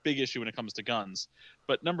issue when it comes to guns.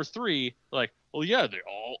 But number 3, like, well, yeah,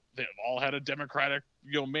 they've all had a Democratic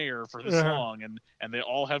mayor for this long, and they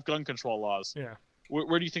all have gun control laws. Yeah.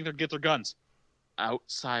 Where do you think they'll get their guns?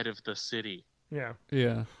 Outside of the city. Yeah.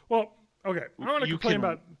 Yeah. Well, okay. I want to complain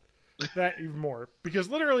about. that even more. Because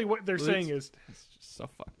literally what they're saying is, it's just so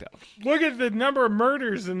fucked up. look at the number of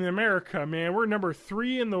murders in America, man. We're number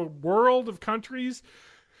 3 in the world of countries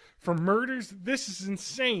for murders. This is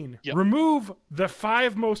insane. Yep. Remove the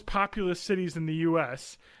 5 most populous cities in the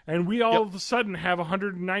U.S., and we all of a sudden have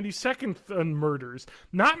 192nd on murders.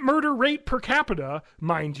 Not murder rate per capita,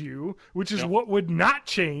 mind you, which is what would not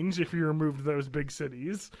change if you removed those big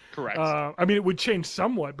cities. Correct. I mean, it would change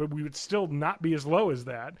somewhat, but we would still not be as low as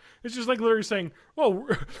that. It's just like literally saying, well,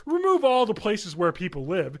 remove all the places where people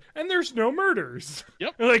live, and there's no murders.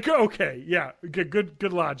 Yep. Like, okay, yeah,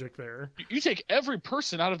 good logic there. You take every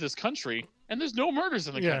person out of this country, and there's no murders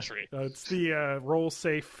in the country. It's the roll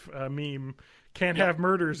safe meme. Can't have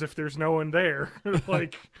murders if there's no one there.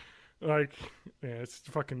 like, yeah, it's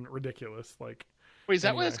fucking ridiculous. Like, wait, is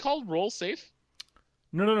that what it's called? Roll safe?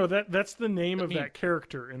 No. That's the name of that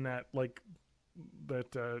character in that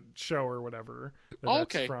that show or whatever. That's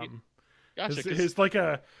okay. From. Gotcha. His like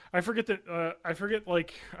a I forget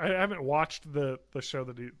like I haven't watched the show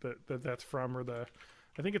that's from, or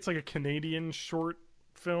I think it's like a Canadian short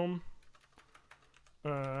film.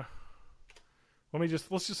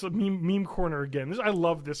 Let's just meme corner again. I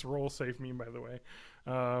love this roll safe meme, by the way.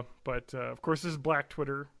 But of course this is Black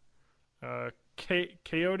Twitter.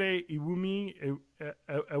 Coyote Iwumi.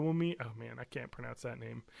 Oh man, I can't pronounce that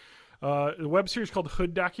name. The web series called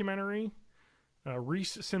Hood Documentary.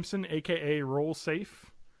 Reese Simpson, aka Roll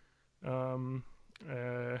Safe. It's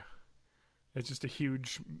just a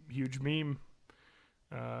huge meme.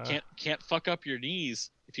 Can't fuck up your knees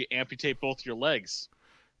if you amputate both your legs.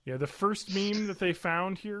 Yeah, the first meme that they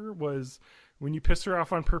found here was when you piss her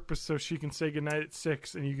off on purpose so she can say goodnight at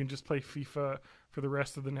 6 and you can just play FIFA for the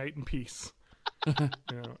rest of the night in peace.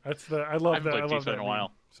 That's I love that. I love that in a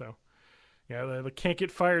while. So, yeah, they can't get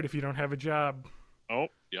fired if you don't have a job. Oh,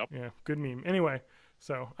 yep. Yeah, good meme. Anyway,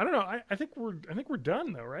 so I don't know. I think we're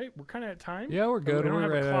done though, right? We're kind of at time. Yeah, we're good. We We're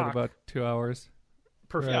right at about 2 hours.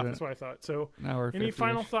 Perfect. Right That's what I thought. So, any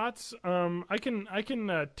final thoughts? I can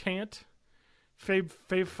tant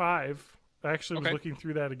Fave 5. I actually was looking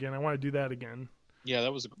through that again. I want to do that again. Yeah,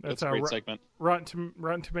 that's a great segment. Rotten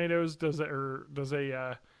Tomatoes does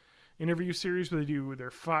a interview series where they do their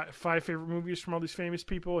 5 favorite movies from all these famous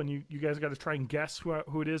people, and you guys got to try and guess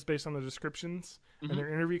who it is based on the descriptions and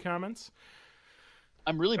their interview comments.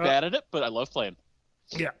 I'm really bad at it, but I love playing.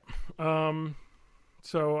 Yeah.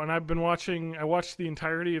 So, and I've been watching. I watched the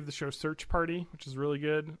entirety of the show Search Party, which is really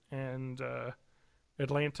good, and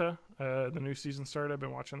Atlanta, the new season started. I've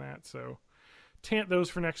been watching that, so tant those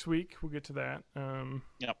for next week. We'll get to that.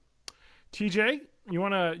 Yep. TJ, you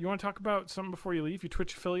wanna talk about something before you leave? Your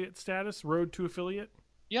Twitch affiliate status, road to affiliate.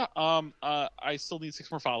 Yeah. I still need 6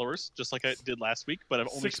 more followers, just like I did last week, but I've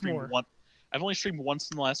only streamed one. I've only streamed once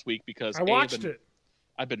in the last week because I watched it.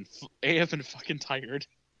 I've been fucking tired.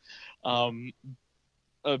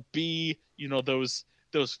 B, those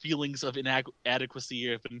feelings of inadequacy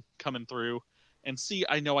have been coming through, and C,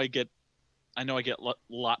 I know I get a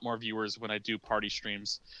lot more viewers when I do party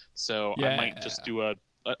streams, so I might just do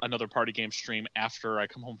another party game stream after I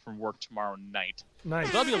come home from work tomorrow night.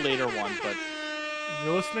 Nice. So that'll be a later one, but if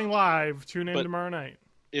you're listening live, tune in tomorrow night.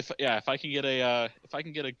 If I can get a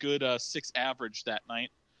good 6 average that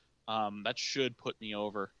night, that should put me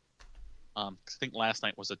over. 'Cause I think last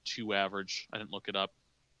night was a 2 average. I didn't look it up.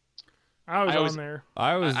 I was on there.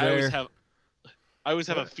 I was there. I always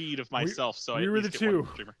have a feed of myself, so I were the 2.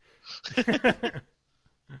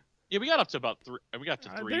 Yeah, we got up to about 3. We got to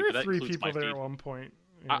 3. There were but 3 that people there feed. at one point.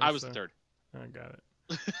 I was the 3rd. I got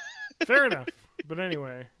it. Fair enough. But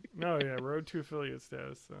anyway, road to affiliate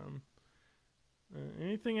status.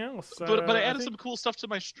 Anything else? But I added some cool stuff to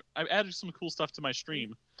my. I added some cool stuff to my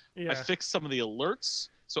stream. Yeah. I fixed some of the alerts,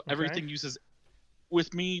 so everything uses.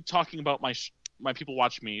 With me talking about my people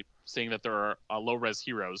watching me saying that there are low res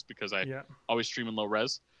heroes because I always stream in low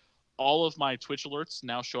res. All of my Twitch alerts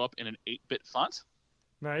now show up in an 8-bit font.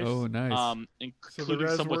 Nice. Oh, nice.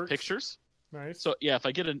 Including some with pictures. Nice. So yeah, if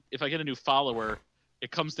I get a new follower,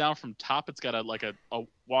 it comes down from top. It's got a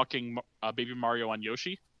walking baby Mario on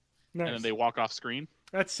Yoshi, and then they walk off screen.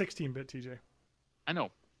 That's 16-bit, TJ. I know.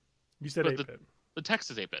 You said 8-bit. The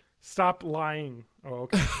text is 8-bit. Stop lying. Oh,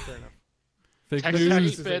 okay. Fair enough. Fake news.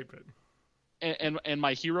 Text is 8-bit. And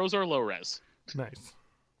my heroes are low res. Nice.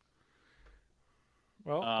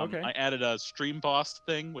 Well, okay. I added a stream boss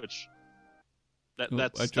thing, which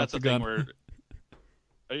that's a gun. thing where.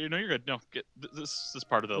 You're good. No, this is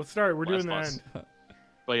part of the. Let's start. We're doing the boss. end.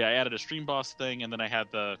 But yeah, I added a stream boss thing, and then I had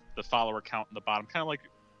the follower count in the bottom, kind of like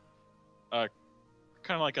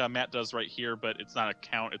Matt does right here, but it's not a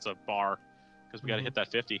count; it's a bar because we got to hit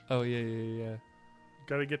that 50. Oh yeah.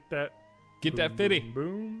 Gotta get that. Get that fitty.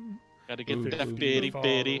 Boom. Gotta get Ooh. that bitty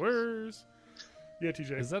bitty. Followers. Yeah,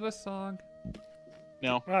 TJ. Is that a song?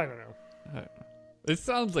 No. I don't know. I don't know. It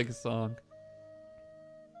sounds like a song.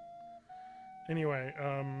 Anyway,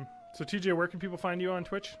 so TJ, where can people find you on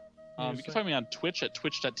Twitch? You can find me on Twitch at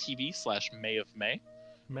twitch.tv/May of May.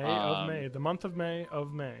 May of May, the month of May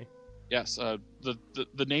of May. Yes,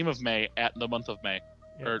 the name of May at the month of May,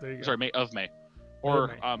 Yeah, there you go. sorry, May of May, May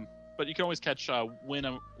or of May. but you can always catch when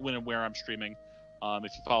and where I'm streaming.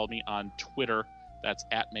 If you follow me on Twitter, that's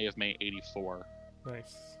at May of May 84.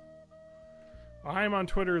 Nice. I'm on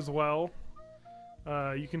Twitter as well.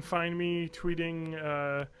 You can find me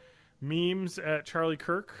tweeting memes at Charlie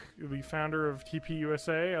Kirk, the founder of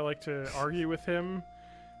TPUSA. I like to argue with him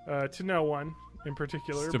to no one in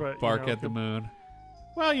particular. Just to but bark at the moon.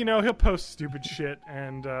 Well, he'll post stupid shit,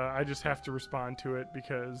 and I just have to respond to it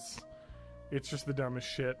because it's just the dumbest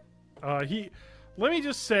shit. Let me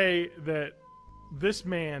just say that this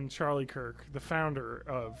man, Charlie Kirk, the founder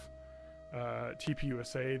of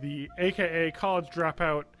TPUSA, the AKA college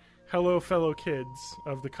dropout, hello fellow kids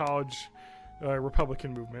of the college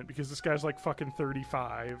Republican movement, because this guy's like fucking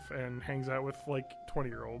 35 and hangs out with like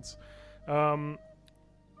 20-year-olds.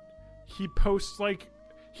 He posts like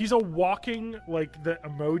he's a walking like the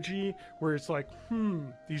emoji where it's like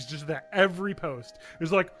he's just that every post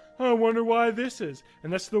is like, oh, I wonder why this is,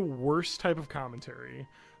 and that's the worst type of commentary,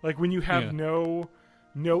 like when you have no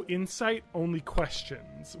insight, only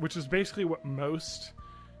questions, which is basically what most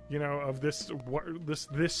of this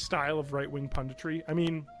style of right-wing punditry. I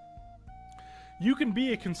mean, you can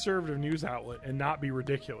be a conservative news outlet and not be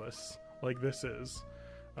ridiculous like this is.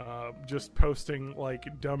 Just posting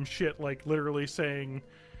like dumb shit, like literally saying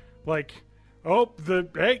like, oh,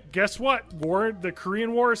 hey, guess what? The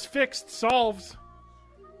Korean War is fixed, solved.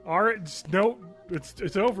 All right,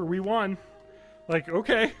 it's over. We won. Like,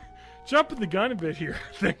 okay, jumping the gun a bit here,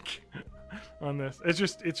 I think, on this. It's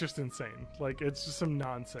just insane. Like, it's just some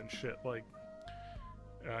nonsense shit. Like,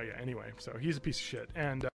 anyway, so he's a piece of shit,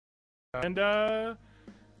 and the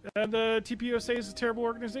TPUSA is a terrible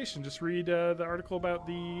organization. Just read the article about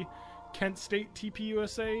the Kent State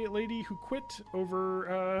TPUSA lady who quit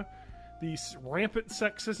over the rampant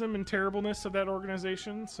sexism and terribleness of that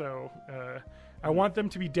organization. So I want them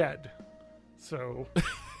to be dead. So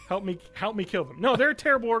help me kill them. No, they're a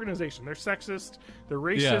terrible organization. They're sexist. They're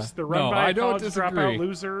racist. Yeah. They're run by a college disagree. dropout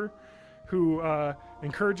loser who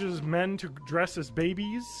encourages men to dress as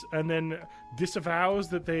babies and then disavows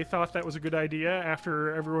that they thought that was a good idea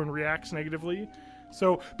after everyone reacts negatively.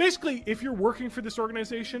 So basically, if you're working for this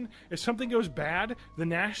organization, if something goes bad, the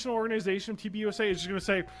national organization, TPUSA, is just going to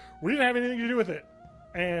say, we didn't have anything to do with it.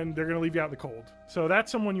 And they're going to leave you out in the cold. So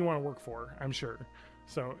that's someone you want to work for, I'm sure.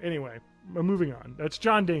 So anyway, moving on. That's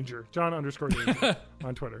John Danger, John_Danger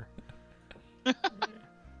on Twitter.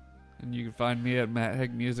 And you can find me at Matt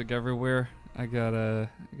Hegg Music everywhere. I got a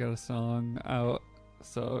song out,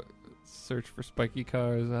 so search for Spiky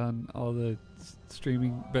Cars on all the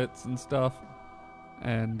streaming bits and stuff.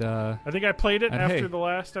 And I think I played it after hey, the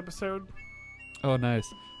last episode. Oh,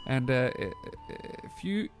 nice. And if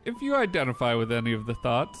you identify with any of the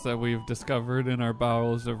thoughts that we've discovered in our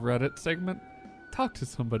Bowels of Reddit segment, talk to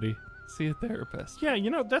somebody. See a therapist. Yeah,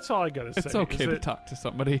 that's all I gotta say. It's okay to talk to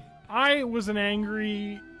somebody. I was an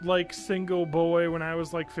angry, single boy when I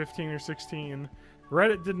was 15 or 16.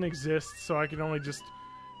 Reddit didn't exist, so I could only just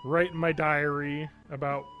write in my diary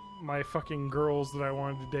about my fucking girls that I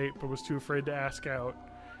wanted to date but was too afraid to ask out.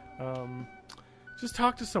 Just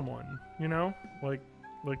talk to someone,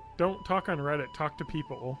 don't talk on Reddit, talk to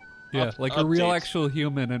people. Yeah, like a real actual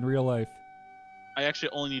human in real life. I actually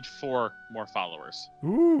only need 4 more followers.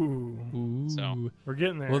 Ooh. So we're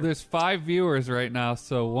getting there. Well, there's 5 viewers right now,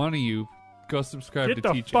 so one of you go subscribe to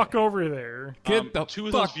TJ. Get the fuck over there. Get the 2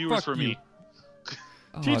 of those viewers for me.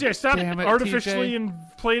 TJ, stop artificially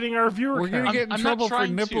inflating our viewer count. We're going to get in trouble for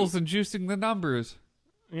nipples and juicing the numbers.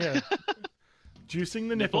 Yeah. Juicing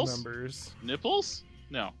the nipple numbers. Nipples?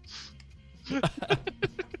 No.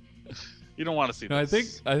 You don't want to see No,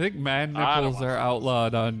 this. I think man nipples are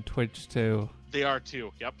outlawed on Twitch too. They are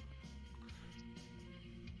too. Yep.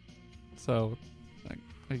 So,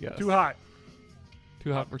 I guess. Too hot.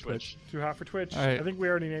 Too hot for Twitch. Too hot for Twitch. All right. I think we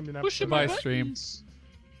already named an episode. Bye, stream.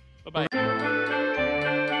 Bye bye.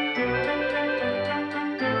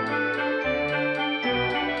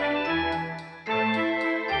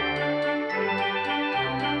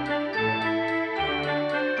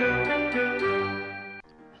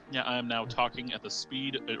 Yeah, I am now talking at the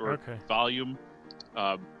speed or volume,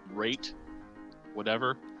 rate,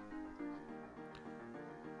 whatever.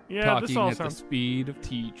 Yeah, talking this all at sounds... the speed of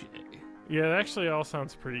TJ. Yeah, it actually all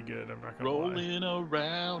sounds pretty good. I'm not gonna lie. Rolling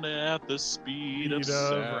around at the speed of Speed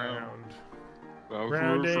sound.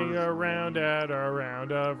 Rounding around at a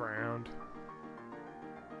round of round.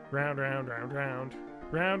 Round, round, round, round.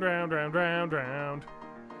 Round, round, round, round, round.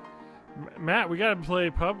 Matt, we gotta play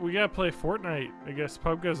pub. We gotta play Fortnite. I guess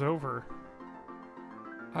pub goes over.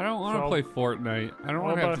 I don't want to play Fortnite. I don't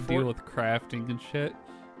want to have to deal with crafting and shit.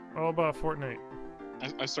 All about Fortnite.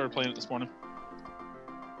 I started playing it this morning.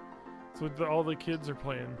 That's what all the kids are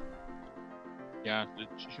playing. Yeah, you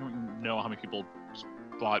don't know how many people just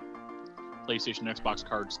bought PlayStation, Xbox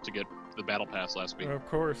cards to get the Battle Pass last week. Of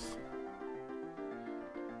course.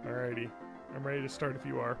 Alrighty. I'm ready to start if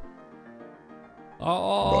you are.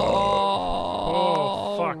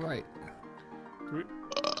 Oh, fuck. Right.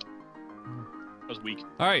 That was weak.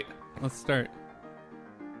 All right, let's start.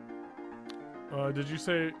 Did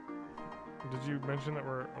you mention that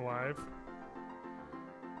we're live?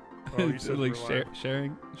 Oh, you said like we're live.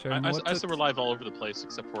 sharing. I said we're live all over the place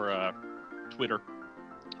except for Twitter.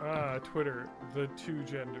 Twitter, the two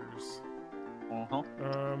genders. Uh-huh.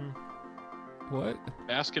 What?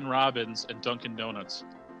 Baskin Robbins and Dunkin' Donuts.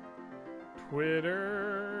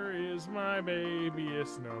 Twitter is my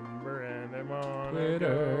babyest number, and I'm on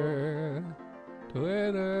Twitter.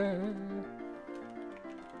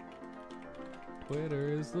 Twitter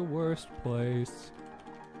is the worst place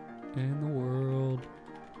in the world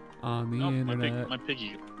on the internet. My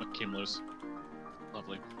piggy came loose.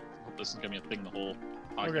 Lovely. Hope this is gonna be a thing the whole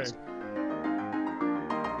podcast. Okay.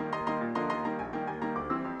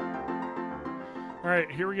 All right,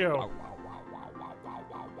 here we go.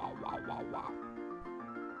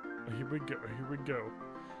 Here we go. Here we go.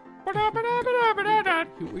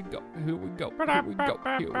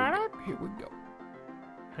 Here we go.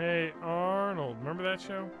 Hey Arnold, remember that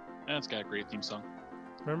show? That's got a great theme song.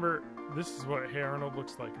 Remember, this is what Hey Arnold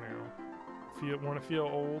looks like now. Want to feel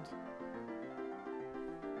old?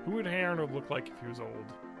 Who would Hey Arnold look like if he was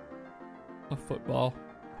old? A football.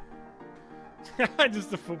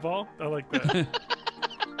 Just a football? I like that.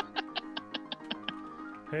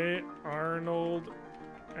 Hey Arnold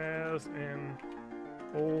as an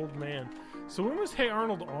old man. So when was Hey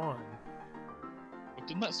Arnold on?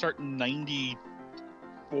 Didn't that start in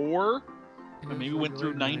 94? And maybe went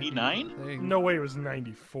through 99? No way, it was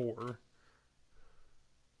 94.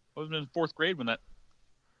 I was in 4th grade when that...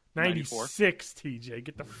 96, TJ.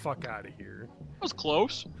 Get the fuck out of here. That was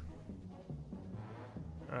close.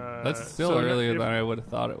 That's still earlier than I would have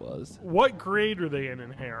thought it was. What grade were they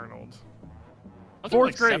in Hey Arnold? I was in,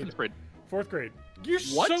 4th grade. 7th grade. 4th grade. You're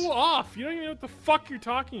What? so off. You don't even know what the fuck you're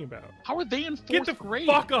talking about. How are they in 4th Get the grade?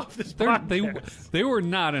 fuck off this podcast. They were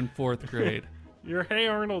not in 4th grade. Your Hey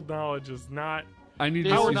Arnold knowledge is not... I need They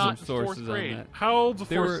to were see not some in sources 4th on grade. that. How old's a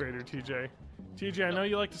They 4th were- grader, TJ? TJ, I know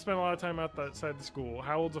you like to spend a lot of time outside the school.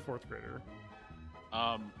 How old's a 4th grader?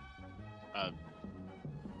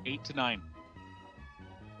 8 to 9.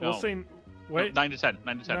 We'll No. say... Wait. 9 to 10.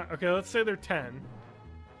 9 to 10. Okay, let's say they're 10.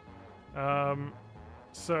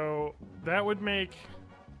 So that would make...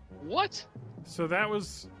 What? So that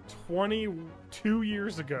was 22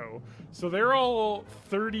 years ago. So they're all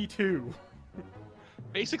 32.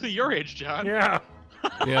 Basically your age, John. Yeah.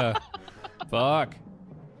 Yeah. Fuck.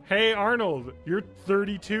 Hey, Arnold, you're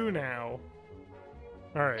 32 now.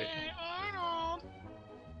 All right. Hey, Arnold.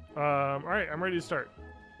 All right, I'm ready to start.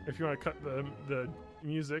 If you want to cut the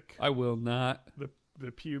music, I will not. the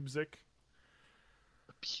pubesic.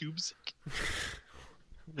 Pubes.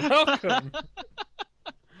 Welcome.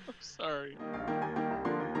 I'm sorry.